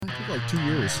like 2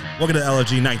 years. Welcome to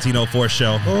LOG 1904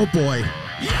 show. Oh, boy.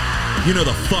 You know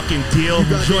the fucking deal.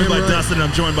 I'm joined by Dustin.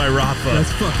 I'm joined by Rafa.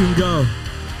 Let's fucking go.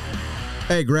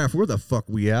 Hey, Graf, where the fuck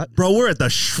we at? Bro, we're at the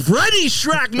Shreddy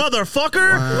Shrack,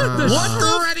 motherfucker. Wow.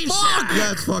 What the fuck?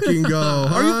 Let's fucking go.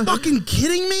 Are you fucking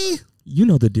kidding me? You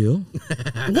know the deal.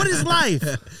 What is life?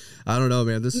 I don't know,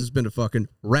 man. This has been a fucking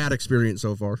rad experience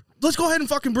so far. Let's go ahead and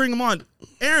fucking bring him on.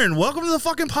 Aaron, welcome to the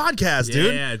fucking podcast,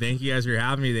 dude. Yeah, thank you guys for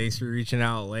having me. Thanks for reaching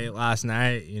out late last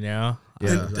night, you know.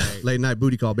 Yeah, late night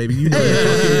booty call, baby. You know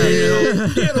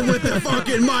that. Get him with the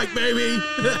fucking mic, baby.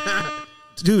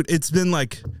 Dude, it's been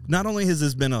like, not only has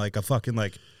this been like a fucking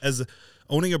like, as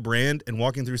owning a brand and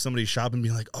walking through somebody's shop and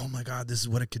being like, oh my God, this is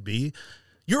what it could be.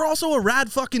 You're also a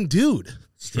rad fucking dude.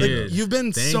 Dude, like, you've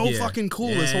been so you. fucking cool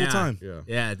this whole time.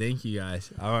 Yeah, thank you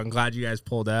guys. I'm glad you guys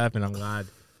pulled up, and I'm glad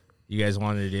you guys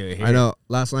wanted to do it here. I know.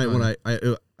 Last night when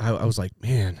I was like,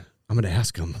 man, I'm gonna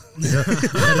ask him. I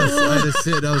had to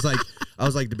sit. I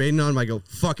was like debating on him. I go,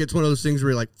 fuck. It's one of those things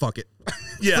where you're like, fuck it.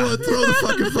 Yeah. throw the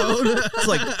fucking phone. It's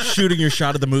like shooting your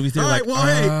shot at the movie theater. All right,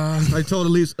 like, hey. I told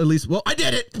Elise, well, I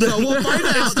did it. So we'll find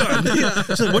out. It's done. Yeah.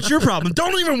 She's like, what's your problem?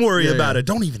 Don't even worry about it.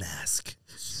 Don't even ask.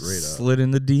 Straight up. Slid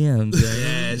in the DMs.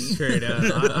 Yeah, straight up.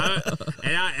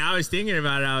 I was thinking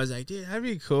about it. I was like, dude, that'd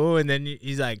be cool. And then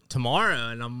he's like, tomorrow.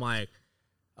 And I'm like,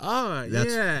 oh,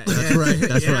 That's yeah. right.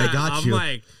 That's right. I got you.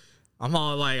 I'm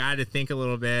all like, I had to think a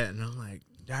little bit. And I'm like,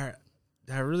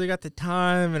 I really got the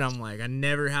time. And I'm like, I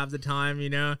never have the time,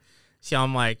 you know? So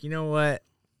I'm like, you know what?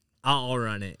 I'll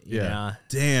run it. You know?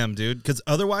 Damn, dude. Because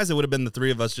otherwise it would have been the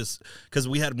three of us just because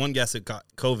we had one guest that got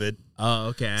COVID. Oh,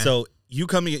 okay. So you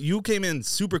came in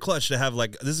super clutch to have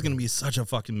like, this is going to be such a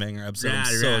fucking banger episode. I'm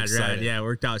so excited. Yeah, it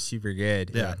worked out super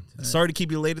good. Yeah. Sorry to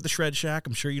keep you late at the Shred Shack.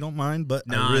 I'm sure you don't mind, but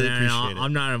I really appreciate it.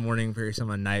 I'm not a morning person. I'm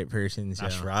a night person. So,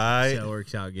 that's right. So it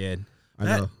works out good. I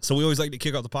know. So we always like to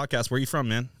kick off the podcast. Where are you from,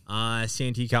 man?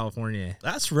 Santee, California.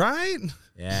 That's right.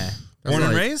 Yeah. Born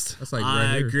and raised? That's like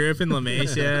right I here. grew up in La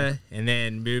Mesa and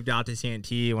then moved out to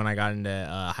Santee when I got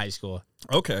into high school.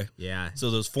 Okay. Yeah.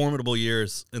 So those formidable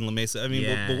years in La Mesa. I mean,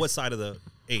 but what side of the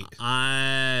 8?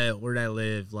 Where did I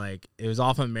live? Like, it was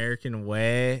off American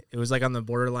Way. It was like on the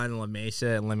borderline of La Mesa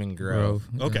and Lemon Grove.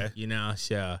 Okay. You know,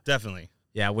 so. Definitely.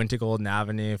 Yeah, I went to Golden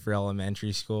Avenue for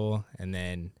elementary school and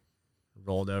then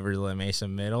rolled over to La Mesa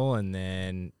Middle and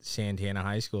then Santana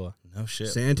High School. No shit.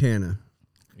 Santana.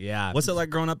 Yeah. What's it like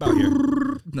growing up out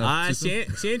here?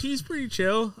 Santee's pretty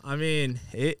chill. I mean,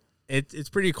 it's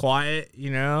pretty quiet,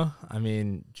 you know. I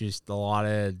mean, just a lot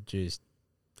of just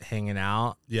hanging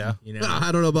out. Yeah. You know.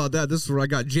 I don't know about that. This is where I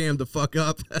got jammed the fuck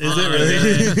up. Is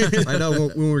it really? I know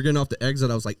when we were getting off the exit,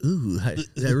 I was like, ooh, I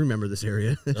remember this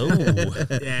area. Oh.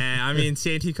 Yeah, I mean,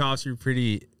 Santee cops are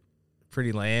pretty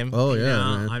lame. Oh, you yeah,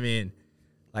 know? man. I mean,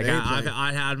 like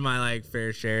I had my like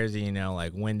fair shares, you know,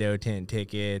 like window tint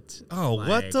tickets. Oh, like,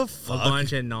 what the fuck? A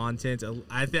bunch of nonsense.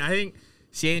 I think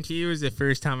Santee was the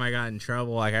first time I got in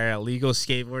trouble. Like I got a legal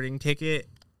skateboarding ticket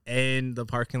in the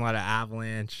parking lot of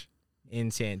Avalanche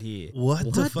in Santee.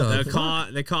 What the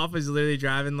fuck? The cop was literally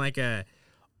driving like a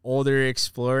older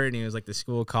Explorer, and he was like the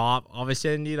school cop. All of a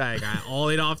sudden, dude, I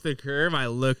ollied off the curb. I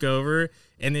look over,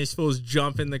 and this fool's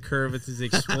jumping the curb with his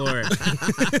Explorer.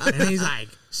 And he's like,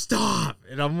 stop.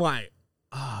 And I'm like,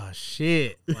 oh,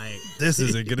 shit. Like, this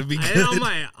isn't going to be good. And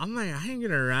I'm like, I ain't going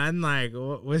to run. Like,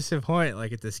 what's the point?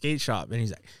 Like, at the skate shop. And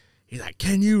he's like,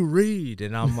 can you read?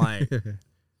 And I'm like,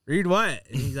 read what?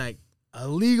 And he's like,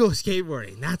 illegal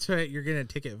skateboarding. That's what you're going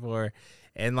to ticket for.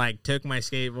 And like took my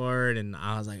skateboard and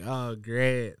I was like, oh,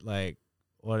 great. Like,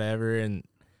 whatever. And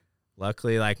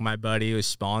luckily, like, my buddy was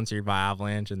sponsored by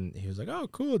Avalanche and he was like, oh,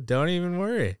 cool. Don't even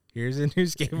worry. Here's a new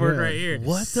skateboard right here.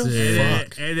 What the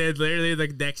fuck? And then literally the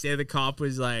next day, the cop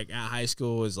was like, at high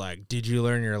school, was like, did you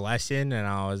learn your lesson? And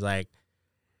I was like,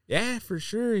 yeah, for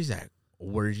sure. He's like,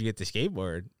 where did you get the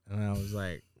skateboard? And I was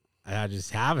like, I just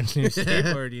have a new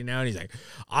skateboard, you know? And he's like,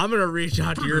 I'm going to reach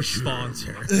out to your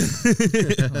sponsor.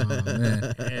 Oh,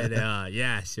 man. And,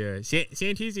 yeah, so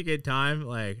Santee's a good time.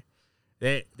 Like,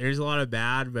 there's a lot of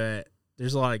bad, but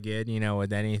there's a lot of good, you know,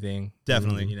 with anything.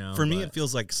 Definitely. You know, for me, it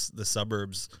feels like the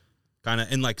suburbs kind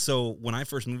of. And, like, so when I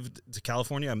first moved to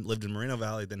California, I lived in Moreno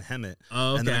Valley, then Hemet.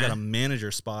 Oh, okay. And then I got a manager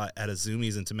spot at a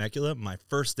Zoomies in Temecula. My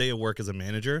first day of work as a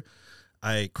manager,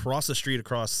 I cross the street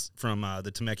across from the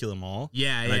Temecula Mall.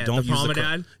 Yeah, and yeah. I don't the use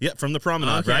promenade? from the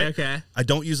promenade, Okay, right? okay. I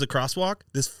don't use the crosswalk.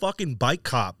 This fucking bike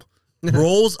cop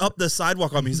rolls up the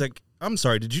sidewalk on me. He's like, I'm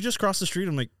sorry, did you just cross the street?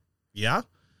 I'm like, yeah.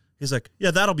 He's like, yeah,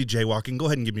 that'll be jaywalking. Go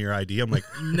ahead and give me your ID. I'm like,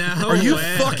 No are you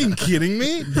way. fucking kidding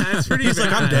me? That's pretty He's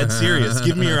bad. like, I'm dead serious.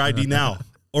 Give me your ID now.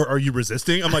 or are you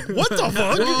resisting? I'm like, what the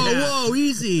fuck? Whoa,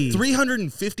 easy.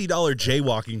 $350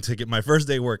 jaywalking ticket my first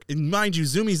day of work. And mind you,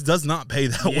 Zoomies does not pay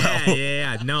that well.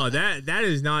 Yeah. No, that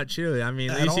is not true. I mean,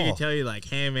 at least all. you can tell you like,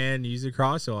 hey man, use the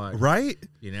crosswalk. Right?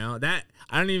 You know, that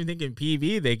I don't even think in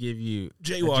PV they give you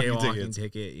Jaywalking a jaywalking tickets.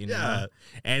 ticket, you know. Yeah.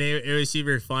 And it was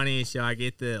super funny. So I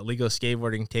get the legal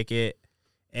skateboarding ticket,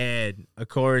 and of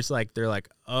course, like they're like,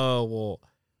 oh well,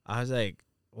 I was like,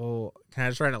 well, can I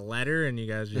just write a letter and you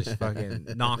guys just fucking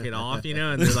knock it off, you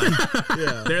know? And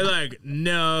they're like,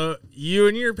 no, you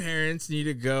and your parents need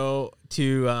to go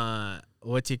to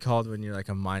what's it called when you're like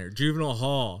a minor? Juvenile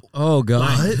hall. Oh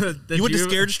God. What? You went to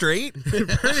Scared Straight?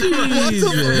 Jesus.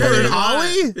 For an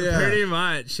Ollie? Yeah. Pretty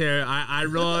much. So I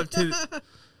roll up to.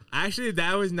 Actually,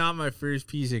 that was not my first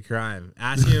piece of crime.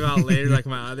 Ask me about later, like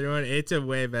my other one. It's a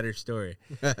way better story.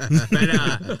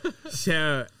 But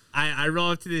so I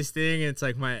roll up to this thing, and it's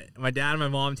like my dad and my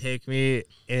mom take me,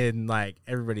 and like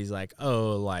everybody's like,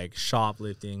 oh, like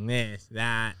shoplifting, this,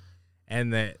 that,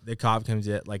 and the cop comes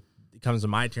to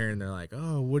my turn. And they're like,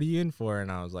 oh, what are you in for? And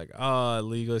I was like, oh,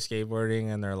 illegal skateboarding.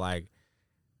 And they're like,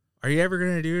 are you ever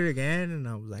gonna do it again? And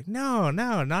I was like, no,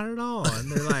 not at all.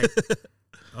 And they're like,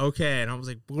 okay. And I was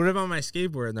like, what about my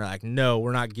skateboard? And they're like, no,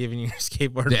 we're not giving you your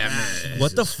skateboard back.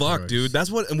 What the fuck, dude? That's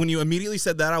what, when you immediately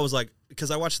said that, I was like, because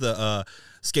I watched the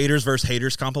skaters versus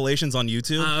haters compilations on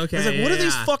YouTube. Okay, I was like, what do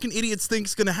these yeah. fucking idiots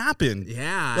think's gonna happen?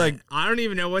 Yeah. Like, I don't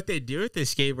even know what they do with the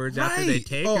skateboards after they Right.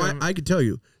 take Oh, them. I could tell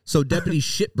you. So Deputy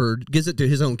Shitbird gives it to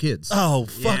his own kids. Oh,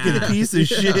 fucking Yeah. piece of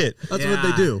shit. That's Yeah. what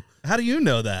they do. How do you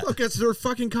know that? Look, they're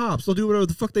fucking cops. They'll do whatever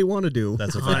the fuck they want to do.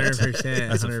 That's a fact. 100%.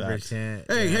 That's a 100%.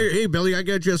 Hey, Billy, I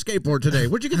got you a skateboard today.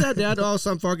 Where'd you get that, Dad? Oh,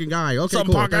 some fucking guy. Okay, Some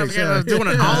cool. punk ass Thanks, guy doing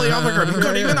an ollie off the curb. He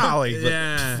couldn't even ollie.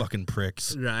 Yeah. Fucking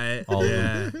pricks. Right. All of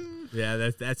yeah. Yeah,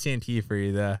 that's Santee for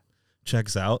you, though.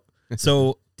 Checks out.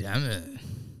 So, Damn it.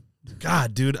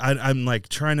 God, dude, I'm like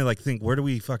trying to like think, where do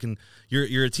we fucking,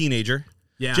 you're a teenager.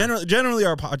 Yeah. Generally,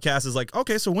 our podcast is like,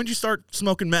 okay, so when'd you start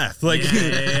smoking meth? Like,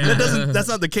 Yeah. that's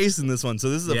not the case in this one.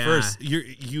 So this is the Yeah. first.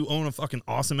 You own a fucking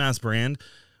awesome ass brand.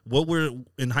 What were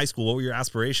in high school? What were your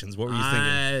aspirations? What were you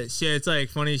thinking? So it's like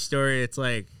funny story. It's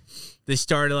like the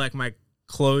start of like my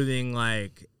clothing,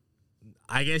 like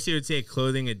I guess you would say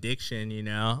clothing addiction, you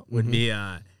know, would be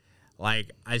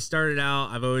like I started out,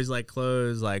 I've always liked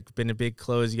clothes, like been a big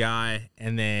clothes guy.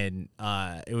 And then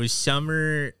it was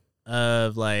summer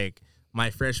of like my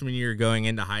freshman year going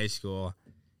into high school,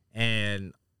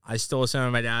 and I stole some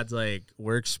of my dad's like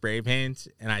work spray paints,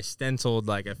 and I stenciled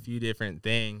like a few different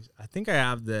things. I think I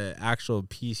have the actual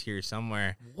piece here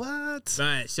somewhere. What?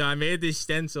 But so I made this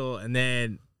stencil, and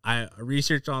then I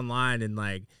researched online, and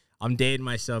like I'm dating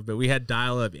myself, but we had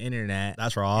dial-up internet.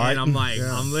 That's right. And I'm like,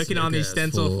 Yeah. I'm looking on these Sick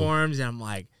stencil asshole. forums, and I'm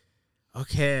like,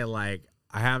 okay, like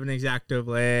I have an X-Acto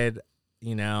blade,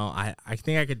 you know, I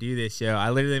think I could do this. So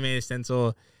I literally made a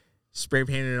stencil, spray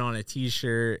painted it on a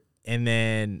t-shirt, and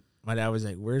then my dad was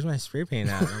like, where's my spray paint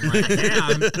at? And I'm like,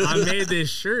 yeah, I made this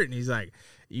shirt. And he's like,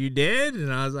 you did?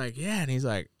 And I was like, yeah. And he's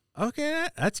like, okay,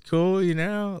 that's cool, you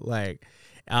know? Like,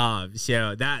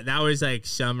 so that was like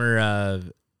summer of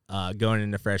going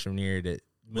into freshman year to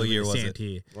What year was it?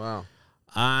 Santee. Wow.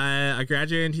 I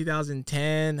graduated in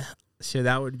 2010, so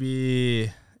that would be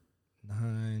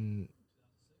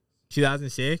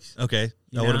 2006. Okay, that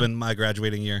You would have know? been my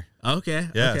graduating year. Okay.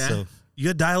 Yeah. okay. So you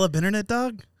had dial-up internet,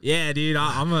 dog? Yeah, dude,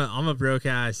 I'm a broke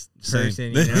ass Same.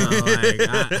 person, you know.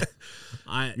 Like,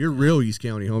 I You're real East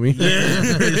County, homie. yeah,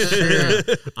 for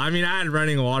sure. I mean, I had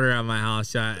running water at my house.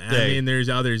 So I Dang. mean, there's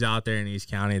others out there in East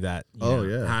County that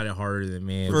had it harder than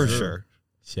me. For sure.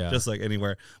 So Just like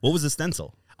anywhere. What was the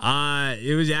stencil?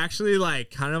 it was actually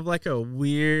like kind of like a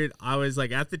weird. I was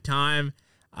like at the time,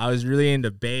 I was really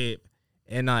into vape,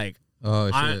 and like Oh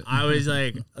shit. I was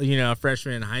like, you know, a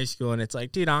freshman in high school, and it's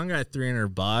like, dude, I only got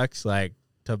 $300 like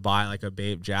to buy like a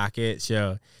vape jacket.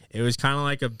 So it was kind of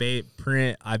like a vape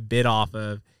print I bit off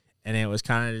of, and it was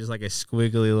kind of just like a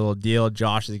squiggly little deal.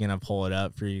 Josh is gonna pull it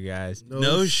up for you guys.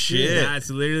 No shit.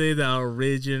 That's literally the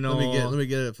original. Let me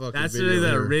get it. Fucking. That's video literally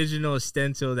the here. original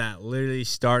stencil that literally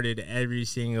started every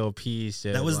single piece.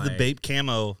 That was the vape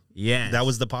camo. Yeah, That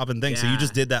was the popping thing. So you Yeah.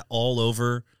 just did that all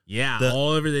over. Yeah, all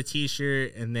over the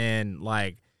t-shirt, and then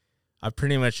like I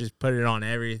pretty much just put it on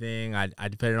everything.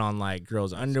 I'd put it on like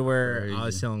girls' underwear. I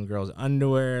was selling girls'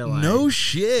 underwear. Like, No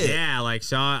shit. yeah, like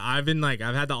so I've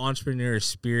had the entrepreneur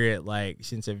spirit like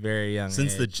since a very young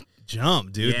Since the age.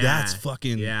 jump, dude. Yeah. That's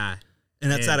fucking. Yeah.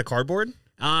 And that's Yeah. out of cardboard?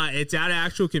 It's out of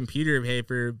actual computer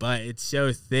paper, but it's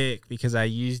so thick because I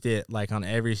used it like on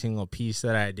every single piece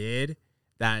that I did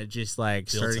that just like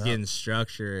Built started up. getting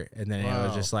structure, and then it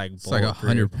was just like It's like a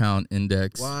bulletproof. 100-pound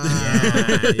index. Wow.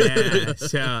 Yeah.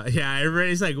 So yeah,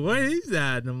 everybody's like, "What is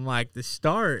that?" And I'm like, "The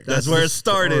start." That's where it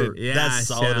started. Yeah, That's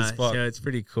solid as fuck. So it's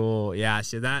pretty cool. Yeah.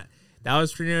 So that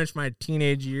was pretty much my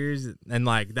teenage years, and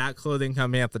like that clothing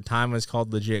company at the time was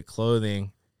called Legit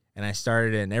Clothing, and I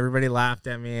started it, and everybody laughed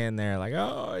at me, and they're like,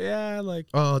 "Oh yeah, like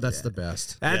Oh, that's the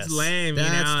best. that's Yes. lame." you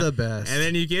That's know? the best. And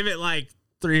then you give it like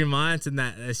 3 months, and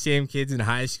that the same kids in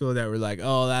high school that were like,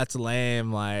 "Oh, that's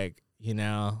lame," like, you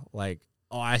know, like,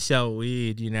 "Oh, I sell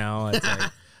weed," you know, it's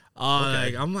like, oh, Okay.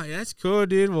 like, I'm like, that's cool,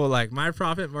 dude. Well, like my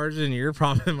profit margin and your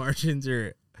profit margins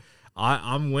are,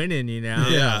 I'm winning, you know.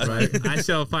 Yeah. Like, I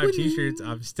sell 5 t-shirts,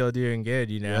 I'm still doing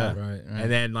good, you know. Yeah. Right. And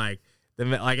then like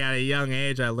like at a young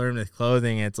age, I learned with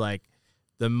clothing, it's like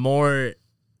the more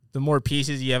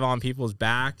pieces you have on people's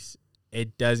backs,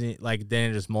 it doesn't like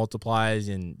then it just multiplies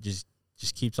and just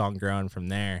keeps on growing from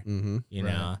there. Mm-hmm. You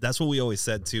know. That's what we always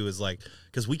said too, is like,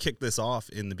 because we kicked this off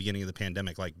in the beginning of the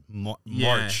pandemic, like Yeah.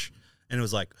 March, and it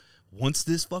was like, once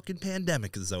this fucking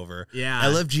pandemic is over, Yeah.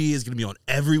 LFG is gonna be on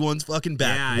everyone's fucking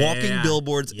back, Yeah, walking yeah.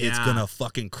 billboards. It's Yeah. gonna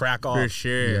fucking crack off, For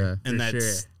sure. Yeah. and For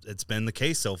that's sure. it's been the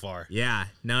case so far. Yeah.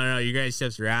 No, you guys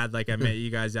stuff's rad. Like I met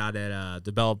you guys out at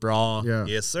the Bell Brawl. Yeah.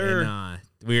 Yes, sir. And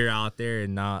we were out there,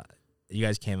 and you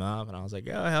guys came up, and I was like,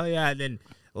 oh hell yeah. And then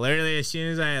literally as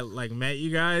soon as I like met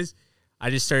you guys, I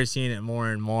just started seeing it more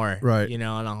and more. Right. You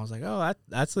know, and I was like, oh,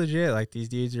 that's legit. Like these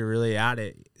dudes are really at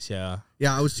it. So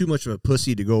Yeah, I was too much of a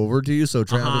pussy to go over to you. So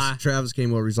Travis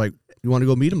came over. He's like, "You want to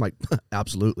go meet him?" I'm like,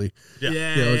 absolutely. Yeah.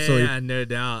 Yeah, no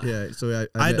doubt. Yeah. So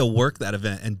I had to work that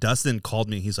event, and Dustin called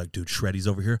me. He's like, dude, Shreddy's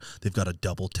over here. They've got a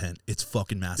double tent. It's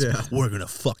fucking massive. Yeah. We're going to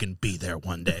fucking be there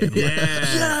one day. And I'm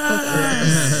like,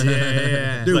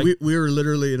 Yeah. Dude, Like- we were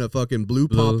literally in a fucking blue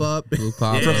pop-up. Blue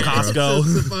pop From up, bro. Costco.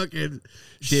 Just fucking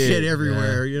shit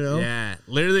everywhere, you know? Yeah,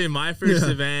 literally my first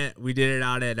Yeah. event, we did it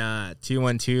out at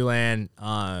 212 Land.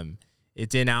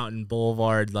 It's out in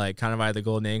Boulevard, like kind of by the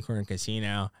Golden Acorn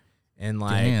Casino. And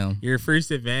like Damn. your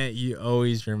first event, you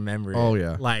always remember. Oh, it.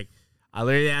 yeah. Like I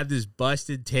literally had this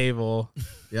busted table,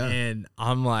 Yeah. and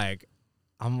I'm like,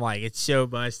 it's so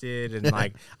busted, and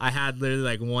like I had literally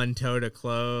like one toe to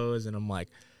close, and I'm like,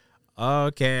 oh,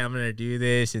 okay, I'm gonna do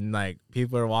this, and like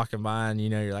people are walking by, and you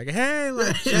know, you're like, hey,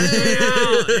 like check me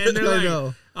out, and they're like,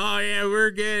 No. oh yeah, we're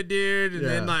good, dude, and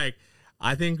then Yeah. like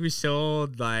I think we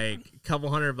sold like a couple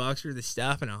 $100 for the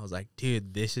stuff, and I was like,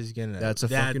 dude, this is gonna That's a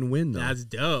fucking win, though. That's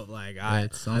dope. Like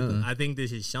That's something. I think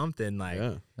this is something like.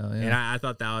 Yeah. Hell And yeah. I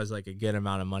thought that was like a good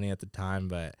amount of money at the time,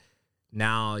 but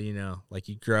now, you know, like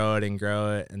you grow it,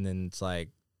 and then it's like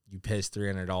you piss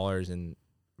 $300 in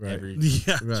Right. every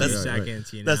Yeah, Right, that's, 2 right.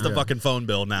 seconds, you know. that's the fucking phone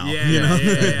bill now. yeah, you know?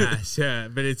 yeah. So,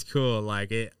 but it's cool.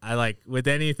 Like I like with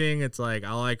anything, it's like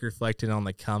I like reflecting on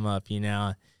the come up, you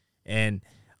know, and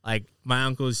like my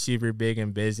uncle is super big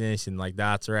in business, and like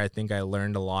that's where I think I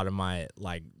learned a lot of my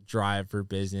like drive for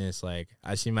business. Like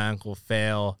I see my uncle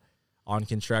fail on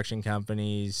construction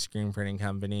companies, screen printing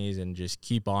companies, and just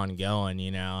keep on going,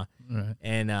 you know. Right.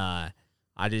 And I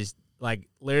just like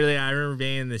literally I remember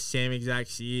being in the same exact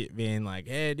seat being like,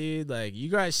 hey dude, like you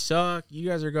guys suck, you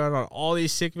guys are going on all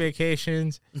these sick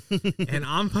vacations and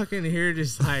I'm fucking here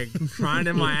just like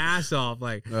grinding my ass off,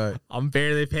 like Right. I'm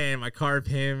barely paying my car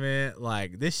payment,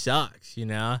 like this sucks, you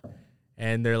know.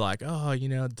 And they're like, oh, you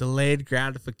know, delayed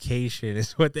gratification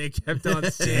is what they kept on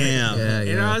saying. Damn. Yeah, And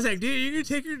yeah. I was like, dude, you can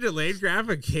take your delayed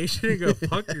gratification and go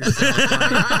fuck yourself.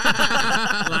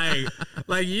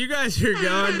 like you guys are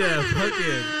going to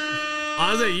fucking.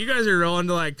 I was like, you guys are rolling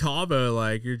to like Cabo,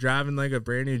 like you're driving like a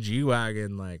brand new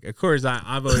G-Wagon. Like, of course,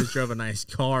 I've always drove a nice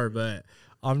car, but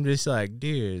I'm just like,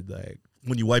 dude, like.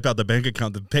 When you wipe out the bank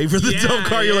account to pay for the Yeah, tow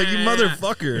car, you're like, you yeah.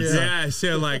 motherfuckers. Yeah,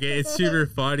 so like it's super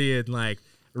funny, and like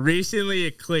recently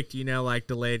it clicked, you know, like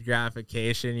delayed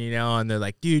gratification, you know, and they're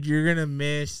like, dude, you're gonna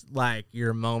miss like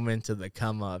your moment of the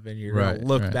come up, and you're Right, gonna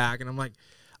look right. back, and I'm like,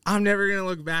 I'm never gonna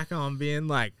look back on being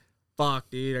like, fuck,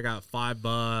 dude, I got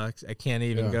 $5, I can't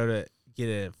even Yeah. go to get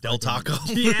a Del fucking-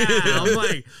 Taco. Yeah, I'm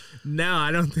like, no,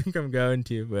 I don't think I'm going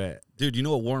to, but Dude, you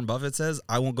know what Warren Buffett says?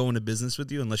 I won't go into business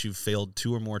with you unless you've failed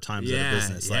 2 or more times at a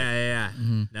business. Like, yeah.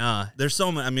 Mhm. No, there's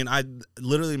so many. I mean, I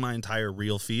literally my entire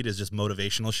reel feed is just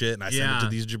motivational shit, and I send it Yeah. to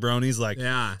these jabronis like,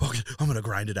 yeah. okay, I'm gonna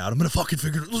grind it out. I'm gonna fucking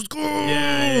figure it. Let's go.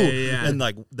 Yeah. And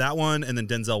like that one, and then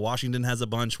Denzel Washington has a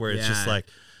bunch where it's just Yeah. like,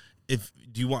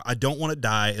 I don't want to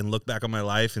die and look back on my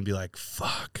life and be like,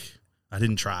 fuck, I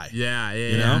didn't try. Yeah,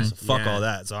 You know, so fuck yeah. all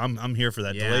that. So I'm here for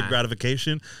that Yeah. delayed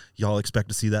gratification. Y'all expect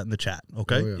to see that in the chat,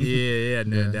 okay? Oh, yeah. Yeah,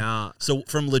 no Yeah. doubt. So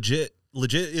from legit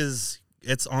is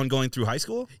it's ongoing through high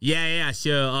school? Yeah.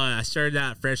 So I started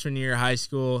that freshman year of high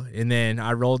school, and then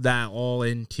I rolled that all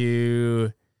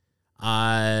into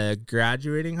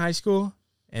graduating high school,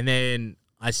 and then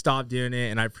I stopped doing it,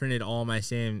 and I printed all my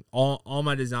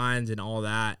designs and all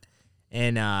that,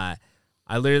 and I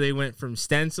literally went from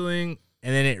stenciling,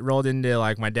 and then it rolled into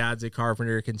like my dad's a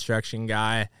carpenter, construction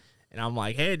guy. And I'm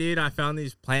like, hey, dude, I found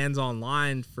these plans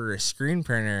online for a screen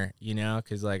printer, you know,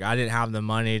 because, like, I didn't have the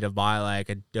money to buy, like,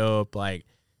 a dope, like,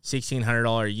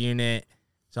 $1,600 unit.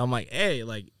 So I'm like, hey,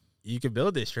 like, you could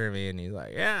build this for me. And he's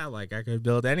like, yeah, like, I could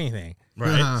build anything.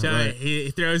 Right. So right. he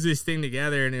throws this thing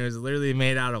together, and it was literally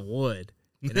made out of wood.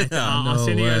 And I thought, No I'll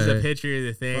send you guys a way. picture of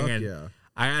the thing. Fuck And yeah.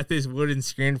 I got this wooden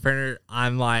screen printer.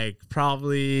 I'm, like,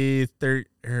 probably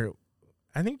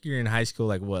I think you're in high school,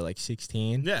 like, what, like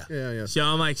 16? Yeah. Yeah. So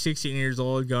I'm like 16 years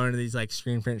old going to these like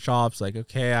screen print shops. Like,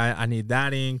 okay, I need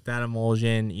that ink, that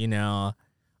emulsion, you know,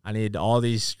 I need all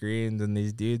these screens. And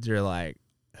these dudes are like,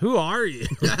 who are you?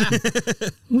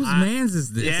 Whose man's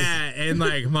is this? Yeah. And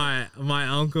like my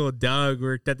uncle Doug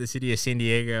worked at the city of San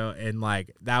Diego, and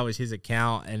like that was his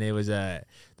account. And it was the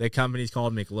company's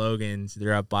called McLogan's.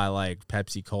 They're up by like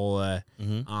Pepsi Cola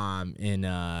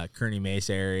in Kearney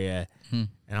Mesa area. And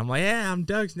I'm like, yeah, I'm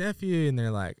Doug's nephew. And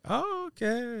they're like, oh,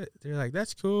 okay. They're like,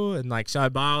 that's cool. And like, so I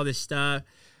buy all this stuff.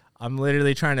 I'm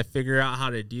literally trying to figure out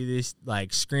how to do this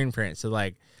like screen print. So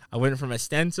like I went from a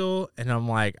stencil, and I'm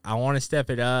like, I want to step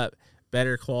it up,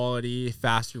 better quality,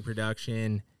 faster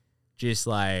production, just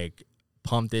like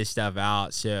pump this stuff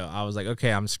out. So I was like,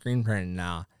 okay, I'm screen printing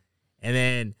now. And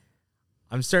then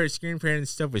I'm starting screen printing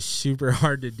stuff was super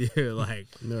hard to do. Like,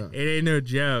 it ain't no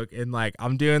joke. And like,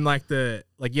 I'm doing like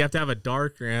you have to have a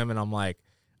dark room. And I'm like,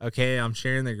 okay, I'm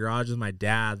sharing the garage with my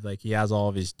dad. Like, he has all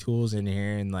of his tools in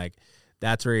here, and like,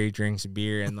 that's where he drinks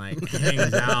beer and like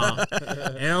hangs out.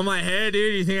 And I'm like, hey,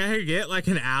 dude, you think I could get like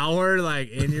an hour like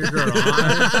in your garage?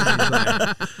 And he's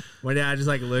like, my dad just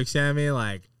like looks at me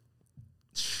like,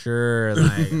 sure,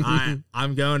 like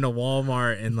I'm going to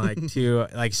Walmart in like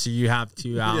so you have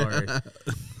 2 hours.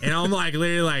 And I'm like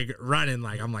literally like running,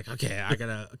 like I'm like, okay, I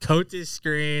gotta coat this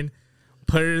screen,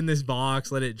 put it in this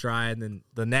box, let it dry, and then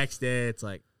the next day it's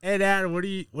like, hey dad, what are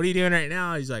you doing right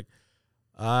now? He's like,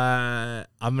 I'm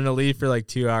gonna leave for like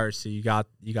 2 hours, so you got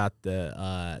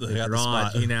the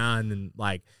garage, you know. And then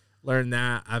like learn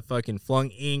that I fucking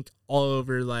flung ink all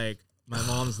over like my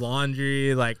mom's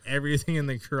laundry, like everything in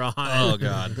the garage. Oh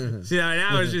god. See,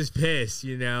 I was just pissed,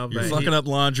 you know. You're but fucking up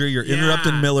laundry. You're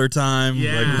interrupting Miller time.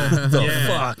 Yeah. Like, what the Yeah.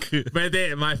 fuck?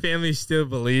 But my family still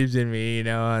believes in me, you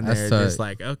know, and That's they're just tight.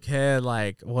 like, okay,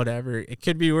 like whatever. It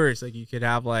could be worse. Like you could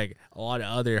have like a lot of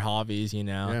other hobbies, you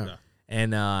know. Yeah.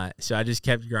 And so I just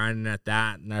kept grinding at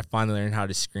that, and I finally learned how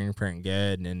to screen print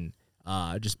good, and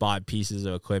I just bought pieces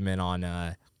of equipment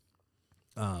on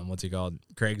what's it called,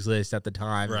 Craigslist at the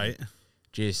time. Right.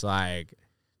 Just like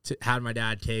had my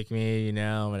dad take me, you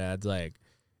know. My dad's like,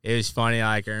 it was funny.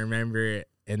 Like I remember it,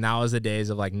 and that was the days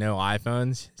of like no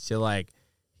iPhones. So like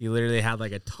he literally had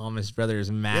like a Thomas Brothers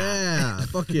map. Yeah.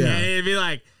 Fuck And yeah. it'd be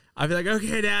like, I'd be like,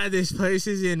 okay, Dad, this place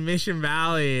is in Mission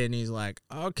Valley. And he's like,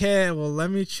 okay, well, let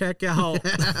me check out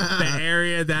the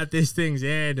area that this thing's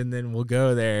in, and then we'll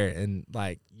go there. And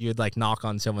like, you would like knock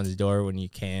on someone's door when you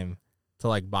came to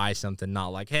like buy something, not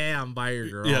like, hey, I'm by your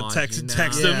garage. Yeah, text you know?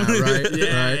 text Yeah, them. right.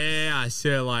 Yeah.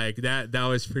 So like that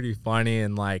was pretty funny.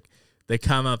 And like the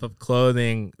come up of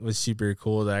clothing was super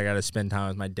cool that I got to spend time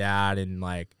with my dad, and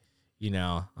like, you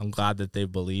know, I'm glad that they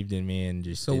believed in me and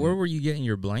just. So where were you getting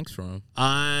your blanks from?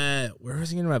 Where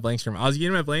was I getting my blanks from? I was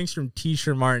getting my blanks from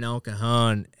T-shirt Mart in El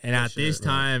Cajon, and at this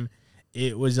time,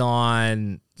 it was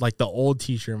on like the old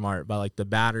T-shirt Mart by like the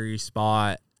Battery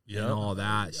Spot and all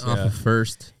that. So Off of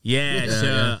First.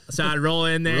 so I'd roll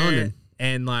in there. London.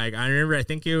 And like I remember, I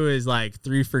think it was like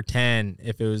 3 for $10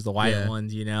 if it was the white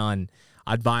ones, you know. And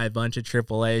I'd buy a bunch of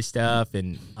AAA stuff,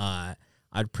 and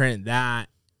I'd print that.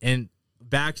 And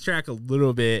backtrack a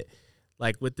little bit,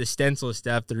 like with the stencil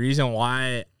stuff, the reason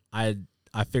why I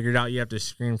figured out you have to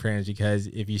screen print is because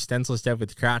if you stencil stuff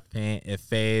with craft paint, it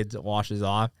fades, it washes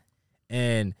off.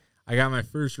 And I got my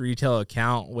first retail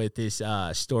account with this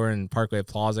store in Parkway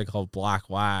Plaza called Black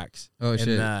Wax. Oh, and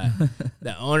shit.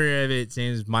 The owner of his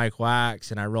name is Mike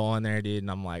Wax, and I roll in there, dude, and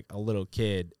I'm like a little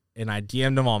kid. And I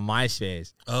DM'd him on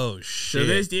MySpace. Oh So shit.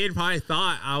 this dude probably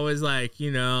thought I was like, you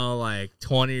know, like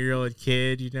 20-year-old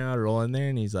kid, you know, roll in there,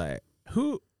 and he's like,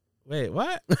 wait,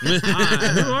 what?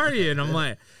 Who are you? And I'm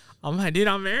like, dude,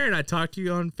 I'm Aaron. I talked to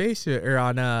you on Facebook or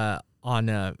on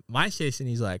MySpace, and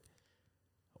he's like,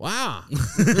 wow.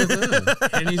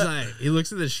 And he's like, he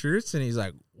looks at the shirts, and he's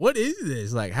like, what is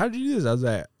this? Like, how'd you do this? I was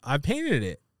like, I painted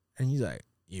it. And he's like,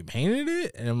 you painted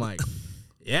it? And I'm like,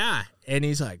 Yeah. And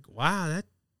he's like, wow,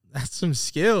 that's some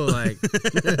skill. Like,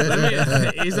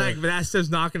 he's like, but that stuff's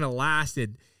not going to last.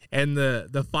 And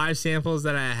the 5 samples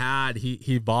that I had,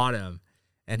 he bought them.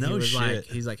 And he was like,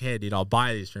 he's like, hey, dude, I'll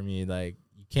buy these from you. Like,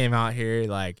 you came out here,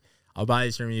 like, I'll buy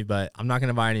these from you, but I'm not going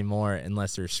to buy any more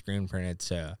unless they're screen printed.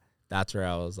 So that's where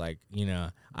I was like, you know,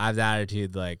 I have the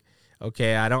attitude like,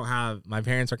 okay, my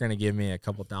parents are going to give me a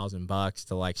couple $1,000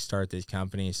 to like start this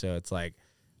company. So it's like,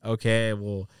 okay,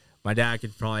 well, my dad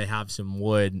could probably have some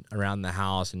wood around the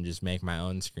house and just make my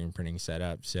own screen printing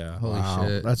setup. So Holy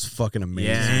shit. That's fucking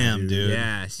amazing. Yeah. Damn, dude.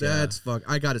 yeah, so, That's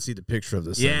I got to see the picture of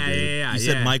this. yeah, thing, dude. yeah. You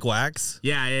said Mike Wax?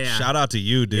 Yeah. Shout out to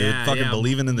you, dude. Yeah, Fucking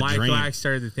believing in the Mike dream. Black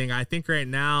started the thing. I think right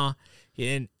now,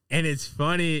 and it's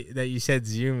funny that you said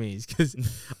Zoomies because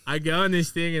I go in this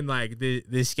thing and like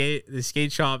the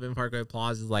skate shop in Parkway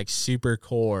Plaza is like super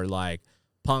core, like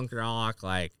punk rock,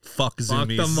 like Fuck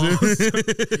Zoomies.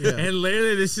 the most. And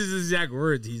literally, this is his exact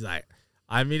words. He's like,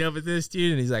 I meet up with this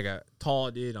dude, and he's like a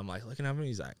tall dude. I'm like looking at him.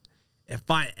 He's like, if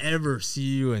I ever see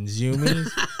you in Zoomies,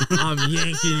 I'm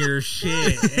yanking your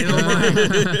shit.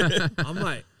 And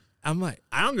I'm like,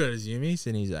 I don't go to Zoomies,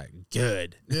 and he's like,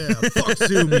 good. Yeah, fuck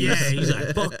Zoomies. Yeah, he's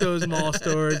like, fuck those mall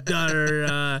stores,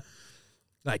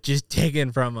 like just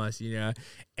taken from us, you know.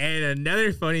 And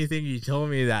another funny thing he told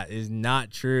me that is not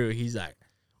true. He's like,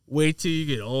 wait till you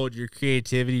get old, your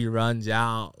creativity runs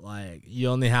out. Like you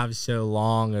only have so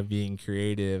long of being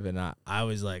creative. And I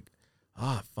was like,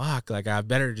 oh fuck, like I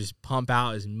better just pump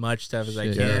out as much stuff as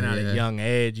I can at a young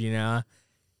age, you know.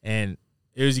 And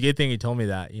it was a good thing he told me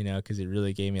that, you know, because it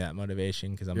really gave me that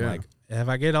motivation. Because I'm like, if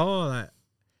I get old,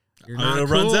 you're not it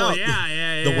cool. runs out.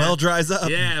 Yeah. The well dries up.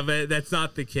 Yeah, but that's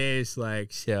not the case.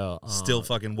 Like, so Still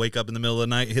fucking wake up in the middle of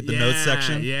the night, hit the notes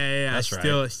section. Yeah.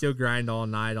 That's Still grind all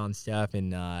night on stuff,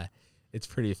 and it's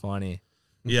pretty funny.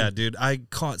 Yeah, dude, I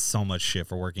caught so much shit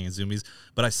for working at Zoomies,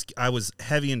 but I was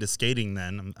heavy into skating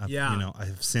then. You know, I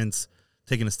have since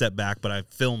taken a step back, but I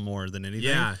film more than anything.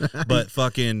 Yeah. But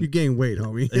fucking... You gain weight,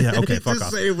 homie. Yeah, okay, fuck Just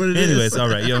off. say what it Anyways, is. all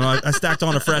right. You know, I stacked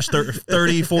on a fresh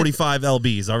 30, 45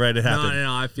 LBs. All right, it happened.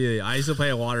 No, I feel you. I used to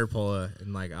play water polo,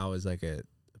 and like I was like a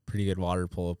pretty good water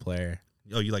polo player.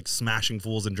 Oh, you like smashing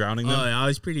fools and drowning Oh, them? I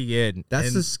was pretty good.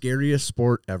 That's the scariest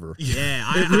sport ever. Yeah,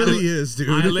 It really is, dude.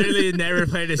 I literally never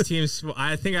played this team sport.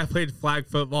 I think I played flag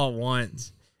football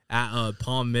once at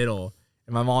Palm Middle,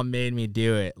 and my mom made me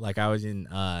do it. Like I was in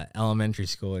elementary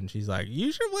school, and she's like,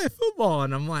 "You should play football,"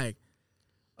 and I'm like,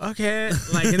 "Okay."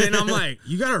 Like, and then I'm like,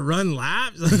 "You gotta run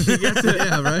laps." Like, you got to,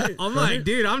 Yeah, right. I'm like,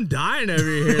 "Dude, I'm dying over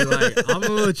here." Like, I'm a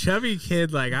little chubby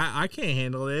kid. Like, I can't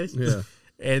handle this. Yeah.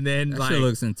 And then That like, shit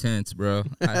looks intense, bro.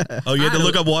 Oh, you had to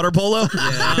look up water polo? shit,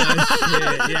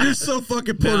 yeah. You're so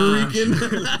fucking Puerto Nah. Rican.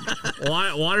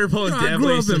 Water polo is I definitely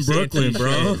grew up some in Brooklyn,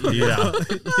 Santee bro.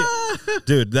 shit. Yeah.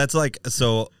 Dude, that's like,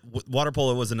 so water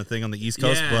polo wasn't a thing on the East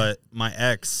Coast, Yeah. but my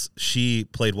ex, she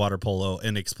played water polo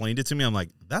and explained it to me. I'm like,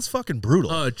 that's fucking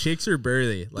brutal. Oh, chicks are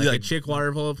burly. Like a Like, chick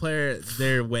water polo player,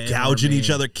 they're way gouging more each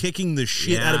mean. other, kicking the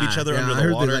shit out of each other Yeah, under I the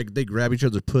heard water. they grab each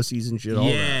other's pussies and shit. All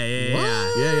Yeah,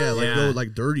 that. yeah. Like Yeah. go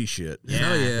like dirty shit. Yeah.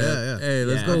 Hell yeah. Yeah. Hey,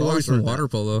 let's Yeah. go I've watch always some heard that. water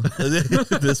polo.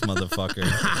 This motherfucker.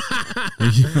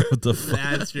 What the fuck?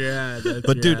 That's right.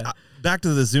 But dude, back to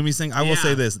the Zoomies thing. I will Yeah.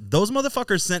 say this: those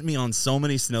motherfuckers sent me on so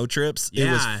many snow trips. It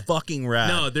was Yeah. fucking rad.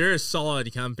 no, they're a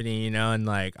solid company, you know, and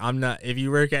like I'm not. If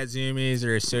you work at Zoomies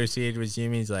or associated with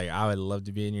Zoomies, like I would love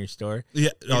to be in your store. Yeah.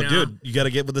 Oh, know? dude, you got to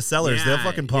get with the sellers. They'll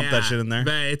fucking pump that shit in there.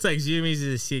 But it's like Zoomies is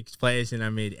a sick place, and I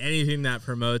mean anything that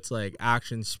promotes like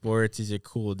action sports is a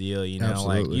cool deal, you know.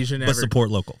 Like Absolutely. you should But never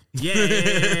support local.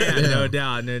 Yeah. No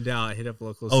doubt. Hit up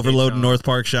local. skate Overload shop. North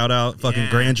Park, shout out. Fucking Yeah.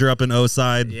 Grandeur up in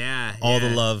O-Side. Yeah. All yeah.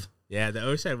 the love. Yeah, the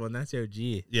O-Side one, that's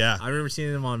OG. Yeah. I remember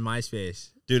seeing them on MySpace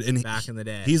Dude, and back in the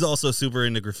day. he's also super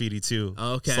into graffiti too.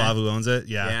 Okay. Slav who owns it.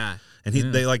 Yeah. Yeah.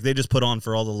 And they just put on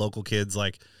for all the local kids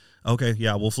like, okay,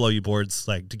 yeah, we'll flow you boards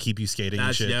like to keep you skating and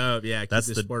That's shit. dope. Yeah, keep That's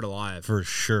the the- sport alive. For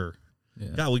sure. Yeah.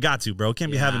 God, we got to, bro.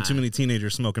 Can't be having Yeah. too many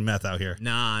teenagers smoking meth out here.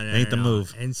 Nah, no, Ain't the no.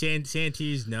 move. And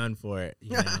Santee's known for it.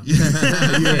 You know?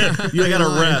 You got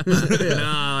a rep.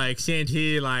 No, like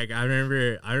Santee, like I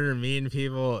remember meeting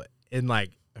people in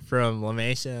like from La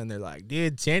Mesa, and they're like,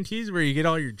 dude, Santee's where you get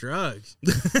all your drugs.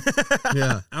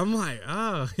 Yeah. I'm like,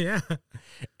 oh yeah.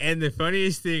 And the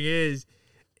funniest thing is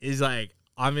like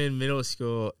I'm in middle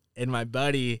school, and my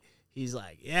buddy, he's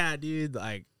like, yeah, dude,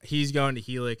 like he's going to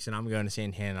Helix and I'm going to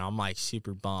Santana. I'm like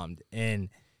super bummed. And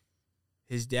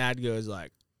his dad goes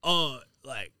like, oh,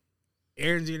 like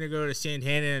Aaron's gonna go to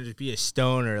Santana and just be a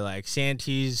stoner, like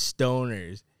Santee's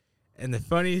stoners. And the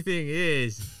funny thing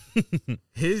is,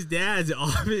 his dad's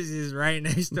office is right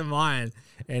next to mine,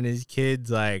 and his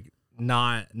kids like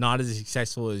not as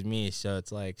successful as me. So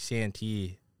it's like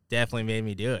Santee definitely made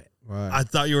me do it. Right. I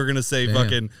thought you were gonna say Damn.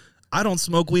 fucking. I don't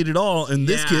smoke weed at all, and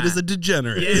this kid is a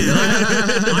degenerate.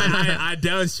 Yeah, I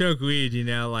don't smoke weed, you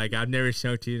know, like I've never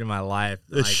smoked weed in my life.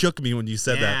 It Like, shook me when you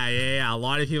said that. Yeah. A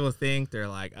lot of people think they're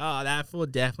like, oh, that fool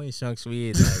definitely smokes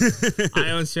weed. Like, I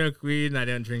don't smoke weed and I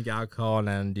don't drink alcohol and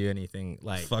I don't do anything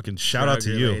like Fucking shout out to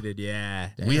you. drug-related. Yeah.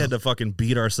 We had to fucking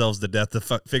beat ourselves to death to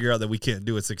figure out that we can't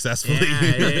do it successfully.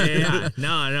 Yeah. No.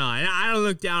 I don't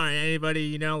look down on anybody,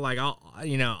 you know, like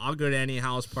I'll go to any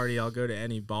house party, I'll go to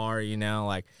any bar, you know,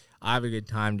 like I have a good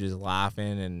time just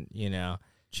laughing and, you know,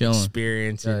 Chilling.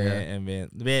 experiencing Yeah, yeah. it. And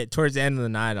then towards the end of the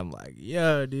night, I'm like,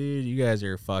 yo, dude, you guys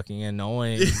are fucking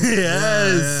annoying. Yes.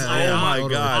 Yeah. Oh my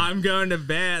Totally. god. I'm going to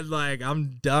bed. Like,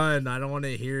 I'm done. I don't want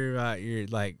to hear about you're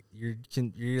like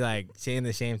saying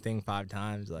the same thing 5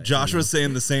 times. Like, Josh was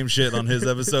saying the same shit on his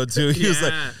episode too. He was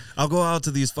like, Yeah. I'll go out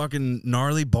to these fucking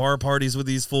gnarly bar parties with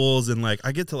these fools, and like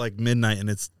I get to like midnight and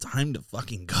it's time to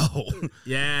fucking go.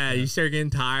 yeah, you start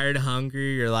getting tired,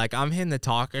 hungry. You're like, I'm hitting the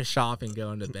taco shop and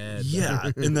going to bed.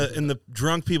 Yeah. And the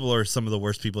drunk people are some of the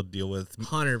worst people to deal with.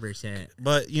 100%.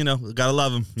 But you know, gotta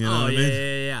love them. You know Oh, what I mean?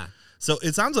 yeah. So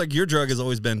it sounds like your drug has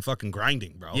always been fucking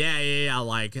grinding, bro. Yeah.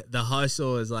 Like the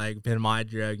hustle has like been my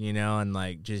drug, you know, and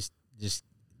like just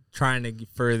trying to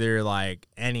further like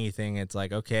anything. It's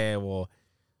like, okay, well,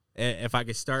 if I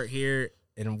could start here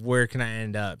and where can I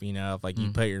end up? You know, if like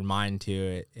you put your mind to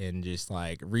it and just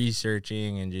like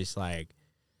researching and just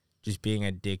being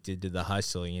addicted to the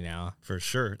hustle, you know. For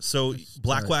sure. So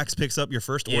Black Wax picks up your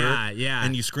first order. Yeah.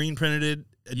 And you screen printed it,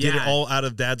 did it Yeah. all out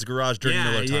of Dad's garage during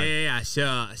Miller time. Yeah.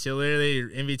 So literally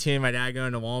in between my dad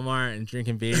going to Walmart and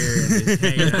drinking beer and just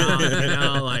hanging out, you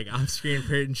know, like I'm screen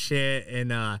printing shit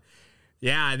and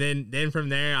then from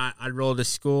there I'd roll to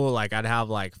school. Like I'd have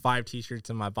like 5 t-shirts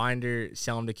in my binder,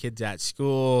 sell them to kids at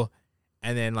school.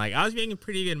 And then like I was making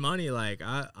pretty good money. Like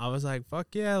I was like, fuck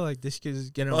yeah, like this kid's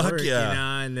gonna Fuck work, yeah. you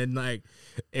know. And then like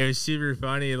it was super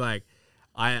funny. Like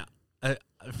I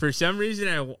for some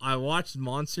reason I watched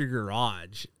Monster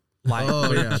Garage. Like Oh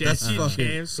with yeah, that's Jesse fucking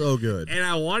James. so good. And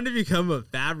I wanted to become a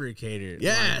fabricator.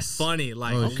 Yes. Like, funny.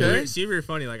 Like Oh, okay. super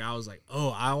funny. Like I was like, oh,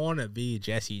 I want to be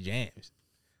Jesse James.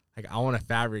 Like I want to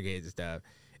fabricate stuff.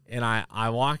 And I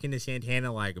walk into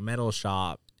Santana like metal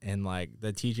shop and like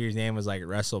the teacher's name was like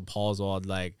Russell Paulswald,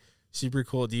 like super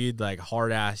cool dude, like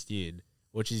hard ass dude,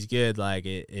 which is good. Like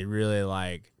it really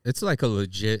like It's like a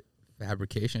legit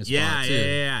fabrication spot yeah.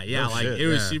 too. No Like shit, it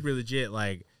was yeah. super legit.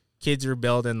 Like kids were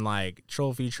building like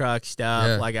trophy truck stuff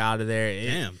Yeah. like out of there.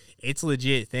 Damn. It's a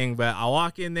legit thing. But I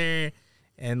walk in there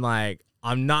and like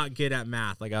I'm not good at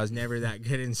math. Like I was never that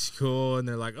good in school. And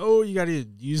they're like, oh, you got to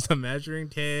use the measuring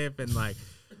tape and like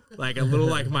a little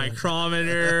like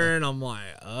micrometer. And I'm like,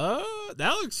 oh,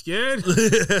 that looks good.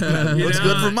 You Looks know?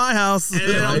 good for my house. And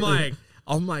then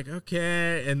I'm like,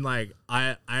 okay. And like,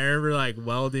 I remember like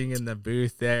welding in the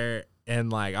booth there. And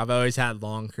like, I've always had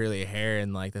long curly hair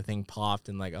and like the thing popped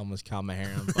and like almost caught my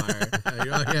hair on fire.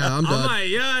 You're like, yeah, I'm I'm done. like,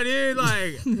 yeah, dude,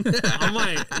 like, I'm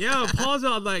like, yo, Paul's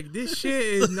out, like, this shit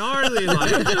is gnarly.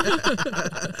 Like,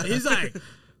 he's like,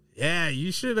 yeah,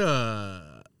 you should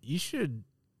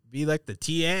be like the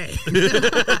TA.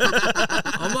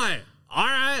 I'm like, all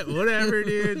right, whatever,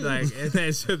 dude. Like, and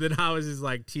then so then I was just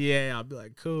like, TA, I'll be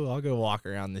like, cool, I'll go walk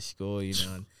around the school, you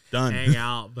know, and Done. hang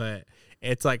out. But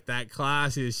it's like that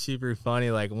class is super funny.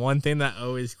 Like one thing that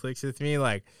always clicks with me,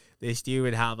 like this dude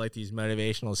would have like these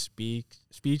motivational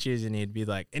speeches, and he'd be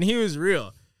like, and he was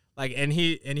real, like, and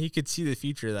he could see the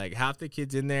future. Like half the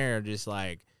kids in there are just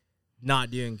like not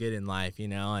doing good in life, you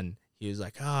know, and he was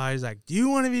like, he's like, do you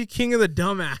want to be king of the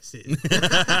dumbasses?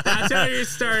 That's how you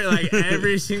start like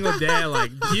every single day.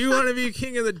 Like, do you want to be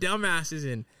king of the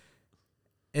dumbasses?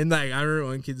 And like, I remember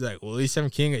one kid's like, well, at least I'm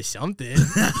king of something.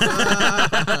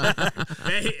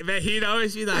 but he'd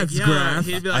always be like, yeah,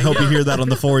 he'd be like, I hope you hear that on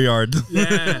the 4-yard.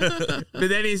 yeah. But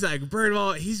then he's like,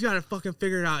 Birdwell, he's got to fucking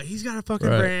figure it out. He's got a fucking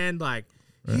Right. brand. Like,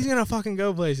 he's going to fucking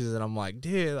go places. And I'm like,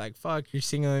 dude, like, fuck, you're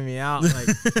singling me out. Like,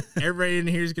 everybody in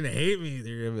here is going to hate me.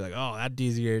 They're going to be like, oh, that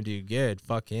dude's going to do good.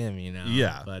 Fuck him, you know?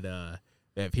 Yeah.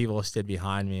 But people stood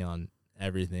behind me on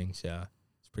everything. So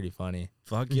it's pretty funny.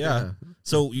 Fuck yeah.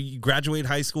 So you graduate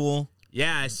high school.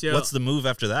 Yeah. So What's the move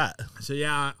after that? So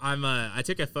yeah, I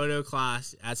took a photo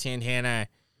class at Santana,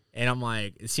 and I'm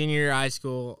like, senior year of high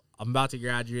school, I'm about to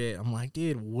graduate. I'm like,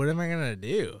 dude, what am I gonna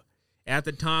do? At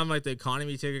the time, like the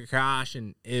economy took a crash,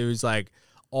 and it was like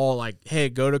all like, hey,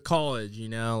 go to college, you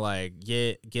know, like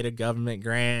get a government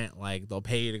grant, like they'll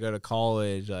pay you to go to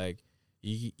college, like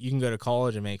you can go to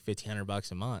college and make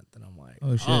 $1,500 a month, and I'm like,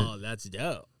 Oh, shit. oh, that's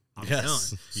dope. I'm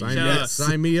Yes. down.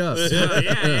 Sign me up. So,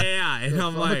 yeah. And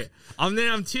I'm like, I'm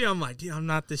like, dude, I'm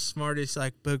not the smartest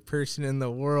like book person in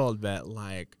the world, but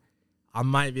like, I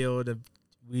might be able to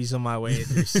weasel my way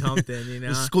through something, you know?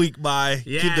 Just squeak by.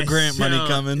 Yeah, Keep the grant money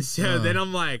coming. So then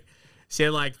I'm like,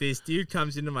 this dude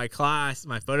comes into my class,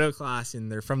 my photo class,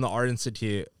 and they're from the Art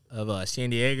Institute of San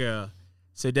Diego.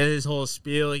 So does his whole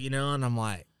spiel, you know, and I'm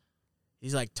like,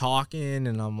 he's like talking,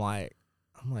 and I'm like,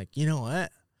 you know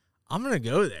what? I'm gonna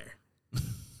go there.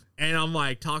 And I'm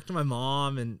like, talk to my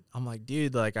mom, and I'm like,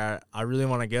 dude, like I really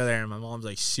want to go there. And my mom's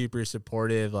like super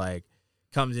supportive, like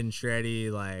comes in shreddy,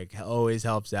 like always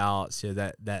helps out. So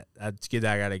that's good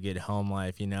that I got a good home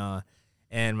life, you know.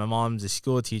 And my mom's a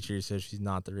school teacher, so she's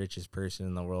not the richest person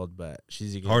in the world, but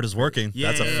she's a good Hard as working.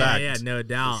 Yeah, That's a fact. Yeah, no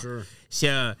doubt. For sure.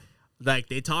 So like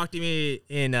they talked to me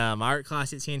in my art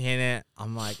class at Santana.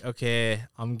 I'm like, okay,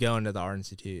 I'm going to the Art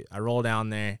Institute. I roll down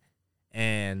there,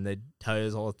 and they tell you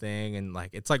this whole thing, and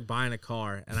like it's like buying a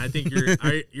car. And I think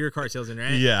you're a car salesman,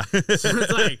 right? Yeah. So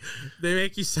it's like they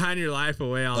make you sign your life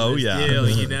away on this deal,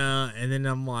 you know. And then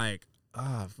I'm like,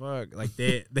 oh fuck, like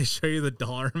they show you the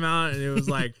dollar amount, and it was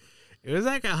like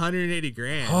 180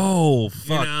 grand. Oh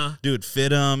fuck, you know? dude,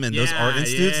 FITM and those art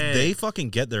institutes, they fucking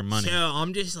get their money. So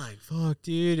I'm just like, fuck,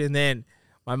 dude. And then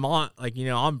my mom, like, you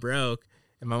know, I'm broke,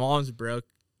 and my mom's broke,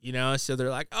 you know. So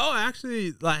they're like, oh,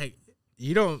 actually, like,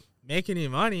 you don't make any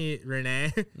money,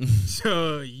 Renee.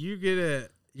 So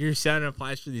your son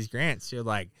applies for these grants. So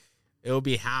like, it'll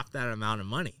be half that amount of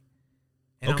money.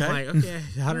 And Okay. I'm like, okay,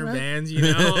 100 bands, you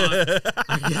know.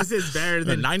 I guess it's better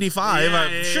than 95.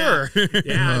 Yeah. Sure.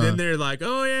 Yeah, and then they're like,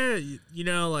 oh yeah, you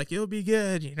know, like it'll be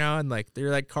good, you know, and like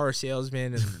they're like car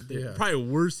salesmen, and they're probably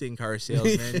worse than car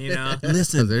salesmen, you know.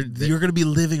 Listen, you're gonna be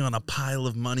living on a pile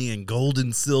of money and gold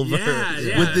and silver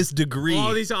with this degree.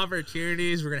 All these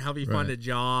opportunities, we're gonna help you find a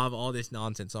job, all this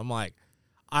nonsense. So I'm like,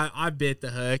 I bit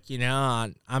the hook, you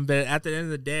know. But at the end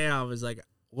of the day, I was like,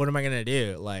 what am I gonna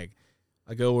do? Like,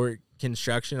 I go work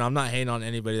construction. I'm not hating on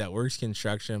anybody that works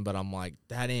construction, but I'm like,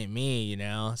 that ain't me, you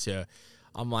know. So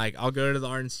I'm like, I'll go to the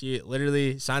Art Institute,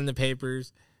 literally sign the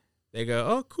papers. They go,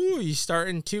 oh cool, you start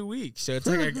in 2 weeks. So it's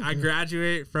like I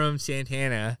graduate from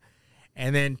Santana,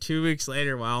 and then 2 weeks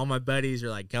later, while all my buddies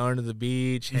are like going to the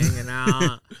beach, hanging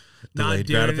out, Delayed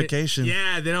gratification.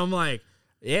 Yeah, then I'm like,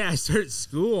 yeah, I start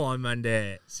school on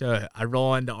Monday. So I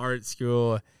roll into art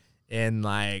school, and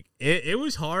like it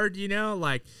was hard, you know,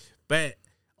 like, but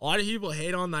a lot of people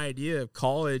hate on the idea of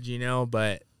college, you know,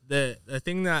 but the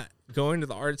thing that going to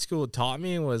the art school taught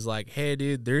me was like, hey,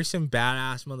 dude, there's some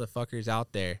badass motherfuckers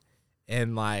out there.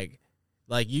 And like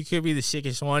you could be the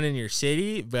sickest one in your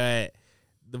city, but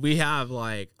we have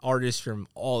like artists from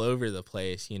all over the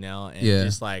place, you know, and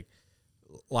just like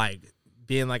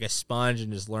being like a sponge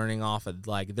and just learning off of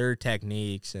like their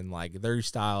techniques and like their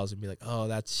styles, and be like, oh,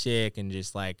 that's sick. And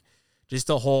just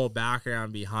the whole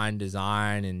background behind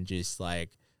design, and just like,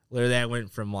 literally, I went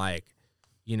from like,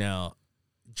 you know,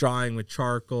 drawing with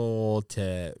charcoal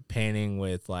to painting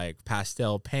with like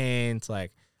pastel paints.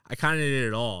 Like, I kind of did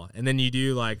it all. And then you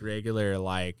do like regular,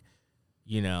 like,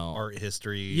 you know, art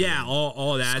history. Yeah,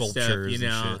 all that stuff, you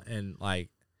know, shit. and like,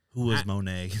 who was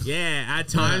Monet? Yeah, at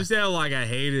times though, like I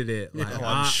hated it. Like,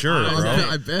 I'm sure, bro.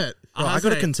 I bet. Bro, I go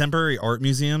to contemporary art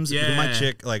museums. Yeah. My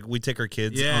chick, like, we take our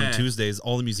kids on Tuesdays.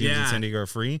 All the museums in San Diego are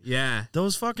free. Yeah.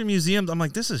 Those fucking museums, I'm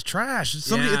like, this is trash.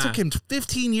 It took him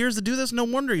 15 years to do this. No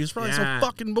wonder he was probably so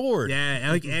fucking bored. Yeah,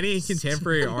 like any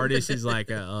contemporary artist is like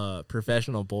a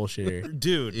professional bullshitter.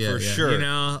 Dude, for sure. You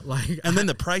know, like, and then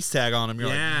the price tag on him, you're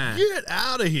like, get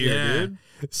out of here, dude.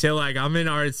 So like I'm in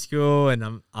art school,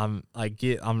 and I'm like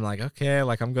okay,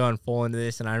 like I'm going full into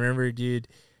this. And I remember, dude,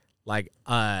 like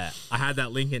I had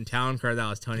that Lincoln Towncar that I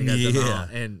was telling you guys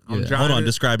about, and I'm driving. Hold on,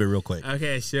 describe it real quick.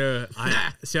 Okay, so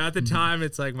at the time,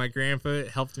 it's like my grandpa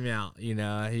helped me out. You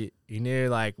know, he knew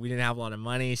like we didn't have a lot of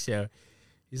money, so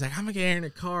he's like, I'm gonna get in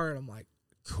a car, and I'm like,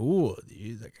 cool,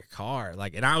 dude, like a car,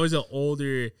 like. And I was an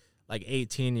older, like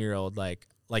 18-year-old, like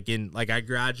I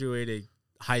graduated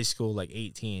high school like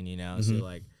 18, you know. So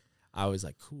like I was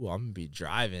like, cool, I'm gonna be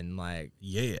driving, like,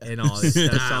 and all this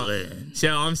stuff. So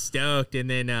I'm stoked. And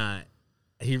then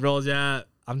he rolls up.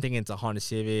 I'm thinking it's a Honda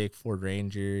Civic, Ford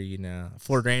Ranger, you know.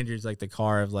 Ford Ranger is like the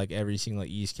car of like every single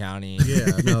East County. Yeah,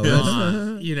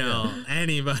 no, you know,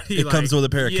 anybody. It comes with a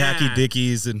pair of khaki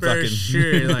Dickies and for fucking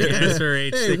sure, like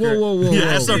SRH Hey, sticker. whoa.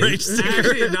 Yeah, SRH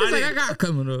sticker. Actually, I got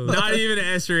coming up. not even an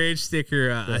SRH sticker,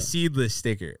 a seedless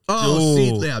sticker. Oh,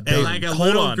 see, yeah, Hey, Like a hold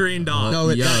little on. green dog.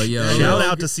 No, Shout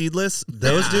out to Seedless.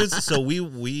 Those dudes. So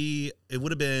we it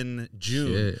would have been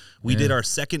June. We did our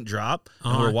second drop,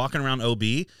 and we were walking around OB,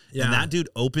 and that dude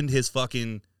opened his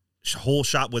fucking whole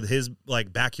shop with his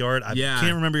like backyard. I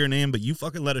can't remember your name, but you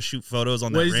fucking let us shoot photos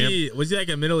on that ramp. Was he like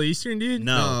a Middle Eastern dude?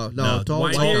 No, tall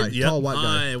white guy. Yep. Tall white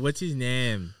guy. What's his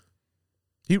name?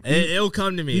 It'll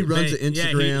come to me. He runs the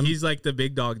Instagram. Yeah, he's like the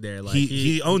big dog there. Like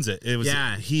he owns it. It was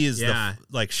he is the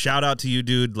like shout out to you,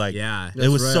 dude. Like it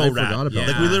was so rad.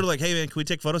 Like we literally like, hey man, can we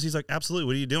take photos? He's like, absolutely.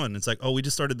 What are you doing? It's like, oh, we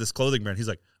just started this clothing brand. He's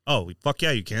like, oh, fuck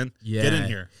yeah, you can. Yeah. Get in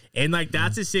here. And like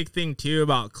that's a sick thing too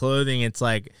about clothing. It's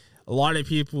like a lot of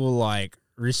people like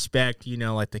respect, you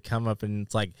know, like they come up and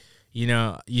it's like, you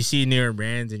know, you see newer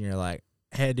brands and you're like,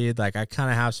 hey dude, like I kind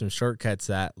of have some shortcuts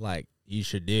that like you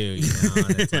should do, you know.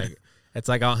 And it's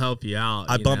like I'll help you out.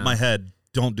 I bumped my head.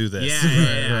 Don't do this.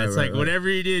 Yeah. It's like whatever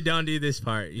you do, don't do this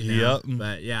part. You know? Yep.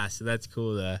 But yeah, so that's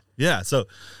cool though. Yeah. So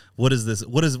what is this?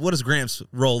 What is Gramps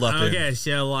rolled up in? Okay,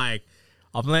 so like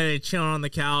I'm literally chilling on the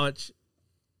couch.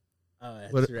 Oh,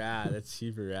 that's rad. That's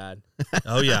super rad.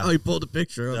 Oh yeah. Oh, he pulled a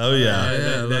picture of. Oh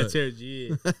yeah. That's OG.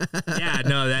 Yeah,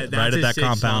 no, that's right at that sick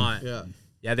compound. Shot.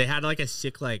 Yeah, they had like a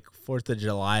sick like 4th of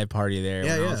July party there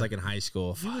when I was like in high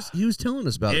school. He was telling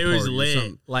us about it. It was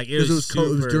lit. Like it was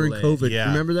during lit. COVID. Yeah.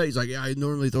 Remember that? He's like, yeah, I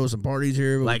normally throw some parties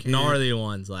here. But like gnarly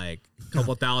ones, like a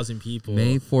couple thousand people.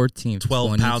 May 14th,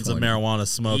 12 pounds of marijuana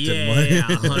smoked. Yeah,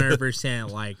 100%.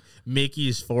 Like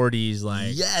Mickey's 40s, like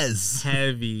yes,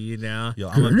 heavy, you know. Yo,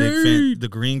 I'm a big fan. The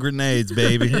green grenades,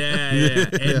 baby. Yeah.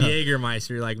 And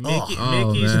Jägermeister, like Mickey's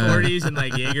 40s and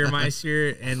like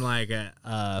Jägermeister and like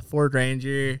a Ford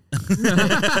Ranger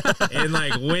and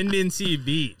like Windansea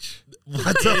Beach. What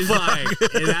the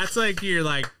fuck? And that's like your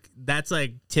like that's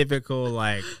like typical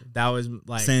like that was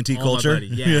like Santee culture.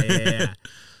 Yeah.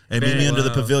 Hey, meet me under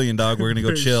the pavilion, dog. We're gonna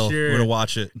go chill. Sure. We're gonna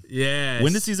watch it. Yeah.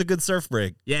 Windansee's a good surf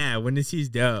break. Yeah, Windansee's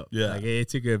dope. Yeah. Like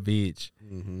it's a good beach.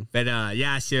 Mm-hmm. But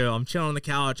yeah, so I'm chilling on the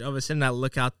couch. All of a sudden I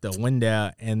look out the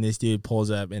window and this dude pulls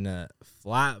up in a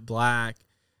flat black.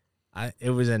 It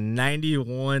was a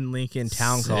 91 Lincoln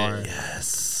Towncar.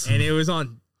 Yes. And it was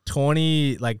on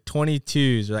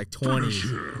 22's or like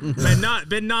 20s.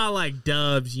 but not like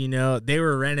dubs, you know. They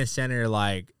were Rent-A-Center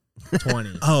like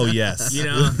 20. Oh yes. You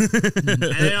know? And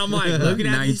then I'm like looking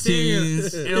at these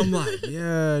things and I'm like,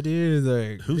 yeah, dude,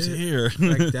 like who's here?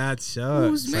 Like that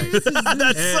sucks. Like,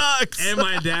 that sucks. And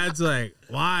my dad's like,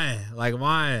 why? Like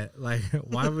why? Like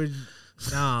why would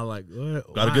nah, like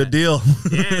what? Got a good deal.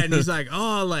 Yeah, and he's like,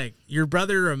 oh, like your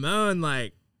brother Ramon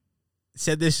like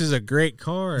said this is a great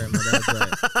car, and my dad's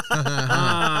like,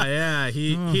 yeah,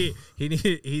 he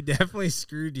definitely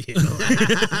screwed you. He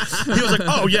was like,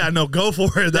 oh yeah, no, go for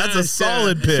it. That's a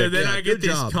solid pick. So then I get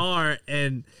this car,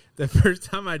 and the first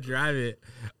time I drive it,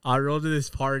 I roll to this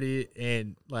party,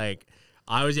 and like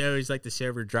I was always like the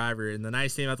server driver. And the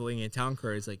nice thing about the Lincoln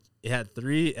Towncar is like it had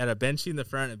a benchy in the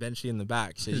front, a benchy in the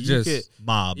back, so you could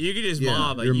mob. You could just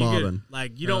mob. Like, you're mobbing.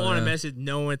 You don't want to mess with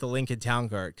no one with the Lincoln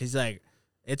Towncar because like.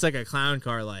 It's like a clown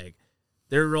car, like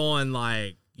they're rolling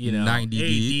like 90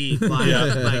 deep,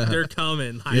 like, like they're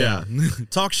coming. Like,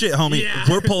 Talk shit, homie. Yeah.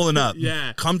 We're pulling up.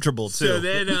 Yeah, Comfortable too.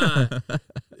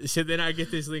 So then I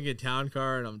get this Lincoln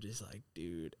Towncar, and I'm just like,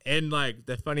 dude. And like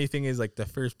the funny thing is, like the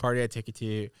first party I take it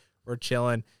to, we're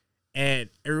chilling, and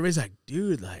everybody's like,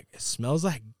 dude, like it smells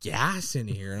like gas in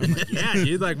here. And I'm like, yeah,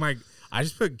 dude, like I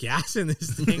just put gas in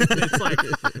this thing. And it's like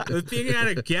the thing had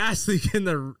a gas leak it had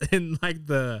a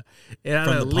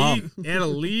leak. It had a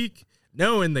leak.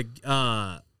 No, in the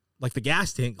like the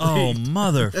gas tank. Oh leaked.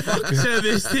 motherfucker! So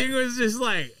this thing was just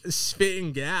like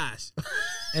spitting gas.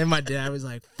 And my dad was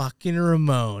like, fucking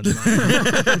Ramon. And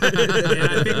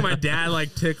I think my dad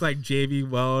like took like JV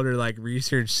Weld or like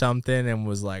researched something and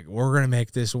was like, we're gonna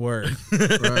make this work.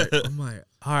 Right. I'm like,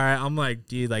 all right. I'm like,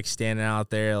 dude, like standing out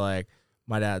there like.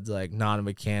 My dad's like not a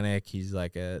mechanic. He's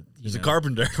like he's a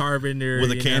carpenter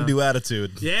with a can-do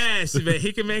attitude. Yes, but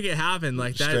he can make it happen.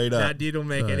 Like that. Straight up. That dude will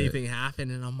make anything happen.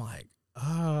 And I'm like,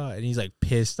 and he's like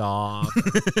pissed off.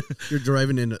 You're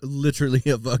driving in literally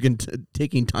a fucking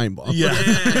taking time bomb. Yeah.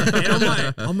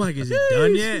 And I'm like, is it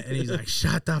done yet? And he's like,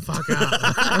 shut the fuck up.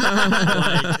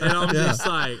 And I'm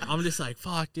just like,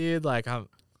 fuck, dude. Like I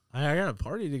got a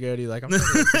party to go to. Like I'm trying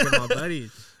to get my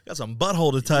buddies. Got some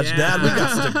butthole to touch, Dad. We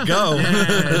got to go.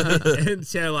 Yeah. And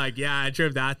so like, I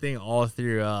drove that thing all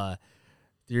through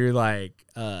like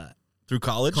through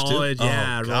college. College, too?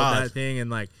 yeah. I rolled God. that thing,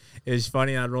 and like it was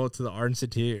funny. I'd roll to the Art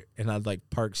Institute, and I'd like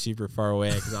park super far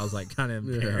away because I was like kind of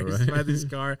embarrassed by this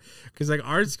car. Because like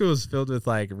art school is filled with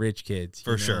like rich kids,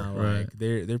 for sure. Like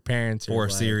their parents are 4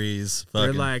 like, series.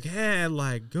 They're like, hey,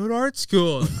 like go to art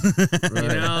school. You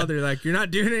know, they're like, you're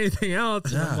not doing anything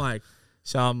else. And I'm like,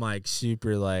 So I'm like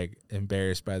super like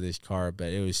embarrassed by this car,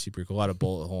 but it was super cool. A lot of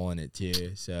bullet hole in it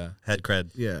too. So Head cred.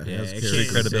 Yeah. yeah, that's it scary.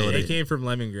 came, credibility. It came from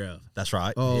Lemon Grove. That's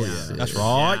right. Oh, Yeah. yeah. That's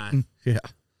right. Yeah.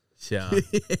 So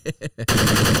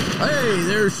Hey,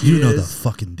 there she You is. know the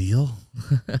fucking deal.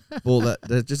 Well,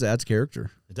 that just adds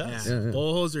character. It does. yeah. Yeah, yeah.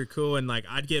 Bullet holes are cool, and like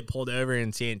I'd get pulled over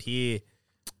in Santee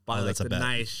by like that's a the bet.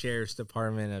 nice sheriff's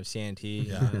department of Santee.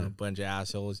 Yeah. You know, a bunch of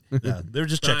assholes. Yeah, they're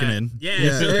just checking But, in. Yeah,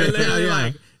 Yeah. so they're Yeah, literally yeah.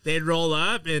 like they'd roll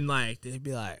up and like they'd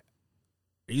be like,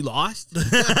 "Are you lost?"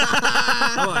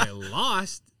 I'm like,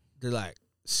 "Lost?" They're like,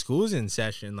 "School's in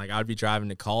session." Like I'd be driving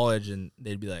to college and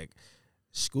they'd be like,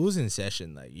 "School's in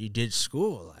session. Like you did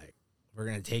school. Like we're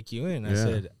gonna take you in." I Yeah.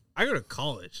 said, "I go to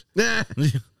college." Nah.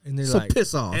 And they're So like,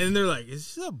 piss off. And they're like,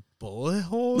 "Is this a bullet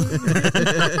hole?"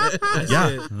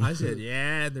 I said,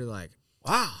 "Yeah." And they're like,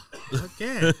 "Wow,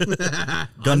 okay."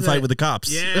 Gunfight with the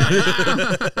cops. Yeah.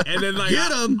 And then like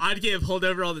Get 'em. I'd get pulled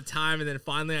over all the time, and then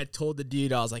finally I told the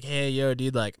dude, I was like, "Hey, yo,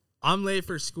 dude, like I'm late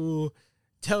for school.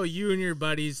 Tell you and your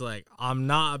buddies like I'm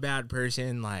not a bad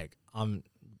person. Like I'm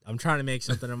trying to make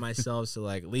something of myself. So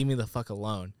like leave me the fuck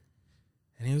alone."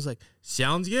 And he was like,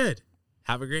 "Sounds good.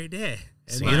 Have a great day."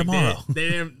 And See you like, tomorrow. They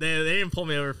didn't pull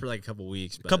me over for like a couple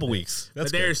weeks. But Couple weeks. But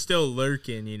That's they're good. still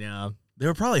lurking, you know. They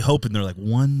were probably hoping they're like,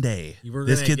 one day You were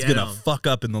this gonna kid's get gonna 'em. fuck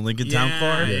up in the Lincoln Yeah,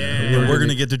 Towncar, yeah, and yeah. we're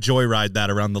gonna get to joyride that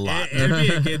around the lot. It'd be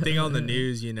a good thing on the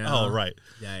news, you know. Oh right.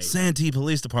 Like, Santee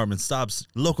Police Department stops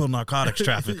local narcotics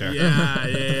trafficker.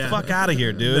 yeah. Fuck out of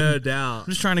here, dude. No I'm doubt.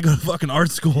 just trying to go to fucking art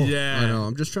school. Yeah. I know.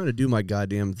 I'm just trying to do my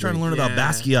goddamn Trying to thing. learn about Yeah.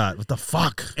 Basquiat. What the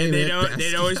fuck? And Hey,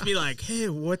 they'd always be like, "Hey,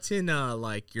 what's in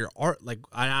like your art?" Like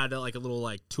I had like a little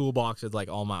like toolbox with like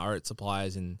all my art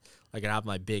supplies, and like I'd have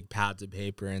my big pads of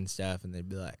paper and stuff, and they'd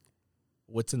be like,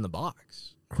 "What's in the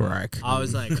box?" Crack. I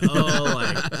was like, "Oh,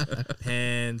 like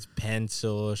pens,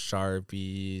 pencils,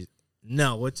 Sharpies."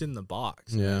 No, what's in the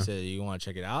box? And I Yeah. said, "You want to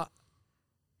check it out?"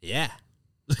 Yeah.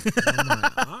 I'm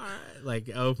like, all right. Like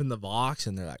open the box,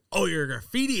 and they're like, "Oh, you're a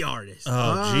graffiti artist."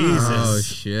 Oh Jesus. Oh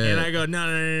shit. And I go,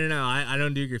 no. I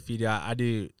don't do graffiti. I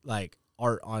do like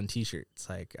art on T-shirts,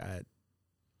 like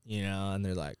and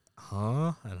they're like,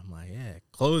 "Huh?" And I'm like, "Yeah,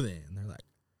 clothing." And they're like,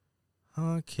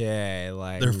 "Okay,"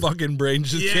 like Their fucking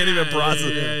brains just Yeah, can't even process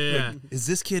it. yeah. Like, is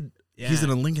this kid? Yeah. He's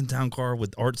in a Lincoln Towncar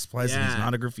with art supplies, and he's Yeah.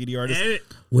 not a graffiti artist. And,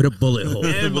 With a bullet hole.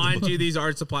 and mind you, these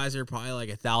art supplies are probably like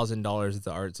 $1,000 at the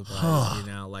art supplies.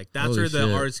 Like that's Holy where the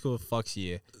shit. art school fucks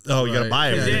you. Oh, you gotta Right. buy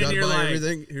Yeah, Because everything. you then gotta you're buy like,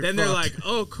 everything. You're then they're fucked. like,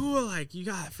 "Oh, cool! Like you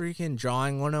got freaking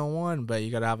drawing 101, but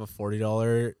you gotta have a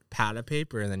 $40 pad of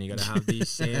paper, and then you gotta have these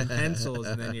same pencils."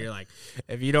 And then you're like,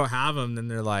 if you don't have them, then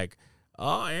they're like,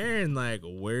 "Oh, Aaron, like,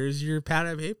 where's your pad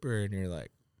of paper?" And you're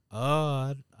like,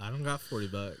 "Oh, I don't got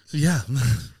 $40." Yeah.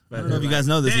 I don't know if you guys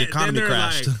know this. The economy they're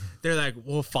crashed. Like, they're like,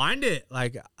 "Well, find it."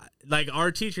 Like our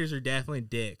teachers are definitely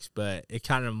dicks, but it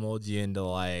kind of molds you into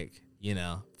like,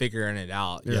 figuring it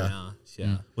out. You Yeah. know?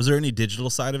 So. Was there any digital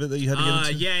side of it that you had to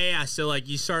get into? Yeah. So like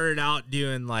you started out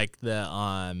doing like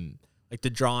the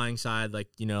drawing side, like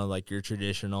like your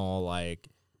traditional like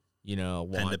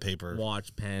Pen to paper.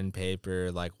 watch pen paper,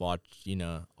 like watch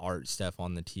art stuff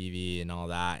on the TV and all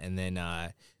that, and then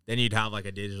you'd have like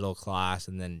a digital class,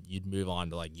 and then you'd move on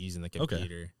to like using the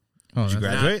computer. Oh, Did you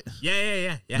that's- graduate?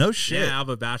 Yeah. No shit. Yeah, I have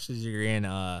a bachelor's degree in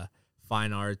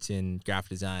fine arts and graphic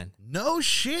design, No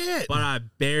shit. but I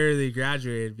barely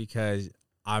graduated because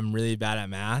I'm really bad at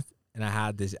math, and I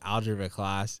had this algebra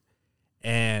class,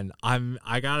 and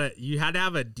you had to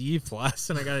have a D plus,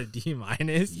 and I got a D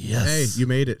minus. Yes. Hey, you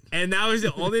made it. And that was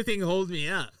the only thing holding me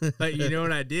up. But you know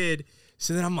what I did?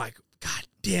 So then I'm like, God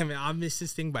damn it, I missed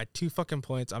this thing by 2 fucking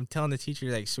points. I'm telling the teacher,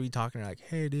 like, sweet talking her, like,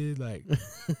 "Hey, dude, like,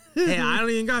 hey, I don't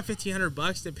even got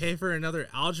 $1,500 to pay for another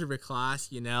algebra class,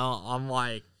 I'm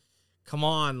like, come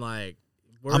on, like,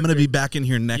 I'm gonna be back in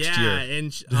here next year.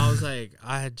 And I was like,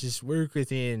 I had just worked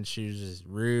with you, and she was just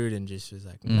rude and just was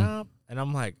like, nope. And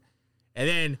I'm like, and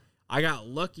then I got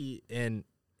lucky, and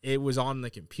it was on the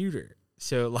computer.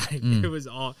 So like it was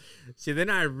all. So then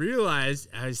I realized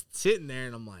I was sitting there,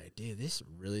 and I'm like, dude, this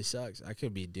really sucks. I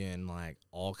could be doing like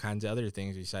all kinds of other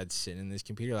things besides sitting in this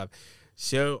computer lab.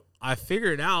 So I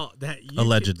figured out that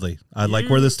Allegedly. I like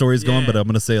where this story's going, but I'm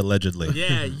gonna say allegedly.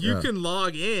 you can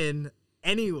log in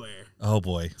anywhere Oh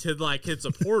boy. to like it's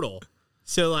a portal.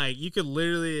 So like you could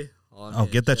literally. Oh,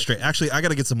 get that straight. Actually, I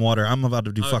gotta get some water. I'm about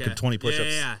to do fucking 20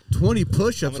 push-ups. Yeah. 20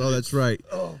 push-ups. Oh, that's right.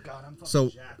 Oh god, I'm fucking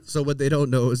So So what they don't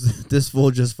know is this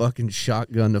fool just fucking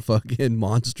shotgun a fucking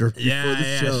monster before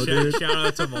the show, dude. Shout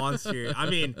out to Monster. I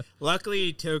mean, luckily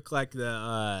he took like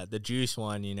the juice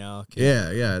one, you know.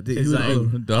 Yeah.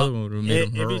 The other one would've made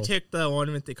him If hurl. you took the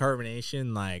one with the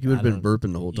carbonation, like He would have been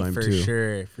burping the whole time for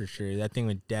too. For sure. That thing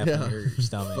would definitely hurt your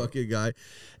stomach. Fucking guy.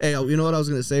 Hey, you know what I was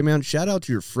gonna say, man? Shout out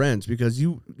to your friends because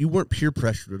you weren't peer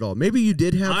pressured at all. Maybe you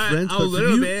did have friends, a but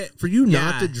little bit. for you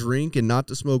not Yeah. to drink and not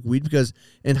to smoke weed, because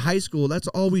in high school that's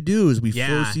all we do is we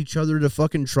force each other to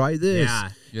fucking try this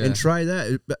and try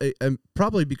that, and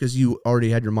probably because you already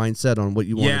had your mindset on what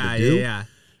you wanted to do. Yeah.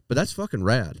 But that's fucking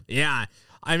rad. Yeah.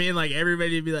 I mean, like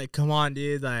everybody would be like, "Come on,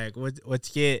 dude! Like, let's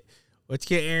get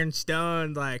Aaron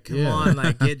stoned. Like, come on,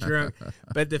 like get drunk."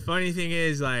 But the funny thing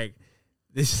is, like,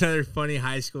 this is another funny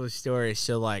high school story.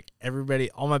 So, like,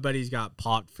 all my buddies got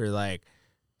popped for like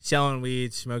selling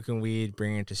weed, smoking weed,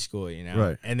 bringing it to school, you know.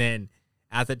 Right. And then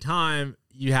at the time,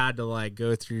 you had to like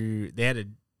go through. They had to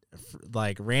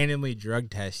like randomly drug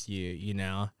test you, you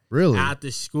know. Really? At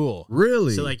the school.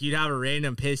 Really? So like you'd have a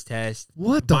random piss test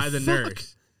by the fuck?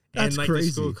 nurse That's and like crazy.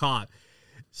 the school cop.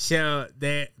 So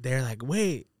they're like,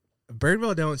 wait,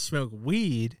 Birdwell don't smoke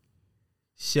weed,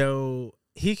 so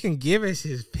he can give us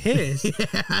his piss.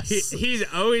 He's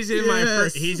always in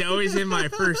my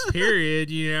first period,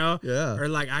 you know? Yeah. Or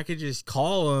like I could just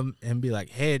call him and be like,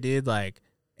 hey dude, like,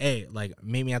 hey, like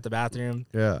meet me at the bathroom.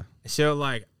 Yeah. So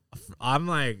like I'm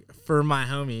like, for my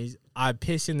homies, I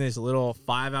piss in this little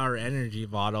 5-hour energy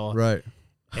bottle. Right.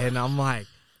 And I'm like,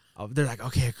 they're like,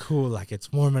 okay, cool. Like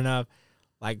it's warm enough.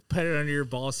 Like put it under your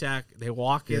ball sack. They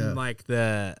walk in like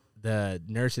the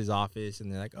nurse's office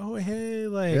and they're like, oh, hey,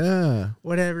 like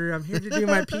whatever. I'm here to do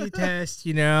my pee test,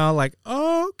 you know, like,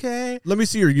 oh, okay. Let me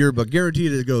see your yearbook.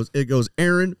 Guaranteed it goes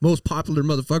Aaron, most popular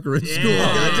motherfucker in school.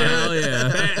 Hell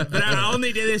yeah. But I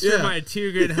only did this for my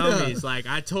two good homies. Like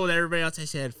I told everybody else, I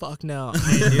said, fuck no.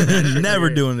 I ain't doing that shit Never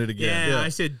here. doing it again. Yeah, I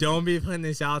said, don't be putting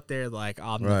this out there. Like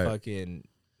I'm the fucking.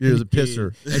 You're the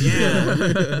pisser.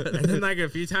 Yeah. And then like a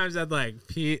few times I'd like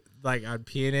pee, like I'd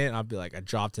pee in it and I'd be like, I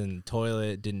dropped in the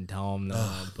toilet, didn't tell them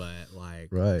no, but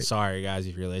like, sorry guys,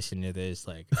 if you're listening to this,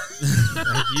 like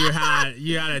you had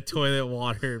a toilet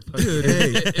water. Dude,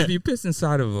 if you piss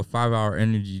inside of a 5-hour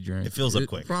energy drink, it fills up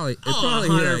quick. It probably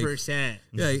 100%.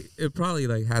 Yeah, it probably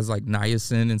like has like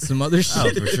niacin and some other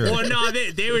shit. For sure. Well, no,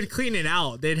 they would clean it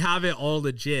out. They'd have it all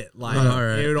legit. Like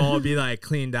right. it would all be like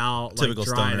cleaned out, Typical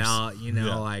like dried stoners. out. You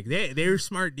know, like they were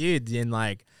smart dudes, and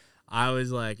like I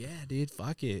was like, yeah, dude,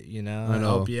 fuck it. You know, I know.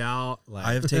 I'll help you out. Like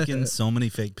I have taken so many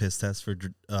fake piss tests for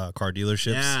car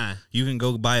dealerships. Yeah. You can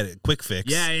go buy it at Quick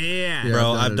Fix. yeah.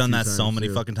 Bro, I've I've done done it a that few so times, many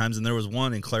too. fucking times. And there was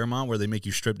one in Claremont where they make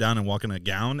you strip down and walk in a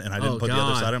gown. And I didn't Oh, put the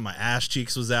other God. side on. My ass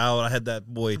cheeks was out. I had that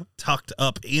boy tucked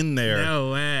up in there.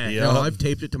 No way. Yeah. No, I've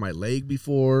taped it to my leg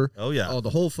before. Oh, yeah. Oh,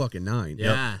 the whole fucking nine.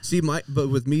 Yeah. See, but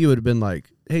with me, it would have been like,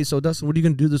 hey, so Dustin, what are you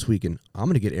going to do this weekend? I'm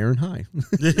going to get Aaron high.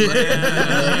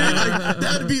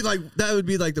 That would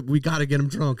be like we got to get him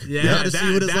drunk. Yeah, We gotta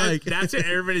see what it's like. That's what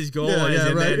everybody's goal Yeah, is. yeah,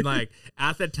 And right. then like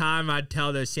at the time I'd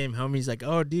tell those same homies like,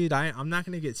 oh dude, I'm not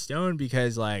gonna get stoned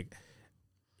because like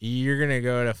you're gonna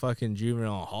go to fucking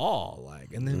juvenile hall.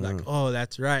 Like, and they're like, oh,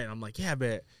 that's right. And I'm like, yeah,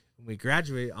 but when we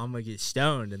graduate, I'm gonna get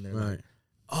stoned. And they're like,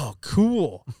 oh,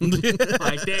 cool.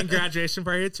 Like then graduation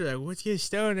party hits, they're like, let's get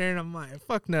stoned there. And I'm like,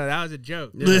 fuck no, that was a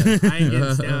joke. Dude. I ain't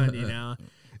getting stoned, you know?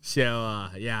 So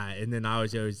yeah, and then I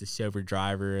was always the sober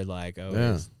driver, like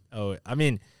always. Oh, I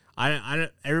mean, I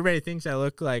don't. Everybody thinks I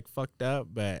look like fucked up,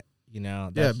 but you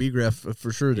know, Yeah, B-Graph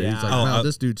for sure. Dude. Yeah. He's like, Oh, wow,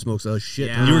 this dude smokes a shit.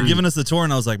 Yeah. ton. You were giving us the tour,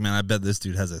 and I was like, man, I bet this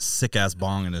dude has a sick ass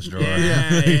bong in his drawer.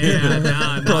 yeah,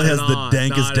 nah, Probably has not the at all.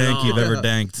 dankest Not at dank all. you've ever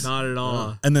danked. Not at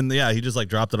all. And then, yeah, he just like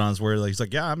dropped it on his word. Like, he's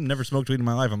like, yeah, I've never smoked weed in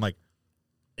my life. I'm like,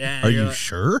 Yeah, are you're you like-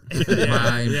 sure?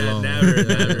 Mind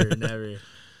blown. Never.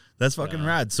 That's fucking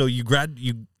rad. So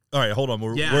all right, hold on.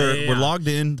 We're logged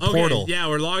in Okay, portal. Yeah,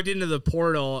 we're logged into the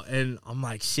portal, and I'm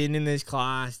like sitting in this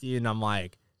class, dude, and I'm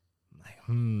like,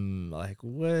 like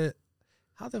what?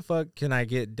 How the fuck can I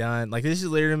get done? Like, this is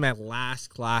literally my last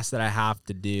class that I have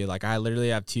to do. Like, I literally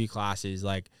have 2 classes,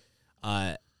 like,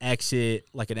 an exit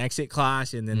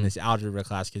class, and then this algebra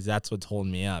class, because that's what's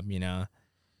holding me up, you know.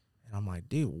 And I'm like,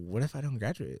 dude, what if I don't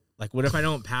graduate? Like, what if I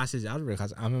don't pass this algebra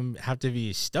class? I'm gonna have to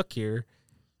be stuck here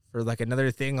for like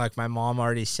another thing. Like my mom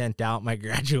already sent out my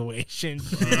graduation.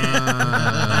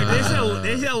 Like,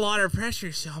 there's a lot of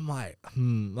pressure. So I'm like,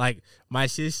 like my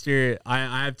sister,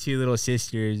 I have 2 little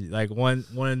sisters. Like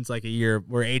one's like a year.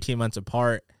 We're 18 months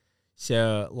apart.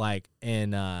 So like,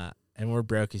 and we're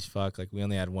broke as fuck. Like we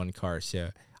only had 1 car. So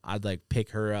I'd like pick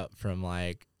her up from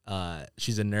like,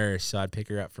 she's a nurse. So I'd pick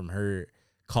her up from her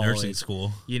college, Nursing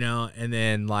school. you know, and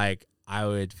then like I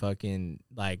would fucking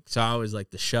like, so I was like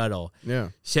the shuttle. Yeah.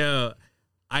 So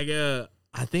I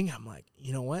think I'm like,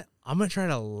 you know what? I'm going to try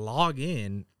to log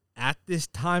in at this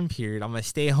time period. I'm going to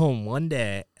stay home one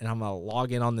day and I'm going to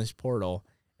log in on this portal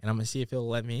and I'm going to see if it'll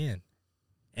let me in.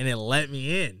 And it let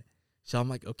me in. So I'm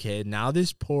like, okay, now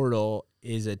this portal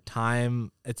is a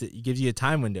time, it gives you a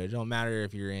time window. It don't matter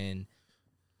if you're in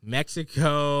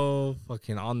Mexico,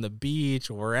 fucking on the beach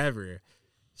or wherever.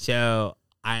 So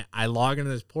I log into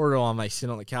this portal. I'm like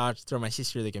sitting on the couch, throw my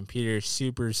sister the computer,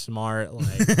 super smart,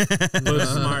 like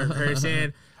most smart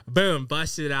person. Boom,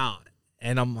 busted out.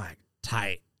 And I'm like,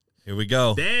 tight. Here we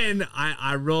go. Then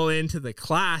I roll into the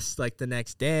class like the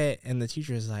next day and the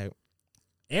teacher is like,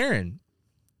 Aaron.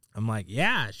 I'm like,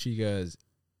 yeah. She goes,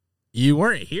 you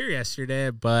weren't here yesterday,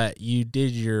 but you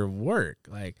did your work.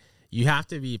 Like, you have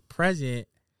to be present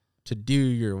to do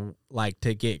your, like,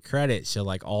 to get credit. So,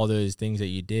 like, all those things that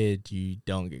you did, you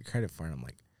don't get credit for. And I'm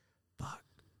like, fuck.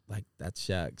 Like, that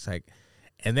sucks. Like,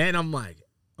 and then I'm like,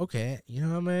 okay, you know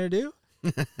what I'm going to do?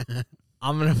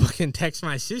 I'm going to fucking text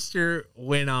my sister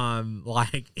when I'm,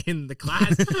 like, in the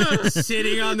class,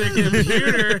 sitting on the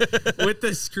computer with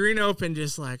the screen open,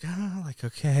 just like, oh, like,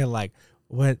 okay, like,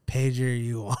 what page are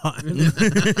you on?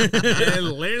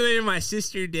 And literally my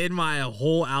sister did my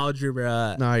whole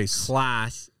algebra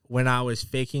class when I was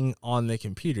faking on the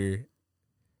computer.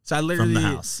 So I literally, from the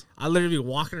house. I literally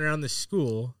walking around the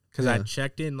school because I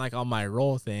checked in like on my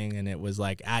roll thing and it was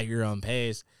like at your own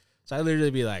pace. So I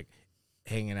literally be like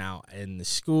hanging out in the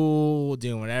school,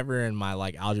 doing whatever, and my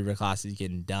like algebra class is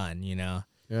getting done, you know?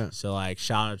 Yeah. So like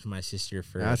shout out to my sister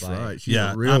for that's like, right. She's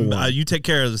a real one. You take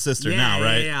care of the sister now,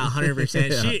 right? Yeah,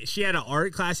 100%. She had an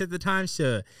art class at the time,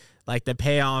 so like the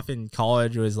payoff in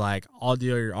college was like, I'll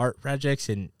do all your art projects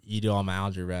and you do all my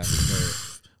algebra.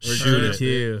 We're doing it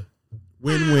too.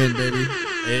 Win-win, baby.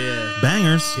 Yeah.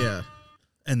 Bangers. Yeah.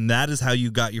 And that is how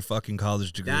you got your fucking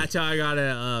college degree. That's how I got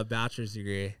a bachelor's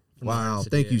degree. Wow.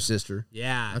 Thank you, sister.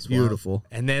 Yeah. That's beautiful.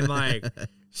 And then like,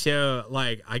 so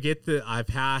like I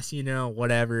pass, you know,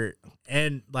 whatever.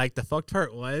 And like the fucked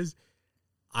part was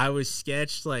I was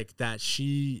sketched like that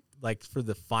she like for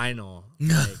the final.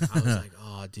 Like I was like,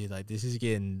 oh dude, like this is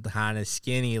getting kind of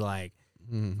skinny. Like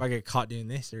if I get caught doing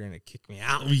this, they're gonna kick me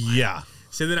out. Yeah.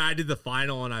 So then I did the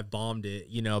final and I bombed it,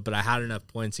 you know, but I had enough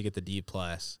points to get the D+.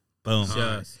 Boom.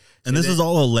 So, and this is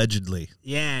all allegedly.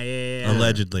 Yeah.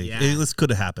 Allegedly. Yeah. This could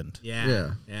have happened.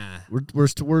 Yeah.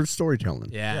 We're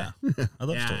storytelling. Yeah. I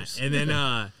love stories. And then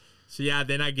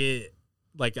then I get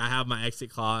like I have my exit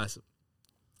class.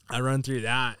 I run through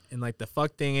that and like the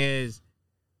fuck thing is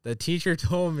the teacher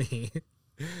told me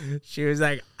she was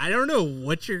like, I don't know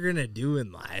what you're gonna do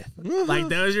in life. Like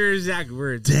those are her exact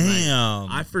words. Damn.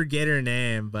 Like, I forget her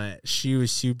name, but she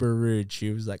was super rude.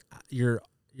 She was like, your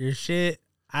shit,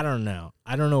 I don't know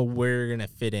where you're gonna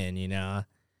fit in, you know?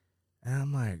 And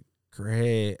I'm like,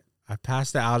 great. I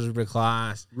passed the algebra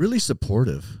class. Really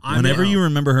supportive. Whenever you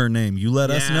remember her name, you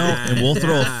let us know, and we'll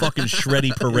throw a fucking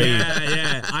shreddy parade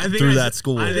through that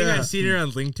school. I think I've seen her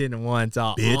on LinkedIn once.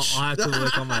 I'll have to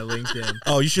look on my LinkedIn.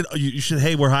 Oh, you should.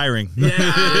 Hey, we're hiring. Yeah.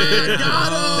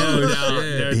 No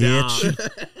bitch.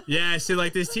 doubt. Yeah, so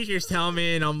like this teacher's telling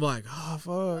me, and I'm like, oh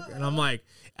fuck, and I'm like,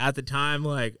 at the time,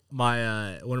 like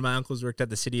my one of my uncles worked at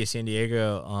the city of San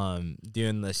Diego,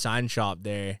 doing the sign shop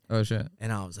there. Oh shit!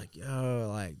 And I was like, yo,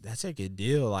 like that's a good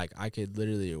deal. Like I could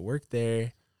literally work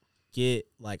there, get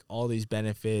like all these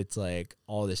benefits, like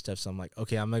all this stuff. So I'm like,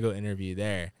 okay, I'm gonna go interview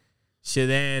there. So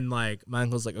then like my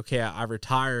uncle's like, okay, I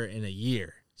retire in a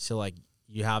year. So like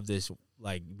you have this,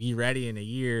 like be ready in a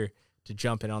year to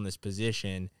jump in on this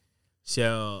position.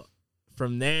 So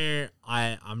from there,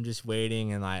 I'm just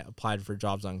waiting, and I applied for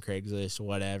jobs on Craigslist or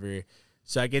whatever.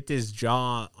 So I get this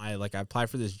job. I applied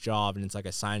for this job, and it's like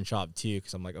a sign shop too,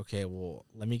 because I'm like, okay, well,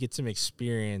 let me get some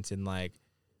experience in like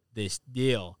this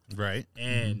deal. Right.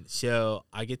 And so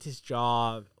I get this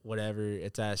job, whatever.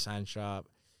 It's at a sign shop.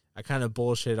 I kind of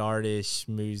bullshit artists,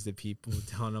 schmooze the people,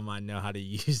 telling them I know how to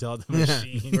use all the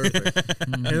machines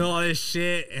and all this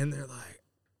shit. And they're like,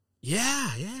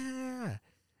 yeah.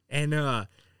 And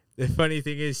the funny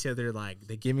thing is, so they're like,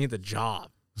 they give me the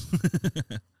job.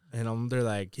 And they're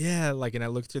like, yeah. Like, and I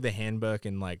look through the handbook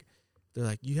and like, they're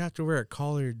like, you have to wear a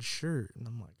collared shirt. And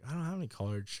I'm like, I don't have any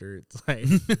collared shirts. Like,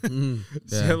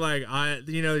 so like,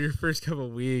 your first couple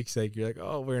of weeks, like you're like,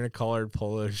 oh, wearing a collared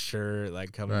polo shirt,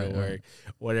 like coming to work,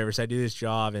 whatever. So I do this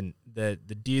job, and the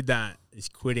dude that is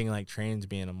quitting like trains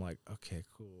me, and I'm like, okay,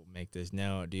 cool, make this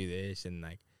note, do this, and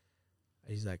like,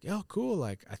 he's like, oh, cool,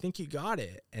 like I think you got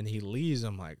it, and he leaves.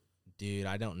 I'm like, dude,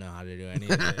 I don't know how to do any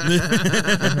of it.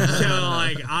 So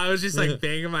like I was just like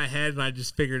banging my head, and I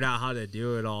just figured out how to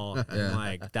do it all. And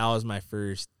like that was my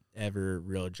first ever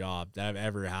real job that I've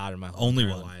ever had in my whole Only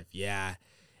entire one. life. Yeah.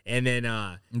 And then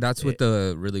that's with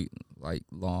the really like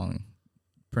long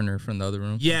printer from the other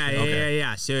room.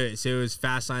 Yeah. So it was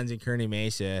Fast Lines in Kearney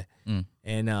Mesa,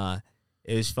 and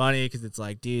it was funny because it's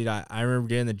like, dude, I remember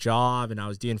doing the job, and I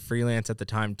was doing freelance at the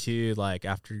time too. Like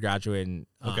after graduating,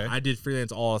 I did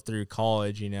freelance all through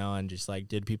college, you know, and just like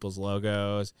did people's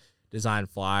logos,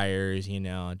 designed flyers, you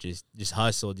know, just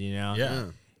hustled, you know. Yeah.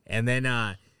 And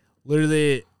then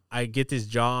literally I get this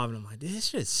job, and I'm like, this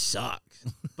shit sucks.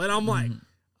 But I'm like,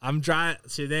 I'm driving.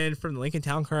 So then from the Lincoln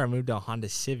Towncar, I moved to a Honda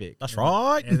Civic. That's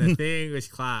right. And the thing was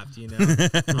clapped, you know.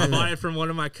 I bought it from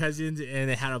one of my cousins, and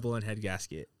it had a blown head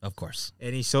gasket. Of course.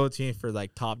 And he sold it to me for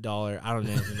like top dollar. I don't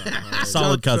know anything about it.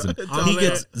 Solid cousin. He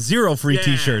gets 0 free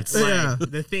T-shirts. Like,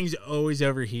 the thing's always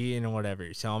overheating and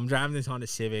whatever. So I'm driving this Honda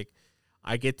Civic.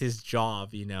 I get this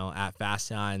job, you know, at Fast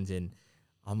Signs, and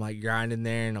I'm like grinding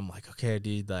there, and I'm like, okay,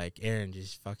 dude, like Aaron,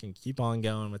 just fucking keep on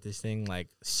going with this thing. Like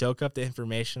soak up the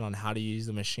information on how to use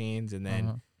the machines, and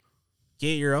then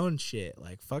get your own shit.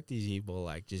 Like fuck these people.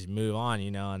 Like just move on,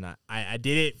 you know. And I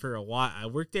did it for a while. I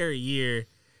worked there a year.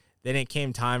 Then it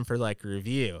came time for like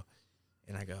review,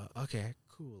 and I go, okay,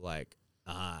 cool. Like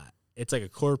it's like a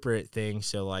corporate thing,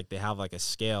 so like they have like a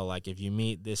scale. Like if you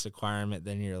meet this requirement,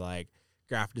 then you're like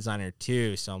graphic designer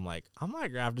 2. So I'm like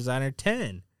graphic designer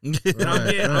 10. But I'm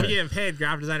getting paid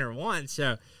graphic designer 1.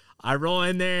 So I roll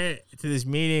in there to this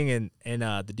meeting, and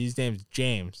the dude's name's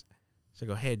James. So I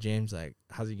go, hey, James, like,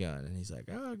 how's it going? And he's like,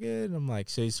 oh, good. And I'm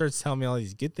like, so he starts telling me all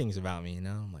these good things about me, you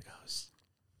know? I'm like, oh,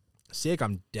 sick.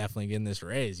 I'm definitely getting this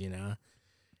raise, you know?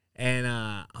 And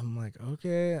I'm like,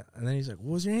 okay. And then he's like,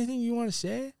 well, is there anything you want to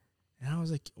say? And I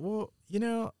was like, well, you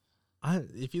know,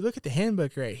 if you look at the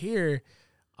handbook right here,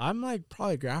 I'm like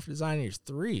probably graphic designer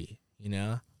 3, you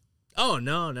know? Oh,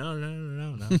 no.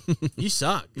 You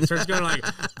suck. He starts going like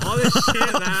all this shit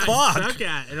that I suck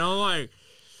at. And I'm like,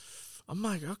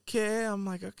 okay.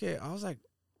 I was like,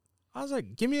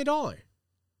 give me $1.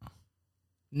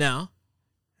 No.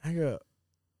 I go,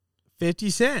 50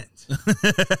 cents.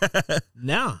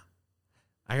 No.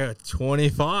 I go,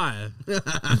 25.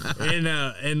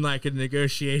 in like a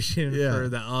negotiation for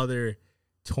the other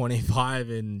 25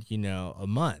 in, you know, a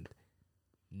month.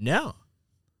 No.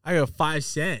 I go, 5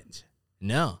 cents.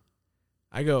 No.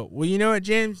 I go, well, you know what,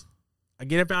 James? I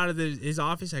get up out of his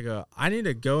office. I go, I need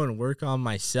to go and work on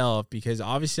myself because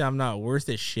obviously I'm not worth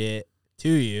a shit to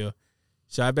you.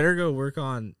 So I better go work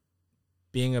on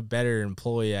being a better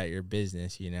employee at your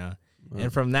business, you know? Wow.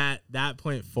 And from that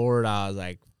point forward, I was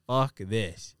like, fuck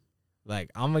this.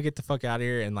 Like, I'm going to get the fuck out of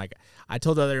here. And, like, I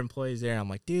told the other employees there, I'm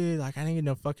like, dude, like, I didn't get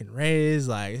no fucking raise.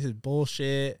 Like, this is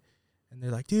bullshit. And they're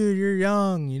like, dude, you're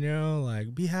young, you know,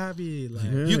 like, be happy.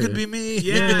 Like, you could be me.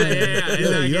 Yeah.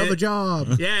 You have a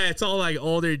job. Yeah, it's all like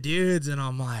older dudes. And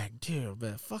I'm like, dude,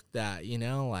 but fuck that, you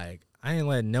know, like, I ain't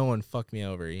letting no one fuck me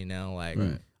over, you know, like,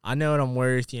 I know what I'm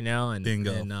worth, you know, and,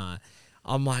 bingo. And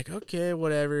I'm like, okay,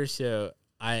 whatever. So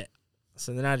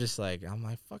then I just like, I'm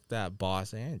like, fuck that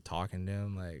boss. I ain't talking to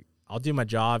him. Like, I'll do my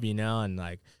job, you know, and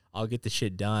like, I'll get the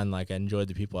shit done. Like, I enjoyed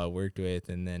the people I worked with.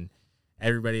 And then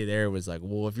everybody there was like,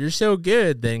 well, if you're so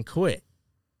good, then quit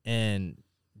and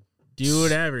do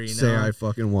whatever, you know. Say I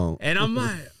fucking won't. And I'm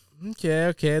like,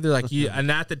 okay. They're like, you.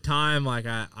 And at the time, like,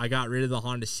 I got rid of the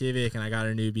Honda Civic and I got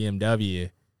a new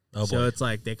BMW. Oh, so boy. It's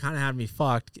like they kind of had me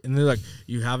fucked. And they're like,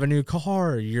 you have a new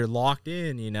car, you're locked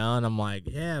in, you know. And I'm like,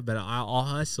 yeah, but I'll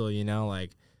hustle, you know.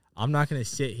 Like, I'm not gonna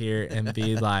sit here and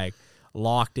be like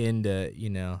locked into,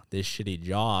 you know, this shitty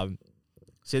job.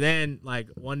 So then, like,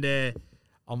 one day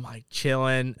I'm like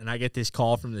chilling and I get this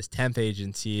call from this temp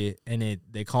agency and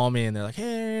they call me and they're like,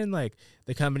 hey, and like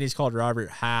the company's called Robert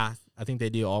Half. I think they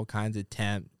do all kinds of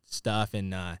temp stuff.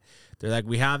 And they're like,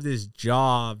 we have this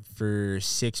job for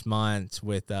 6 months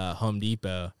with Home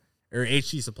Depot or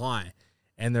HC Supply.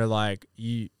 And they're like,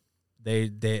 it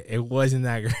wasn't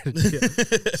that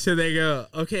great. So they go,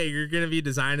 okay, you're going to be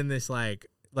designing this like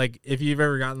if you've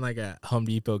ever gotten like a Home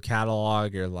Depot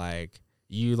catalog or like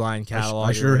Uline catalog.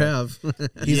 I sure have.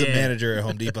 He's a manager at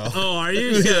Home Depot. Oh, are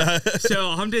you? So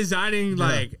I'm designing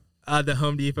like the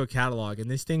Home Depot catalog, and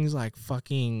this thing's like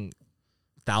fucking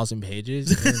 1,000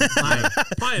 pages. And like,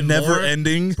 probably never more,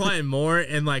 ending. Probably more.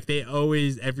 And like they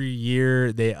always, every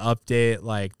year they update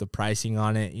like the pricing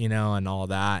on it, you know, and all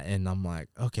that. And I'm like,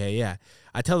 okay, yeah.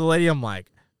 I tell the lady, I'm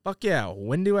like, fuck yeah,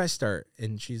 when do I start?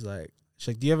 And she's like,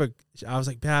 do you have I was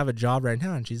like, I have a job right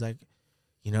now. And she's like,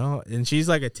 you know, and she's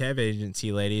like a temp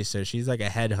agency lady, so she's like a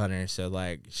headhunter. So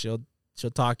like she'll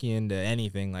she'll talk you into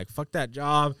anything. Like, fuck that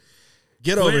job.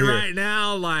 Get over here right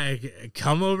now. Like,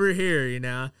 come over here, you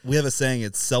know? We have a saying,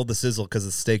 it's sell the sizzle because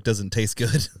the steak doesn't taste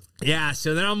good. Yeah,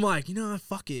 so then I'm like, you know what,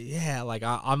 fuck it. Yeah, like,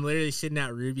 I'm literally sitting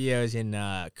at Rubio's in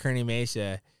Kearney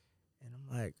Mesa, and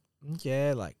I'm like,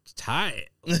 okay, like, tight.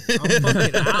 Like, I'm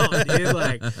fucking out, dude.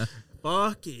 Like,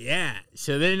 fuck yeah.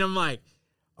 So then I'm like,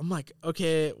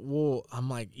 okay, well, I'm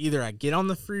like, either I get on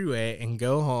the freeway and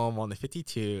go home on the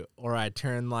 52, or I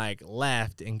turn, like,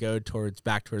 left and go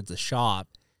back towards the shop.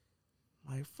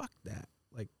 I'm like, fuck that.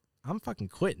 Like, I'm fucking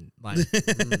quitting. Like,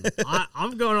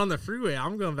 I'm going on the freeway.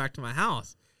 I'm going back to my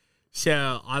house.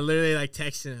 So I literally, like,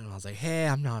 texted him. I was like, hey,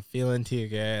 I'm not feeling too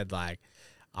good. Like,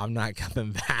 I'm not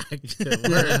coming back to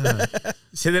work.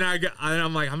 So then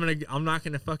I'm like, I'm not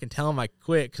gonna fucking tell him I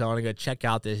quit, because I want to go check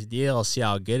out this deal, see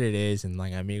how good it is. And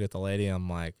like, I meet with the lady. I'm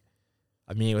like,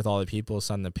 I meet with all the people,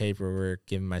 sign the paperwork,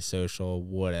 give them my social,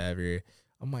 whatever.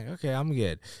 I'm like, okay, I'm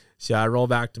good. So I roll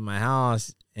back to my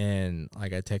house, and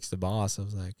like, I text the boss. I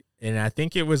was like, and I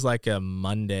think it was like a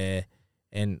Monday,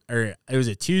 or it was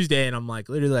a Tuesday, and I'm like,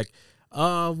 literally like,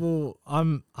 oh, well,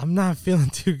 I'm not feeling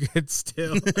too good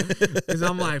still, because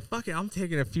I'm like, fuck it, I'm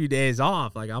taking a few days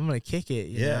off. Like, I'm gonna kick it,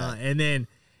 you know? And then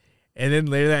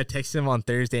literally I text him on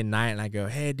Thursday night, and I go,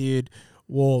 hey, dude,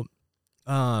 well,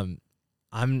 I'm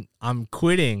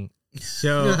quitting.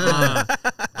 So, yeah,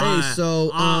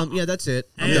 that's it.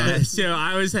 I'm done. So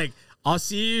I was like, I'll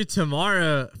see you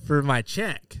tomorrow for my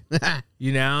check,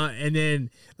 you know? And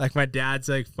then, like, my dad's,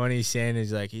 like, funny saying,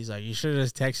 he's like, you should have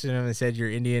just texted him and said your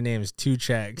Indian name is 2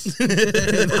 checks. And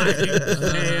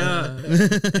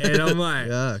I'm like,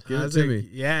 yeah, give it to me.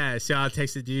 Yeah, so I'll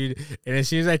text the dude, and as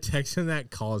soon as I text him,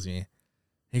 that calls me.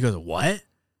 He goes, what?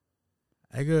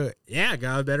 I go, yeah,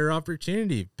 got a better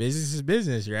opportunity. Business is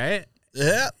business, right?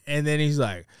 Yeah. And then he's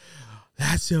like,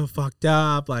 that's so fucked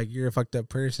up. Like, you're a fucked up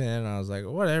person. And I was like,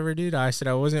 whatever, dude. I said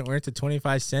I wasn't worth the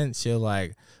 25 cents. So,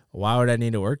 like, why would I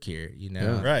need to work here? You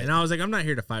know? Yeah, right. And I was like, I'm not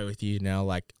here to fight with you, you know?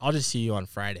 Like, I'll just see you on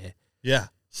Friday. Yeah.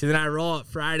 So then I roll up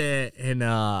Friday,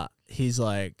 and he's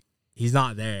like, he's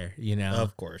not there, you know?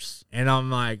 Of course. And I'm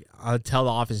like, I'll tell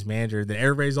the office manager that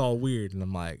everybody's all weird. And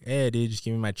I'm like, hey, dude, just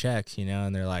give me my checks, you know?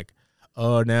 And they're like,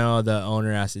 oh, no, the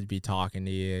owner has to be talking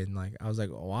to you. And, like, I was like,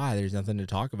 why? There's nothing to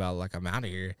talk about. Like, I'm out of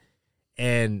here.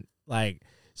 And, like,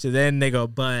 so then they go,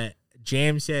 but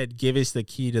James said, give us the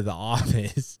key to the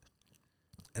office.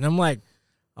 And I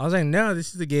was like, no,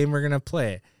 this is the game we're going to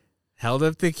play. Held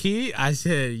up the key. I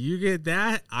said, you get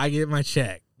that, I get my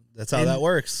check. That's how that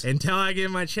works. Until I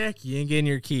get my check, you ain't getting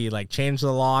your key. Like, change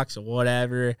the locks or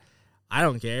whatever. I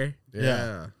don't care.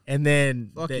 Yeah. And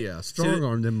then strong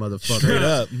arm them motherfuckers. Straight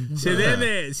up.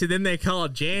 So then they call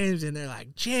James, and they're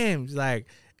like, James, like,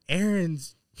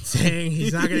 Aaron's saying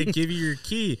he's not gonna give you your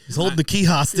key. He's holding the key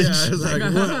hostage. Yeah, I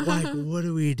was like, what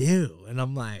do we do? And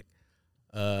I'm like,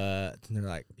 and they're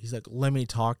like, he's like, let me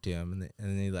talk to him. And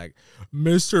then he's like,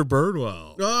 Mr.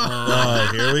 Birdwell.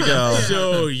 Here we go.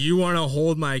 So you want to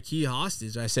hold my key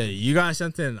hostage? I said, you got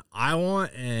something I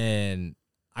want, and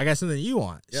I got something you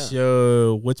want. Yeah.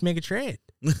 So let's make a trade.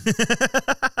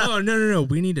 Oh, no.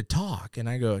 We need to talk. And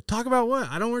I go, talk about what?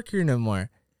 I don't work here no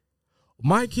more.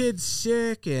 My kid's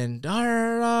sick, and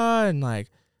and like,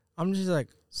 I'm just like,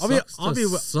 I was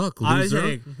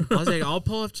like, I'll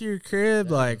pull up to your crib.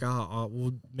 Yeah. Like,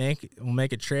 we'll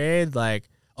make a trade. Like,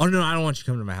 oh no, I don't want you to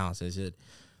come to my house. I said,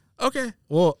 okay,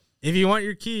 well, if you want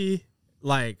your key,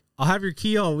 like, I'll have your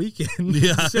key all weekend.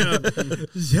 Yeah.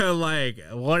 so like,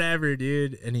 whatever,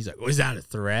 dude. And he's like, was that a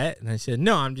threat? And I said,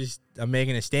 no, I'm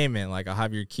making a statement. Like, I'll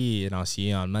have your key, and I'll see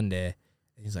you on Monday.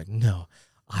 And he's like, no,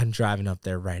 I'm driving up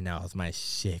there right now with my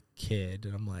sick kid.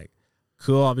 And I'm like,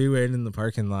 cool, I'll be waiting in the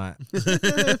parking lot. And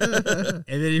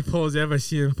then he pulls up, I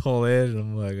see him pull in, and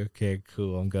I'm like, okay,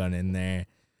 cool. I'm going in there,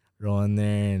 rolling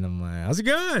there, and I'm like, how's it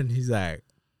going? He's like,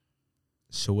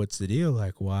 so what's the deal?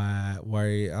 Like, why are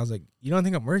you? I was like, you don't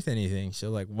think I'm worth anything, so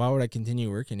like, why would I continue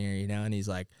working here, you know? And he's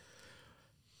like,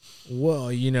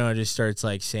 well, you know, just starts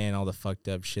like saying all the fucked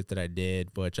up shit that I did,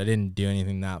 which I didn't do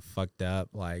anything that fucked up.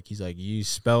 Like, he's like, you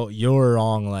spelt "you're"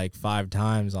 wrong like 5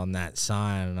 times on that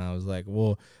sign. And I was like,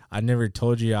 well, I never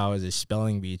told you I was a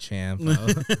spelling bee champ. I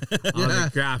was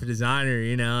a graphic designer,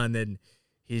 you know? And then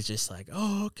he's just like,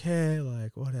 oh, okay,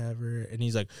 like, whatever. And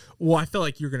he's like, well, I feel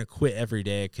like you're going to quit every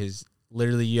day because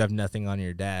literally you have nothing on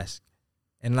your desk.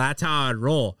 And that's how I'd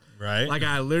roll. Right. Like,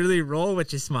 I literally roll with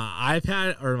just my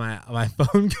iPad or my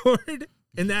phone cord,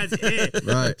 and that's it.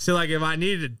 Right. So, like, if I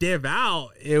needed to dip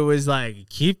out, it was like,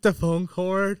 keep the phone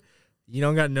cord, you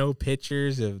don't got no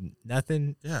pictures of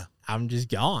nothing. Yeah. I'm just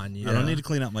gone. I don't need to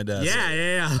clean up my desk.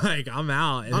 Yeah. Like, I'm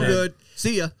out. And I'm good.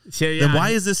 See ya. So, yeah. Then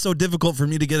why is this so difficult for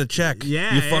me to get a check?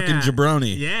 Yeah. You fucking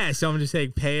jabroni. Yeah. So I'm just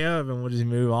like, pay up and we'll just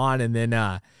move on. And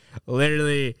then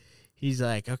literally, he's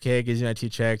like, okay, gives me my 2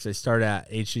 checks. I start at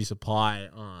HG Supply,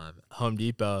 Home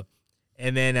Depot.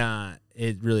 And then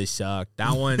it really sucked.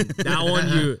 That one,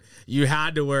 you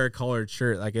had to wear a collared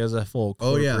shirt. Like, it was a full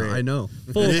corporate. Oh, yeah, I know.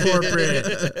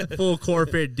 Full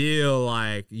corporate deal.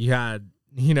 Like, you had,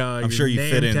 I'm sure you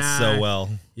fit in so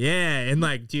well. Yeah. And,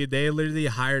 like, dude, they literally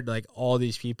hired, like, all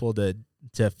these people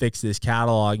to fix this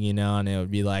catalog, and it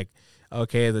would be like,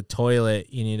 okay, the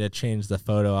toilet, you need to change the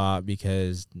photo out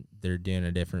because they're doing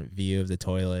a different view of the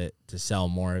toilet to sell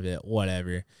more of it,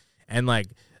 whatever. And, like,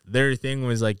 their thing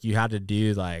was, like, you had to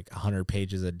do, like, 100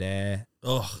 pages a day.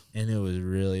 Ugh. And it was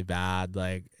really bad.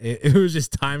 Like, it was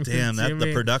just time consuming. Damn,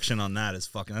 the production on that is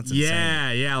fucking, that's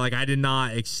insane. Yeah. Like, I did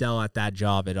not excel at that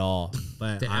job at all.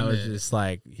 But I was just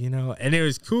like, and it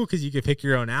was cool because you could pick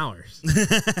your own hours.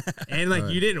 And, like,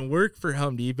 you didn't work for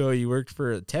Home Depot. You worked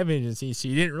for a temp agency. So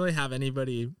you didn't really have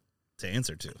anybody to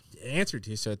answer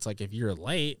to. So it's like, if you're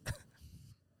late...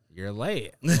 You're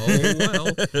late. Oh,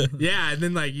 well. Yeah, and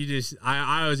then, like,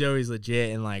 I was always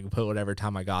legit and, like, put whatever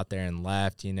time I got there and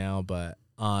left, but,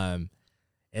 and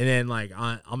then, like,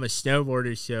 I'm a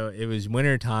snowboarder, so it was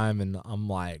winter time, and I'm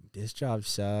like, this job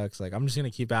sucks. Like, I'm just going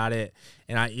to keep at it.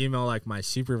 And I email, like, my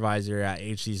supervisor at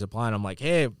HC Supply, and I'm like,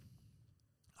 hey,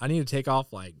 I need to take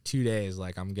off, like, 2 days.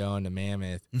 Like, I'm going to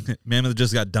Mammoth. Mammoth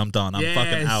just got dumped on. I'm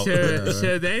fucking out.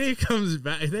 So then he comes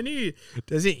back. Then he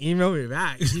doesn't email me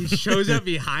back. He shows up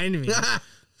behind me.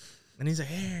 And he's like,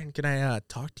 hey, Aaron, can I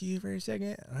talk to you for a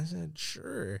second? And I said,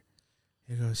 sure.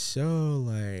 He goes, so,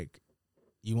 like,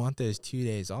 you want those 2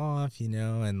 days off,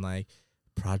 and, like,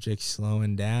 project's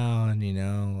slowing down,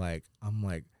 Like, I'm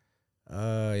like,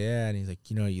 oh, yeah. And he's like,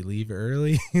 you leave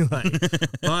early. Like,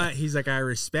 but he's like, I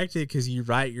respect it because you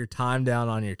write your time down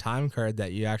on your time card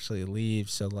that you actually leave.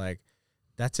 So, like,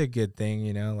 that's a good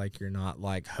thing, like, you're not,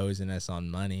 like, hosing us on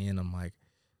money. And I'm like,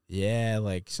 yeah,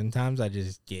 like, sometimes I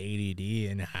just get ADD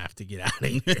and have to get out of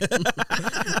here.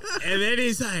 And then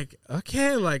he's like,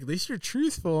 okay, like, at least you're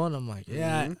truthful. And I'm like,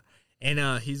 yeah. Mm-hmm.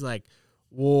 And he's like,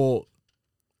 well,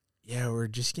 yeah, we're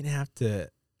just going to have to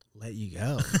let you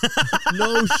go.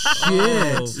 No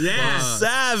shit. Yeah.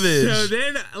 Savage. So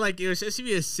then, like, it was supposed to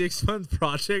be a 6-month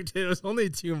project. And it was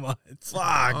only 2 months.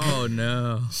 Fuck. Oh,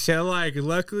 no. So, like,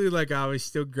 luckily, like, I was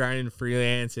still grinding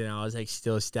freelance and I was, like,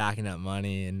 still stacking up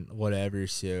money and whatever.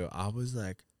 So I was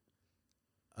like,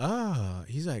 oh,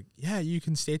 he's like, yeah, you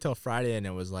can stay till Friday. And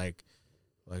it was like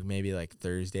maybe like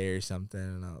Thursday or something.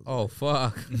 And I was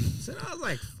fuck. So I was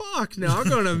like, fuck no, I'm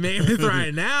going to Mammoth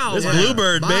right now. This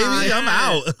Bluebird, baby, I'm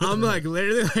out. I'm like,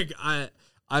 literally, like,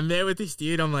 I met with this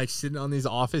dude. I'm like sitting on these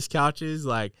office couches.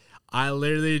 Like, I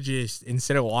literally just,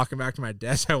 instead of walking back to my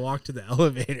desk, I walked to the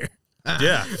elevator.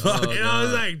 Yeah. And I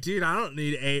was like, dude, I don't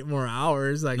need 8 more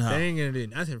hours. Like, they ain't going to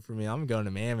do nothing for me. I'm going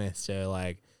to Mammoth. So,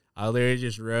 like, I literally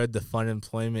just rode the fun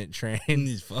employment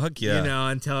train. Fuck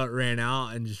yeah. Until it ran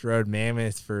out and just rode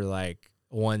Mammoth for like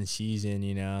 1 season,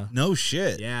 No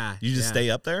shit. Yeah. You just stay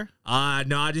up there?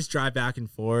 No, I just drive back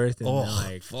and forth and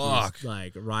like fuck. Just,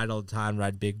 like ride all the time,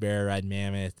 ride Big Bear, ride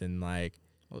Mammoth, and like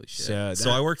holy shit.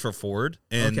 So I worked for Ford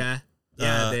and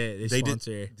yeah, they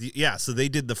sponsor. So they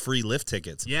did the free lift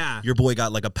tickets. Yeah. Your boy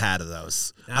got like a pad of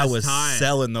those. I was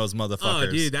selling those motherfuckers.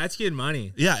 Oh, dude, that's good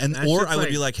money. Yeah, and or I would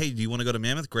be like, hey, do you want to go to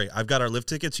Mammoth? Great. I've got our lift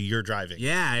tickets. You're driving.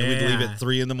 Yeah, and we'd leave at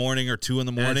 3 a.m. or 2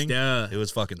 a.m. It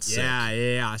was fucking sick.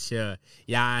 Yeah. So,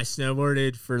 yeah, I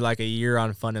snowboarded for like a year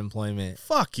on fun employment.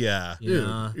 Fuck yeah.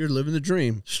 Dude, you're living the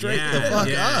dream. Straight the fuck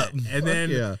up. And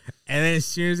then as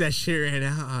soon as that shit ran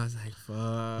out, I was like, fuck.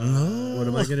 What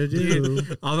am I going to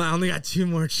do? I only got 2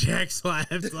 more checks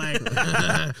left. Like,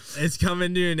 it's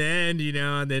coming to an end,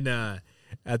 And then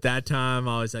at that time,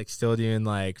 I was like still doing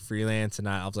like freelance, and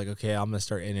I was like, okay, I'm gonna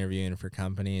start interviewing for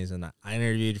companies, and I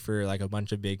interviewed for like a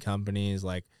bunch of big companies,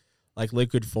 like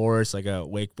Liquid Force, like a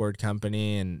wakeboard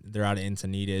company, and they're out of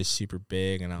Encinitas, is super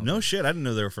big. And I was no shit, I didn't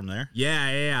know they were from there.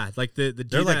 Yeah. Like the dude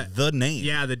they're like the name.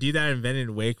 Yeah, the dude that invented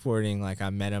wakeboarding. Like, I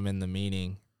met him in the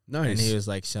meeting. Nice. And he was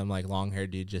like some like long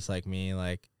haired dude just like me.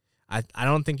 Like, I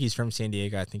don't think he's from San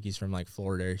Diego. I think he's from like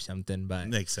Florida or something. But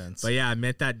makes sense. But yeah, I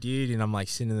met that dude, and I'm like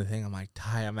sitting in the thing. I'm like,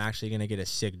 Ty, I'm actually gonna get a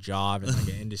sick job in like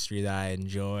an industry that I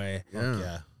enjoy.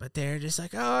 Yeah. But they're just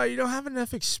like, oh, you don't have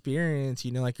enough experience.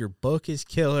 Like, your book is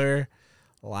killer.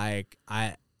 Like,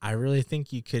 I I really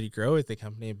think you could grow with the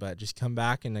company, but just come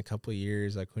back in a couple of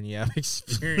years, like when you have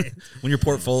experience. When your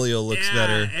portfolio looks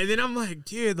better. And then I'm like,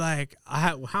 dude, like,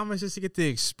 how am I supposed to get the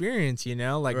experience? You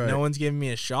know, like no one's giving me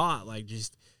a shot. Like,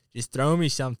 just throw me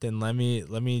something. Let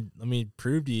me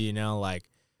prove to you, you know, like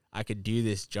I could do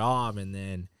this job. And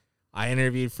then I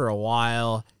interviewed for a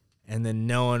while, and then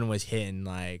no one was hitting.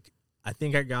 Like, I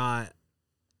think I got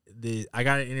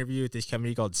an interview with this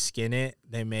company called Skin It.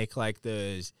 They make like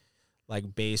those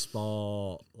like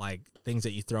baseball like things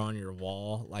that you throw on your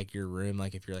wall, like your room,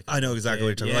 like if you're like I know exactly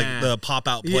what you're talking about, like the pop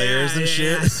out players and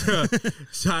shit.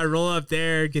 So I roll up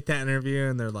there, get that interview,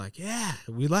 and they're like, yeah,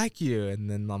 we like you. And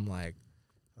then I'm like,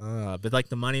 but like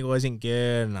the money wasn't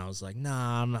good, and I was like,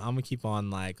 nah, I'm gonna keep on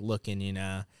like looking, you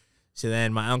know. So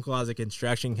then my uncle has a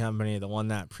construction company, the one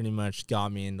that pretty much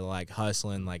got me into like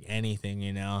hustling like anything,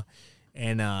 you know.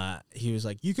 And he was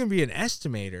like, you can be an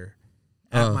estimator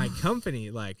at my company,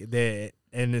 like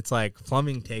and it's like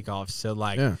plumbing takeoffs. So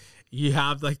like you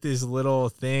have like this little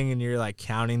thing, and you're like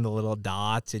counting the little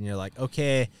dots, and you're like,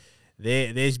 okay,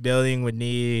 this building would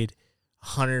need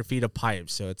 100 feet of pipe.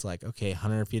 So it's like, okay,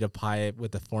 100 feet of pipe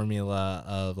with the formula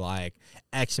of like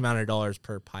X amount of dollars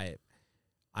per pipe.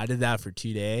 I did that for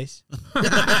 2 days. And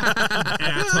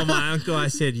I told my uncle, I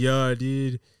said, yo,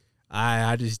 dude,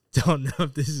 I just don't know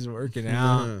if this is working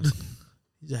out.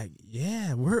 He's like,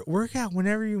 yeah, work out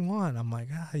whenever you want. I'm like,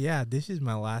 yeah, this is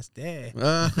my last day.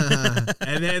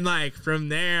 And then like from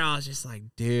there, I was just like,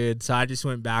 dude. So I just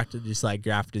went back to just like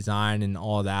graphic design and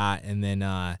all that. And then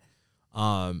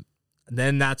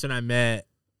that's when I met.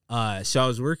 So I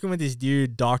was working with this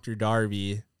dude, Dr.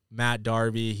 Darby, Matt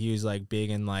Darby. He was like big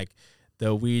in like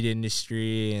the weed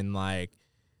industry, and like,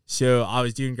 so I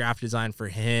was doing graphic design for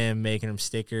him, making him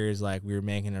stickers. Like, we were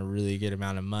making a really good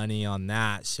amount of money on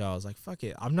that. So I was like, fuck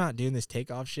it, I'm not doing this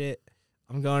takeoff shit.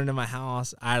 I'm going to my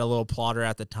house. I had a little plotter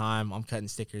at the time. I'm cutting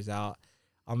stickers out.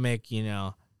 I'll make, you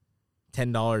know,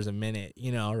 $10 a minute,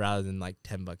 you know, rather than like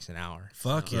 $10 an hour.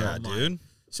 Fuck yeah, dude.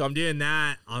 So I'm doing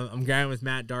that. I'm grinding with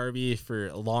Matt Darby for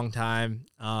a long time.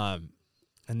 And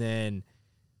then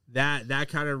that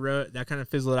kind of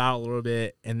fizzled out a little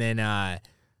bit. And then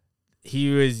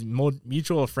he was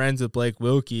mutual friends with Blake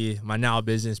Wilkie, my now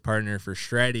business partner for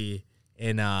Shreddy.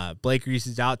 And Blake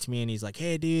reaches out to me, and he's like,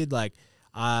 hey, dude, like,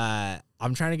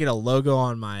 I'm trying to get a logo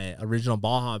on my original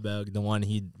Baja Bug, the one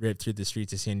he ripped through the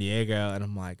streets of San Diego. And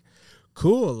I'm like,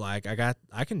 cool, like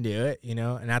I can do it, you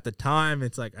know. And at the time,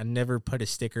 it's like I never put a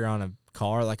sticker on a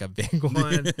car, like a big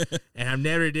one, and I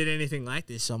never did anything like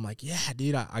this. So I'm like, yeah,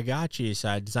 dude, I got you. So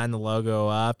I designed the logo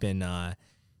up, and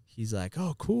he's like,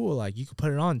 oh, cool, like you can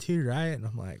put it on too, right? And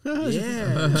I'm like,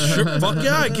 yeah, sure, fuck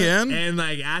yeah, I can. And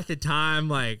like at the time,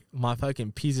 like my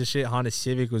fucking piece of shit Honda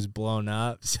Civic was blown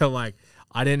up, so like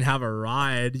I didn't have a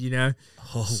ride, you know.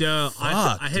 So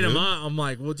I hit him up. I'm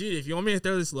like, well, dude, if you want me to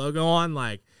throw this logo on,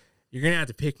 like, you're going to have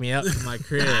to pick me up from my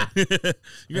crib. You're going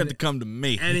to have to come to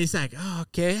me. And he's like, oh,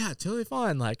 okay, yeah, totally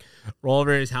fine. Like, roll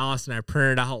over to his house, and I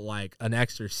printed out, like, an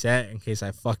extra set in case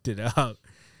I fucked it up.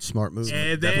 Smart move.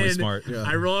 And definitely then smart. Yeah.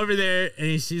 I roll over there, and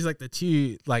he sees, like, the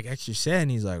two, like, extra set,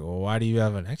 and he's like, well, why do you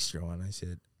have an extra one? I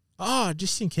said, oh,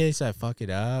 just in case I fuck it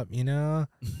up, you know?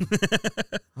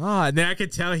 And then I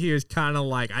could tell he was kind of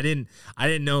like, I didn't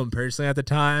know him personally at the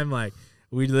time. Like,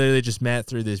 we literally just met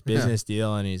through this business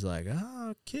deal, and he's like,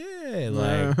 oh, okay.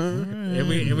 Like, and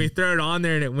we throw it on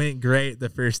there, and it went great the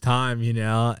first time, you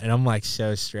know? And I'm like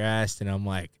so stressed, and I'm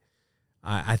like,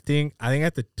 I think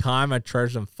at the time I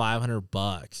charged him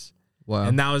 $500. Wow.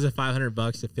 And that was a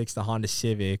 $500 to fix the Honda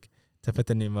Civic, to put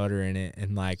the new motor in it.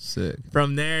 And like, sick.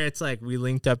 From there, it's like we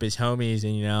linked up as homies,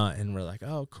 and, you know, and we're like,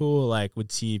 oh, cool. Like,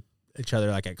 would see each other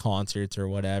like at concerts or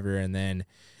whatever. And then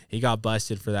he got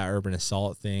busted for that urban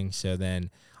assault thing. So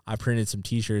then I printed some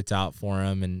t-shirts out for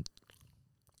him and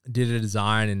did a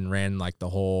design and ran like the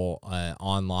whole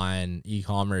online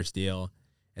e-commerce deal.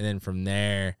 And then from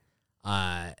there,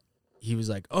 he was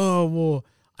like, oh, well,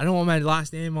 I don't want my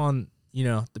last name on, you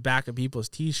know, the back of people's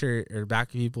t-shirt or back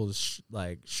of people's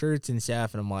like shirts and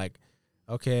stuff. And I'm like,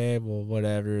 okay, well,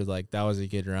 whatever. Like, that was a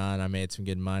good run. I made some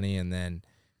good money. And then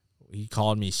he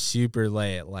called me super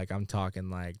late. Like, I'm talking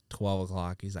like 12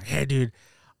 o'clock. He's like, hey, dude,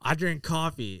 I drink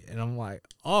coffee. And I'm like,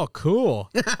 oh, cool.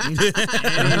 And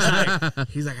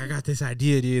he's like, I got this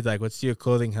idea, dude. Like, let's do a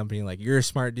clothing company. Like, you're a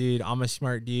smart dude. I'm a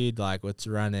smart dude. Like, let's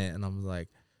run it. And I'm like,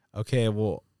 okay,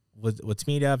 well, let's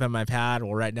meet up at my pad.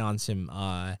 We'll write down some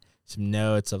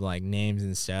notes of like names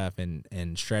and stuff. And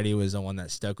Shreddy was the one that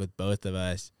stuck with both of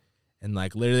us. And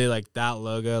like, literally, like that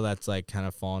logo that's like kind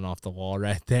of falling off the wall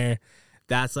right there.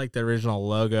 That's like the original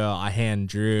logo I hand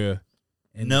drew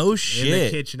in the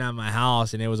kitchen at my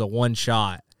house, and it was a one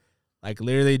shot. Like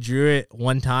literally drew it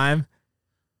one time,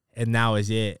 and that was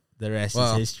it. The rest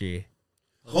is history.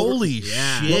 Holy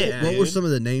shit! What were some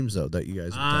of the names though that you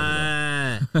guys were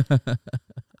talking about?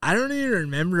 I don't even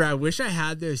remember. I wish I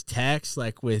had those texts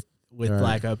like with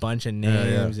like a bunch of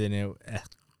names and it.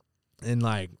 And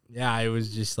like, it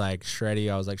was just like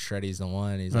Shreddy. I was like, Shreddy's the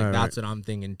one. He's like, that's what I'm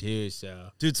thinking too. So,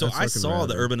 dude, so I saw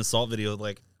the Urban Assault video.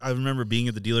 Like, I remember being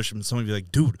at the dealership and somebody be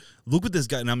like, dude, look what this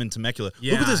guy, and I'm in Temecula.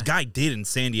 Look what this guy did in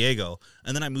San Diego.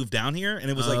 And then I moved down here, and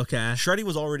it was like, Shreddy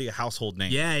was already a household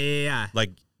name. Yeah. Like,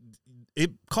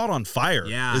 it caught on fire.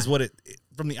 Is what it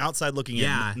from the outside looking in,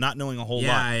 not knowing a whole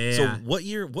lot. So, what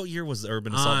year was the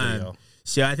Urban Assault video?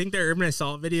 So, I think the Urban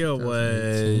Assault video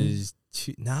was.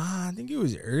 I think it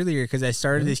was earlier because I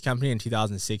started this company in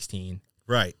 2016.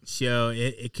 Right. So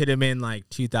it could have been like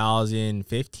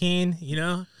 2015, you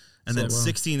know? And then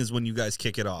 16 is when you guys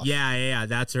kick it off. Yeah.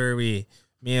 That's where me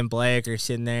and Blake are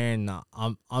sitting there, and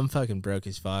I'm fucking broke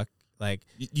as fuck. Like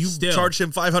you charged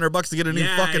him $500 to get a new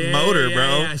fucking motor,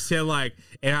 bro. Yeah. So like,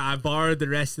 and I borrowed the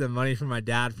rest of the money from my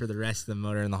dad for the rest of the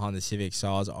motor in the Honda Civic, so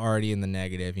I was already in the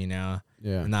negative, you know?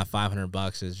 Yeah. And that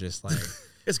 $500 is just like.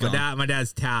 It's gone. My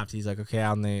dad's tapped. He's like, okay,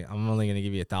 I'm only gonna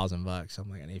give you $1,000. I'm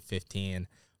like, I need 15.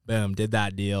 Boom, did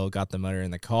that deal, got the motor in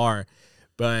the car.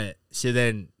 But so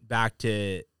then back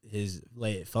to his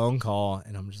late phone call,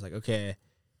 and I'm just like, okay.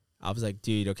 I was like,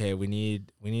 dude, okay, we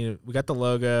got the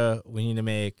logo. We need to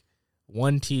make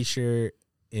one T-shirt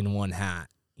and one hat,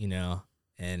 you know,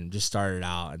 and just start it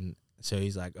out. And so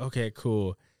he's like, okay,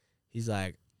 cool. He's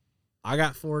like, I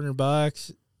got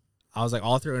 $400. I was like,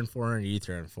 I'll throw in 400, you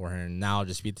throw in 400. And that'll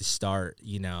just be the start,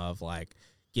 you know, of like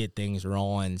get things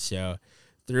rolling. So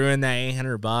threw in that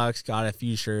 $800, got a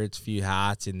few shirts, few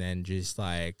hats, and then just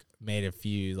like made a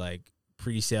few like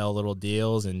pre-sale little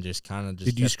deals and just kind of just.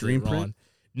 Did you screen print?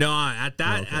 No, at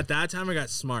that time I got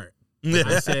smart.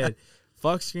 I said,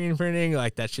 fuck screen printing,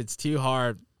 like that shit's too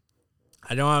hard.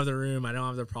 I don't have the room. I don't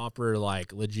have the proper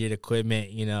like legit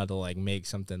equipment, you know, to like make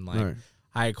something like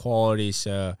high quality.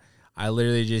 So I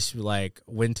literally just like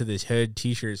went to this hood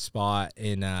T-shirt spot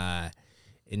in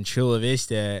Chula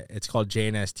Vista. It's called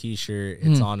J&S T-shirt.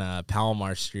 It's on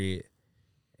Palomar Street.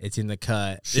 It's in the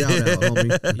cut. Shout out,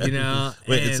 homie. You know.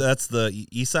 Wait, that's the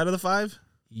east side of the 5?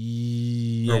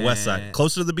 Yeah. Or west side?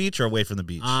 Closer to the beach or away from the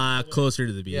beach? Closer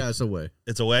to the beach. Yeah, it's away.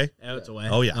 It's away? Oh, it's away.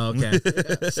 Oh, yeah. Okay.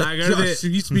 So I go to the...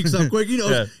 You speak so quick. You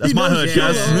know, that's my hood,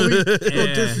 guys. No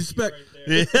disrespect.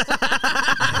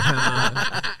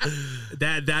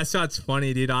 That's what's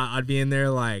funny, dude. I'd be in there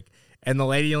like, and the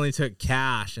lady only took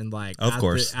cash, and like, of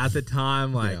course, at the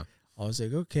time, like, I was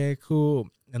like, okay, cool,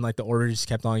 and like the order just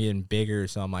kept on getting bigger,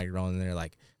 so I'm like rolling there,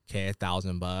 like, okay,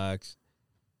 $1,000,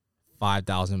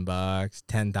 $5,000,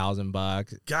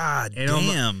 $10,000. God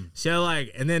damn. So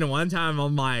like, and then one time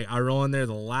I'm like, I roll in there.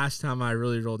 The last time I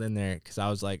really rolled in there, because I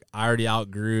was like, I already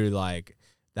outgrew like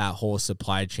that whole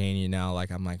supply chain, you know,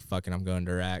 like I'm like, fucking, I'm going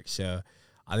direct. So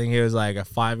I think it was like a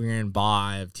 $5,000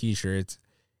 buy of T-shirts,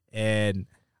 and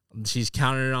she's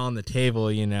counting it on the table,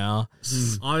 you know.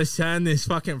 All of a sudden, this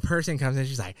fucking person comes in.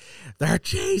 She's like, they're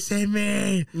chasing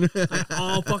me, like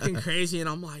all fucking crazy. And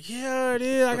I'm like, yeah,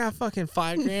 dude, I got fucking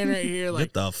 $5,000 right here.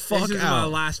 Like, get the fuck this is out.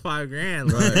 my last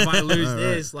 $5,000. Like, if I lose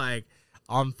this, like,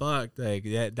 I'm fucked. Like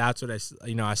that's what I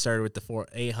started with the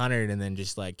 800 and then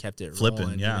just like kept it flipping,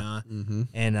 rolling, yeah. You know?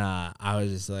 And I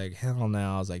was just like, hell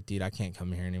no. I was like, dude, I can't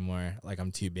come here anymore. Like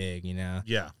I'm too big, you know.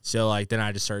 Yeah. So like then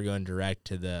I just started going direct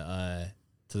to the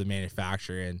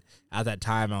manufacturer, and at that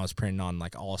time I was printing on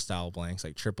like all style blanks,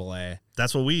 like AAA.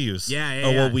 That's what we use. Yeah.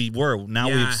 Well, we were. Now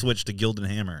we've switched to Gilded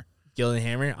Hammer. Gilded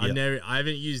Hammer. I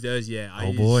haven't used those yet.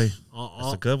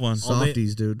 That's a good one.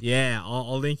 Softies, dude. Yeah,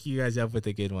 I'll link you guys up with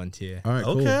a good one too. All right,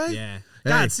 cool. Okay. Yeah.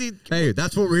 God, see, hey,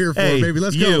 that's what we're here for, baby.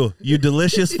 Let's go. You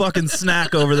delicious fucking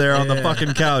snack over there on the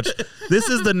fucking couch. This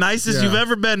is the nicest you've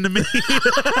ever been to me.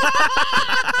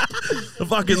 I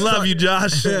fucking love you,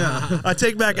 Josh. Yeah. I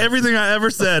take back everything I ever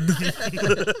said.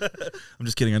 I'm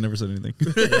just kidding. I never said anything.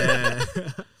 Yeah.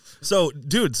 So,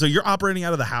 dude, you're operating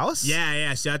out of the house?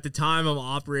 Yeah. So at the time, I'm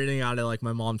operating out of like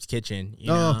my mom's kitchen. You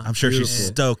know? I'm sure she's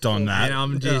stoked on that. And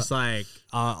I'm just like,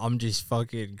 I'm just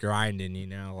fucking grinding, you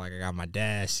know? Like I got my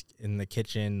desk in the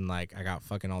kitchen. Like I got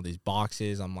fucking all these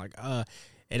boxes. I'm like,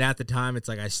 and at the time, it's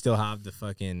like I still have the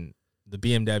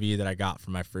BMW that I got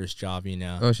for my first job, you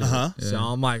know? Oh, shit. Uh-huh. So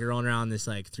I'm like rolling around this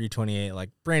like 328,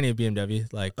 like brand new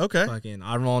BMW. Like, okay. Fucking,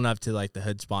 I'm rolling up to like the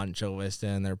hood spot in Chula Vista,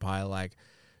 and they're probably like,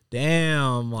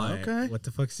 damn, like, what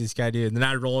the fuck is this guy doing? And then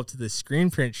I'd roll up to the screen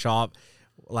print shop.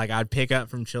 Like, I'd pick up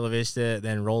from Chula Vista,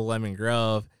 then roll Lemon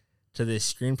Grove to this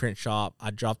screen print shop.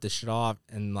 I'd drop the shit off,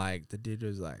 and, like, the dude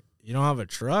was like, you don't have a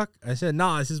truck? I said,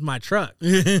 no, this is my truck.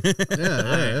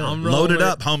 I'm load it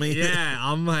up, homie. Yeah,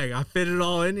 I'm like, I fit it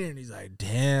all in here. And he's like,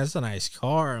 damn, that's a nice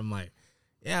car. I'm like,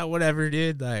 yeah, whatever,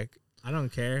 dude. Like, I don't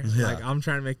care. Yeah. Like, I'm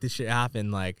trying to make this shit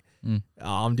happen. Like,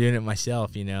 I'm doing it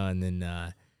myself, you know. And then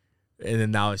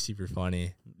that was super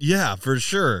funny. Yeah, for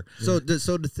sure. So did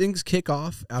things kick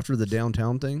off after the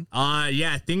downtown thing?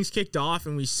 Yeah, things kicked off,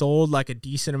 and we sold like a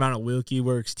decent amount of Wilkie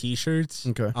Works t-shirts.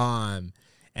 Okay.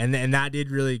 And that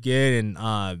did really good.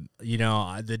 And you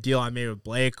know, the deal I made with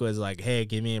Blake was like, hey,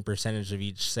 give me a percentage of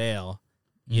each sale,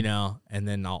 you know, and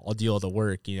then I'll do all the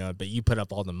work, you know, but you put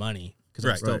up all the money because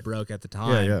I'm still broke at the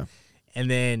time. Yeah. And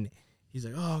then he's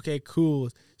like, oh, okay, cool.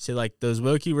 So like those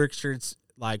Wilkie Works shirts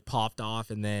like popped off,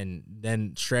 and then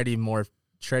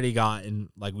Shreddy got, and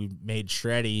like we made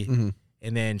Shreddy,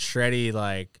 and then Shreddy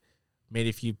like made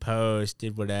a few posts,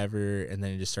 did whatever, and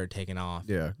then it just started taking off.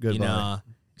 Yeah, good. You know,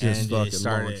 just and fucking it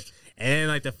started. launched. And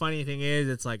like the funny thing is,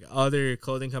 it's like other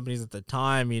clothing companies at the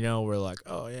time, you know, were like,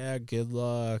 "Oh yeah, good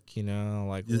luck," you know,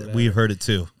 like whatever. We've heard it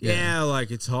too. Yeah,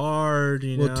 like it's hard.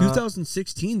 You know,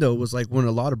 2016 though was like when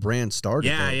a lot of brands started.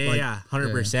 Yeah, though. yeah, like, yeah,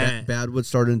 100%. Badwood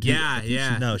started in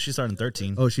Yeah. No, she started in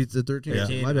 13. Oh, she's at 13.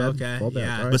 Yeah. My bad. Okay, Fall back.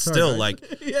 yeah. All right, But sorry, still, guys.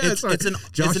 like, Yeah, sorry. it's an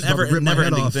Josh is never about to rip my head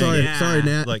ending off. thing. Yeah. Sorry,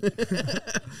 Nat. Like,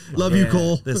 Love you,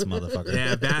 Cole. this motherfucker.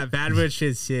 Yeah, Badwood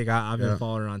shit's sick. I've been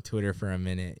following her on Twitter for a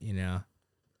minute, you know.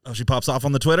 Oh, she pops off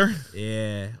on the Twitter?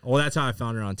 Yeah. Well, that's how I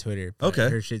found her on Twitter. But Okay.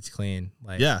 her shit's clean.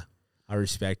 Like, Yeah. I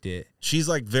respect it. She's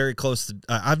like very close to.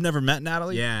 I've never met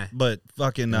Natalie. Yeah. But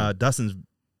fucking Dustin's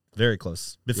very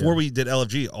close. Before we did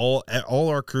LFG, all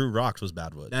our crew rocks was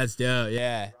Badwood. That's dope.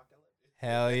 Yeah.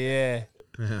 Hell yeah.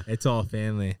 It's all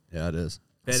family. Yeah, it is.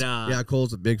 But, yeah,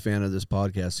 Cole's a big fan of this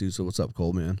podcast too. So what's up,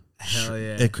 Cole, man? hell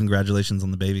yeah. Hey, congratulations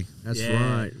on the baby. That's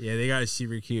yeah, right. Yeah, they got a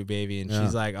super cute baby, and Yeah.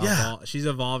 she's like, Yeah. she's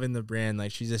evolving the brand.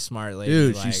 Like, she's a smart lady.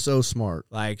 Dude, like, she's so smart.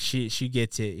 like she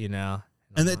gets it, you know.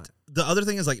 And I'm that the other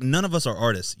thing is, like, none of us are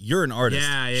artists. You're an artist.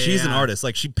 Yeah, She's an yeah. artist.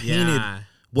 Like, she painted Yeah.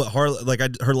 what Harlow, like,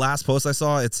 her last post I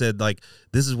saw, it said, like,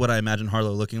 this is what I imagine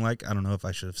Harlow looking like. I don't know if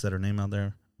I should have said her name out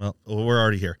there. Well, we're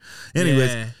already here. Anyways,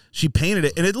 Yeah. she painted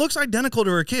it, and it looks identical to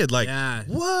her kid. Like, Yeah.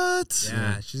 what?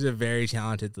 Yeah, she's a very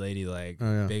talented lady. Like,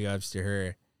 Oh, yeah. big ups to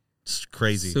her. It's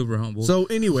crazy. Super humble. So,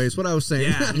 anyways, what I was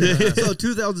saying. Yeah. So,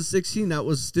 2016, that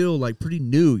was still like pretty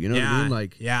new. You know what I mean?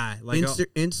 Like, like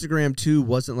Instagram too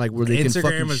wasn't like where they can Instagram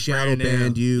fucking was shadow brand new.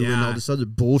 band you and Yeah. all this other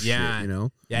bullshit. Yeah. You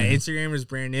know? Yeah, Instagram was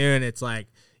brand new, and it's like,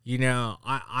 you know,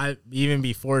 I even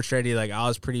before Shreddy, like, I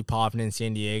was pretty popping in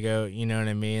San Diego. You know what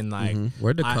I mean? Like,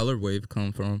 Where'd the color wave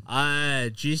come from?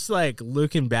 just like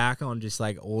looking back on just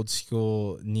like old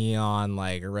school neon,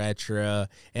 like retro,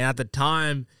 and at the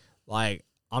time, like,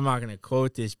 I'm not gonna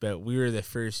quote this, but we were the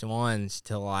first ones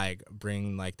to like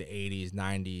bring like the 80s,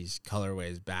 90s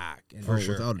colorways back. And For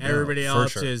sure. Without a doubt. everybody For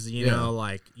else sure. is, you know,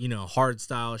 like, you know, hard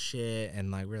style shit,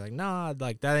 and like we're like, nah,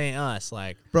 like that ain't us.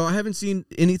 Like, Bro, I haven't seen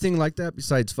anything like that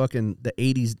besides fucking the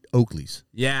 80s Oakleys.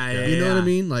 yeah, You know what I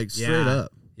mean? Like, straight Yeah.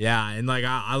 up. Yeah, and like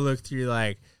I looked through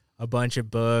like a bunch of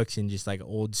books and just like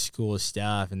old school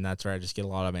stuff, and that's where I just get a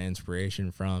lot of my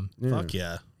inspiration from. Fuck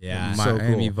yeah. Yeah, So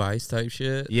Miami cool. Vice type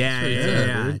shit. yeah, Yeah,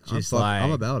 yeah. dude. Just I'm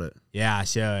like, about it. yeah.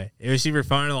 So it was super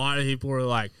fun. A lot of people were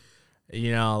like,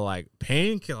 you know, like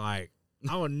pink. Like,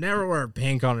 I would never wear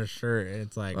pink on a shirt. And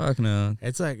it's like, Fuck no.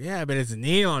 it's like, yeah, but it's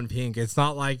neon pink. It's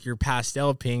not like your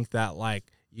pastel pink that like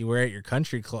you wear at your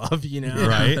country club, you know?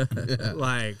 Right?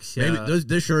 Like, so, Maybe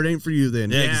this shirt ain't for you then.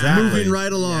 Yeah, exactly. Moving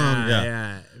right along.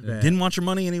 Yeah. But- Didn't want your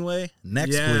money anyway?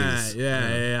 Next, please.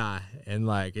 Yeah. And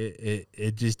like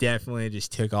it just definitely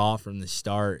just took off from the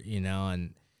start, you know,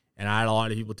 and I had a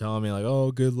lot of people telling me like,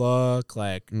 oh, good luck,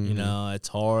 like, you know, it's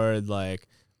hard, like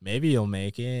maybe you'll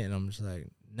make it, and I'm just like,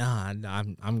 nah,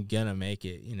 I'm gonna make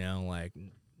it, you know, like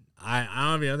I don't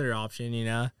have any other option, you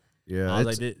know. Yeah, I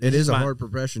was like, it this is is a my- hard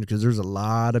profession because there's a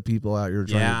lot of people out here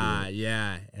trying to do it.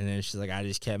 Yeah. And then she's like, I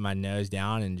just kept my nose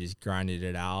down and just grinded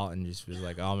it out and just was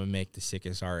like, oh, I'm gonna make the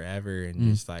sickest art ever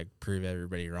and just like prove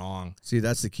everybody wrong. See,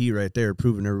 that's the key right there,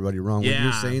 proving everybody wrong. When you're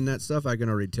Yeah. saying that stuff, I can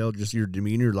already tell just your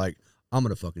demeanor, like, I'm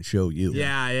going to fucking show you.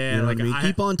 Yeah. You know like what I mean?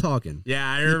 Keep on talking.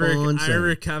 Yeah, I Keep on remember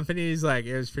saying. companies, like,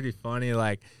 it was pretty funny.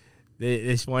 Like,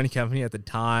 this one company at the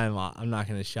time, I'm not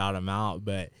going to shout them out,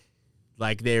 but,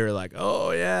 like, they were like,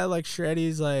 oh, yeah, like,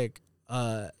 Shreddy's, like,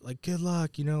 good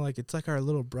luck, you know, like, it's like our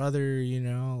little brother, you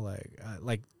know,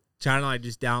 like trying to, like,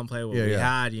 just downplay what we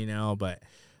had, you know, but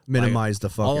Minimize the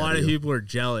fuck a out lot of you. people are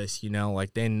jealous, you know,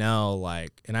 like, they know,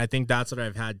 like, and I think that's what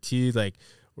I've had, too, like,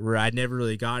 where I'd never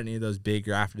really got any of those big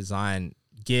graphic design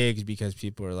gigs because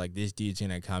people are like, this dude's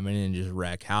gonna come in and just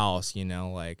wreck house, you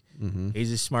know, like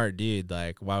he's a smart dude.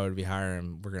 Like, why would we hire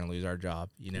him? We're gonna lose our job,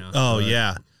 you know. Oh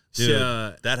yeah. Dude,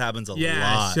 so, that happens a yeah,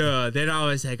 lot. So then I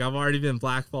was like, I've already been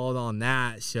blackballed on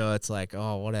that. So it's like,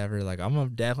 oh, whatever. Like, I'm gonna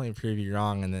definitely prove you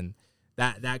wrong. And then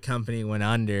that company went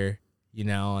under, you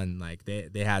know, and like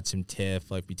they had some tiff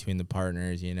like between the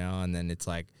partners, you know. And then it's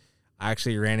like, I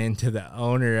actually ran into the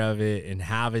owner of it in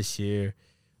Havasu,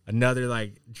 another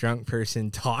like drunk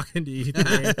person talking to you.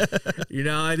 You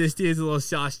know, this dude's a little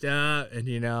sauced up, and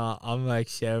you know, I'm like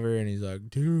sober, and he's like,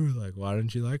 dude, like, why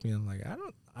don't you like me? I'm like,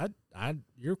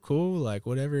 you're cool, like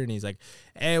whatever. And he's like,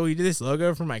 hey, will you do this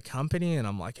logo for my company? And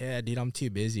I'm like, yeah, dude, I'm too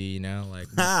busy, you know, like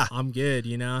I'm good,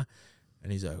 you know.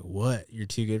 And he's like, what? You're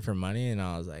too good for money? And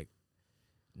I was like,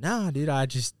 no, dude, I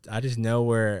just know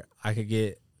where I could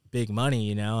get big money,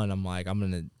 you know. And I'm like,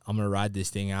 I'm gonna ride this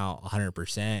thing out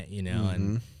 100%, you know.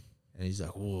 And he's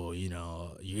like, whoa, you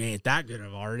know, you ain't that good of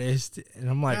an artist. And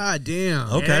I'm like, God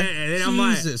damn. Okay. And then I'm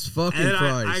like, Jesus fucking and then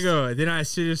Christ. I go, then I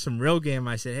see some real game.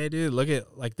 I said, hey, dude, look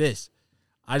at like this.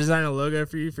 I designed a logo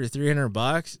for you for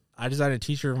 $300. I designed a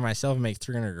t-shirt for myself and make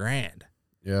 $300,000.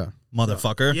 Yeah.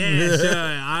 Motherfucker. Yeah. So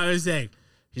I was like,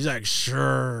 he's like,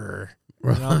 sure.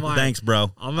 And I'm like, Thanks,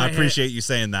 bro. I'm I like, appreciate you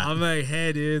saying that. I'm like,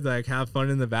 hey, dude, like, have fun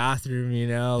in the bathroom, you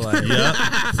know, like,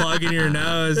 plug in your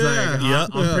nose. Like,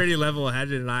 I'm pretty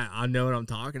level-headed, and I know what I'm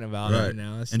talking about right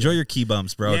now. So. Enjoy your key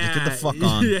bumps, bro. Just get the fuck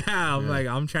on. Yeah, I'm like,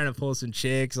 I'm trying to pull some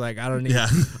chicks. Like, I don't need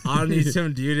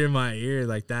some dude in my ear.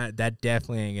 Like, that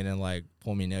definitely ain't gonna, like,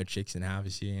 pull me no chicks in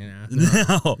Havasu, you know?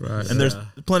 No. Right. And there's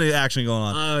plenty of action going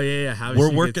on. Oh, yeah. Havasu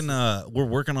we're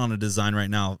working on a design right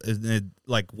now.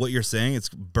 Like what you're saying, it's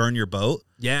burn your boat.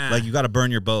 Yeah. Like you got to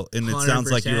burn your boat. And it 100%.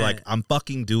 sounds like you're like, I'm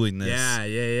fucking doing this.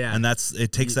 Yeah. And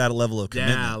it takes that level of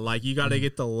commitment. Yeah, like you got to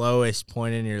get the lowest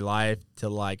point in your life to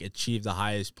like achieve the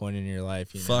highest point in your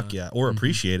life. You know? Fuck yeah. Or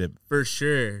appreciate it. For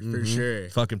sure.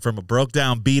 Fucking from a broke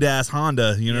down beat ass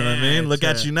Honda. You know what I mean? Look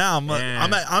at you now.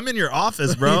 I'm in your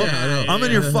office, bro. I'm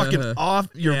in your fucking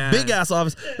big ass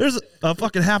office. There's a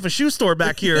fucking half a shoe store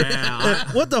back here.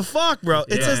 What the fuck, bro?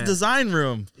 It says design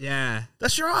room. Yeah.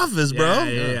 That's your office, bro.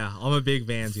 Yeah. I'm a big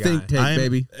Vans guy. Think tank,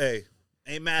 baby. Hey,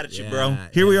 ain't mad at you, bro.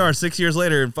 Here we are 6 years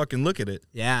later and fucking look at it.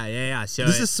 Yeah. So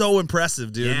this is so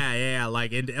impressive, dude. Yeah.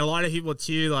 Like, and a lot of people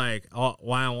too, like,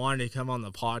 why I wanted to come on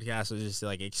the podcast was just to,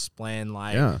 like, explain,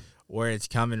 like, where it's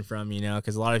coming from, you know,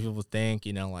 because a lot of people think,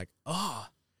 you know, like, oh,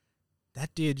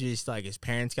 that dude just, like, his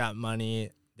parents got money.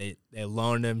 They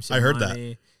loaned him some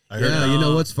money. I heard that. You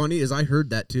know what's funny is I heard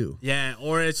that too. Yeah,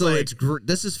 or it's so like it's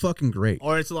this is fucking great.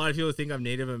 Or it's a lot of people think I'm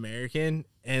Native American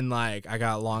and like I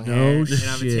got long no hair shit. and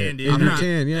I'm a tan dude. I'm not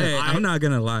tan. Yeah, hey, I'm not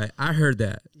gonna lie. I heard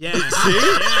that. Yeah, see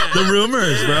the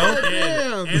rumors, bro.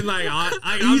 And like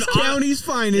East County's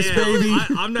finest, baby.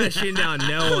 I'm not shitting down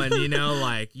no one. You know,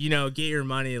 like get your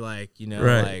money, like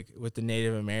like with the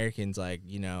Native Americans, like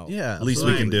at least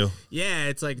we can do. Yeah,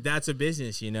 it's like that's a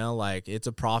business. Like it's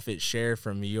a profit share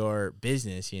from your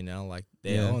business. Like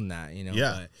they own that.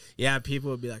 But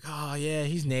people would be like, oh yeah,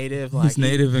 he's Native. Like he's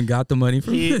Native and got the money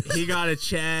from he got a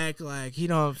check. Like he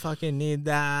don't fucking need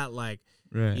that. Like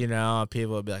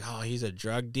people would be like, oh, he's a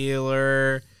drug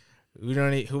dealer. We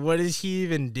don't need, what does he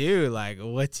even do? Like,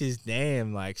 what's his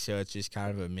name? Like, so it's just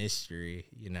kind of a mystery,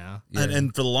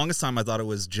 And for the longest time, I thought it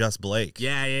was just Blake.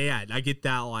 Yeah. I get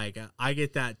that. Like, I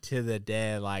get that to the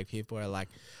day. Like, people are like,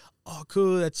 oh,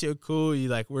 cool. That's so cool. You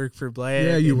like work for Blake.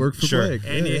 Yeah, you work for Blake.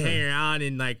 And you hang around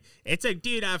and like, it's like,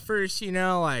 dude, at first,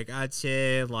 like I'd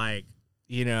say like,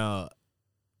 2-3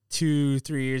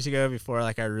 years ago before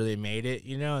like I really made it,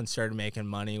 and started making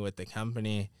money with the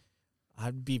company,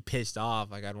 I'd be pissed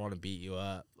off. Like, I'd want to beat you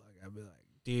up. Like, I'd be like,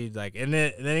 dude, like, and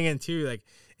then again, too, like,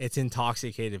 it's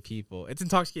intoxicated people. It's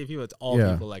all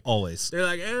people. Like, always. They're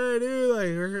like, hey, dude, like,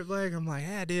 work at Blake. I'm like,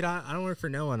 yeah, dude, I don't work for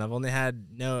no one. I've only had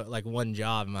one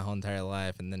job in my whole entire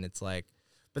life. And then it's like,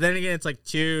 but then again, it's like,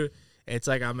 two, it's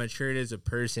like I'm matured as a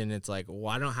person. It's like,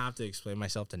 well, I don't have to explain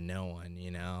myself to no one,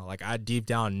 Like, I deep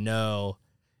down know,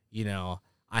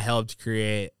 I helped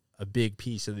create a big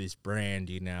piece of this brand,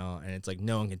 and it's like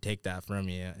no one can take that from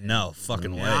you. And, no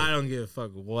fucking way. I don't give a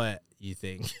fuck what you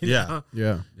think. Yeah.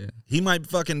 He might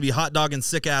fucking be hot dogging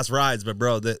sick ass rides, but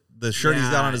bro, the shirt he's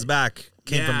got on his back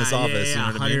came from this office. Yeah,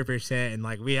 you know what 100%. I mean? And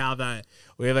like we have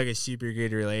like a super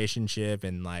good relationship,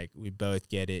 and like we both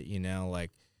get it.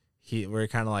 Like we're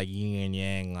kind of like yin and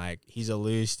yang. Like he's a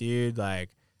loose dude.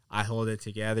 Like I hold it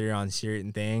together on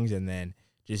certain things, and then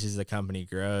just as the company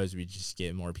grows, we just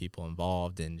get more people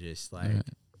involved and just like,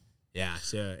 Yeah,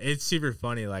 so it's super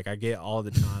funny. Like I get all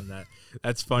the time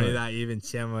that's funny that even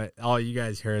Tim, all you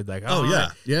guys heard like, oh yeah,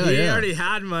 he already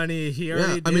had money. He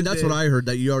already. I mean, that's what I heard,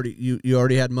 that you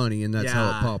already had money, and that's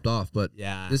how it popped off. But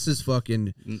this is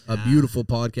fucking a beautiful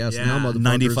podcast. Yeah. Now, motherfuckers,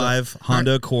 95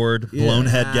 Honda Accord, blown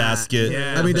head gasket.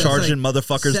 Yeah. I mean, charging like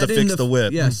motherfuckers to fix the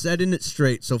whip. Yeah, setting it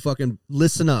straight. So fucking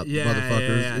listen up,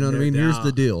 motherfuckers. Yeah, you know what I mean? doubt. Here's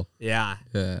the deal. Yeah.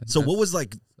 So what was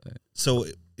like? So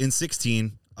in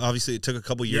 16. Obviously, it took a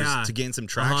couple years to gain some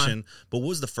traction, but what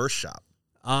was the first shop?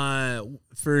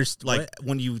 First, like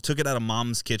when you took it out of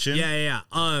mom's kitchen? Yeah.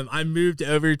 I moved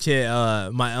over to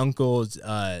my uncle's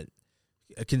a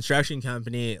construction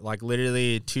company, like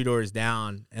literally 2 doors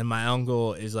down, and my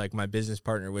uncle is like my business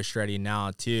partner with Shreddy now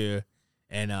too,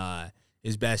 and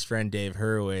his best friend Dave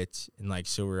Hurwitz, and like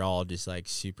so we're all just like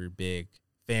super big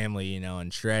family, you know,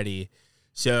 and Shreddy.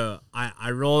 So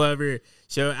I roll over.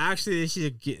 So actually,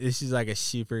 this is like a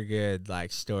super good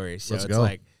like story. So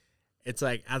it's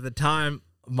like at the time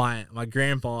my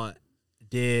grandpa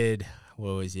did,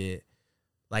 what was it,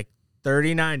 like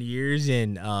 39 years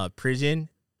in prison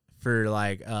for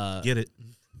like get it.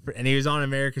 And he was on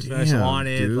America's Most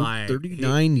Wanted. Dude, like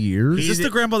 39 years. Is this the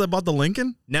grandpa that bought the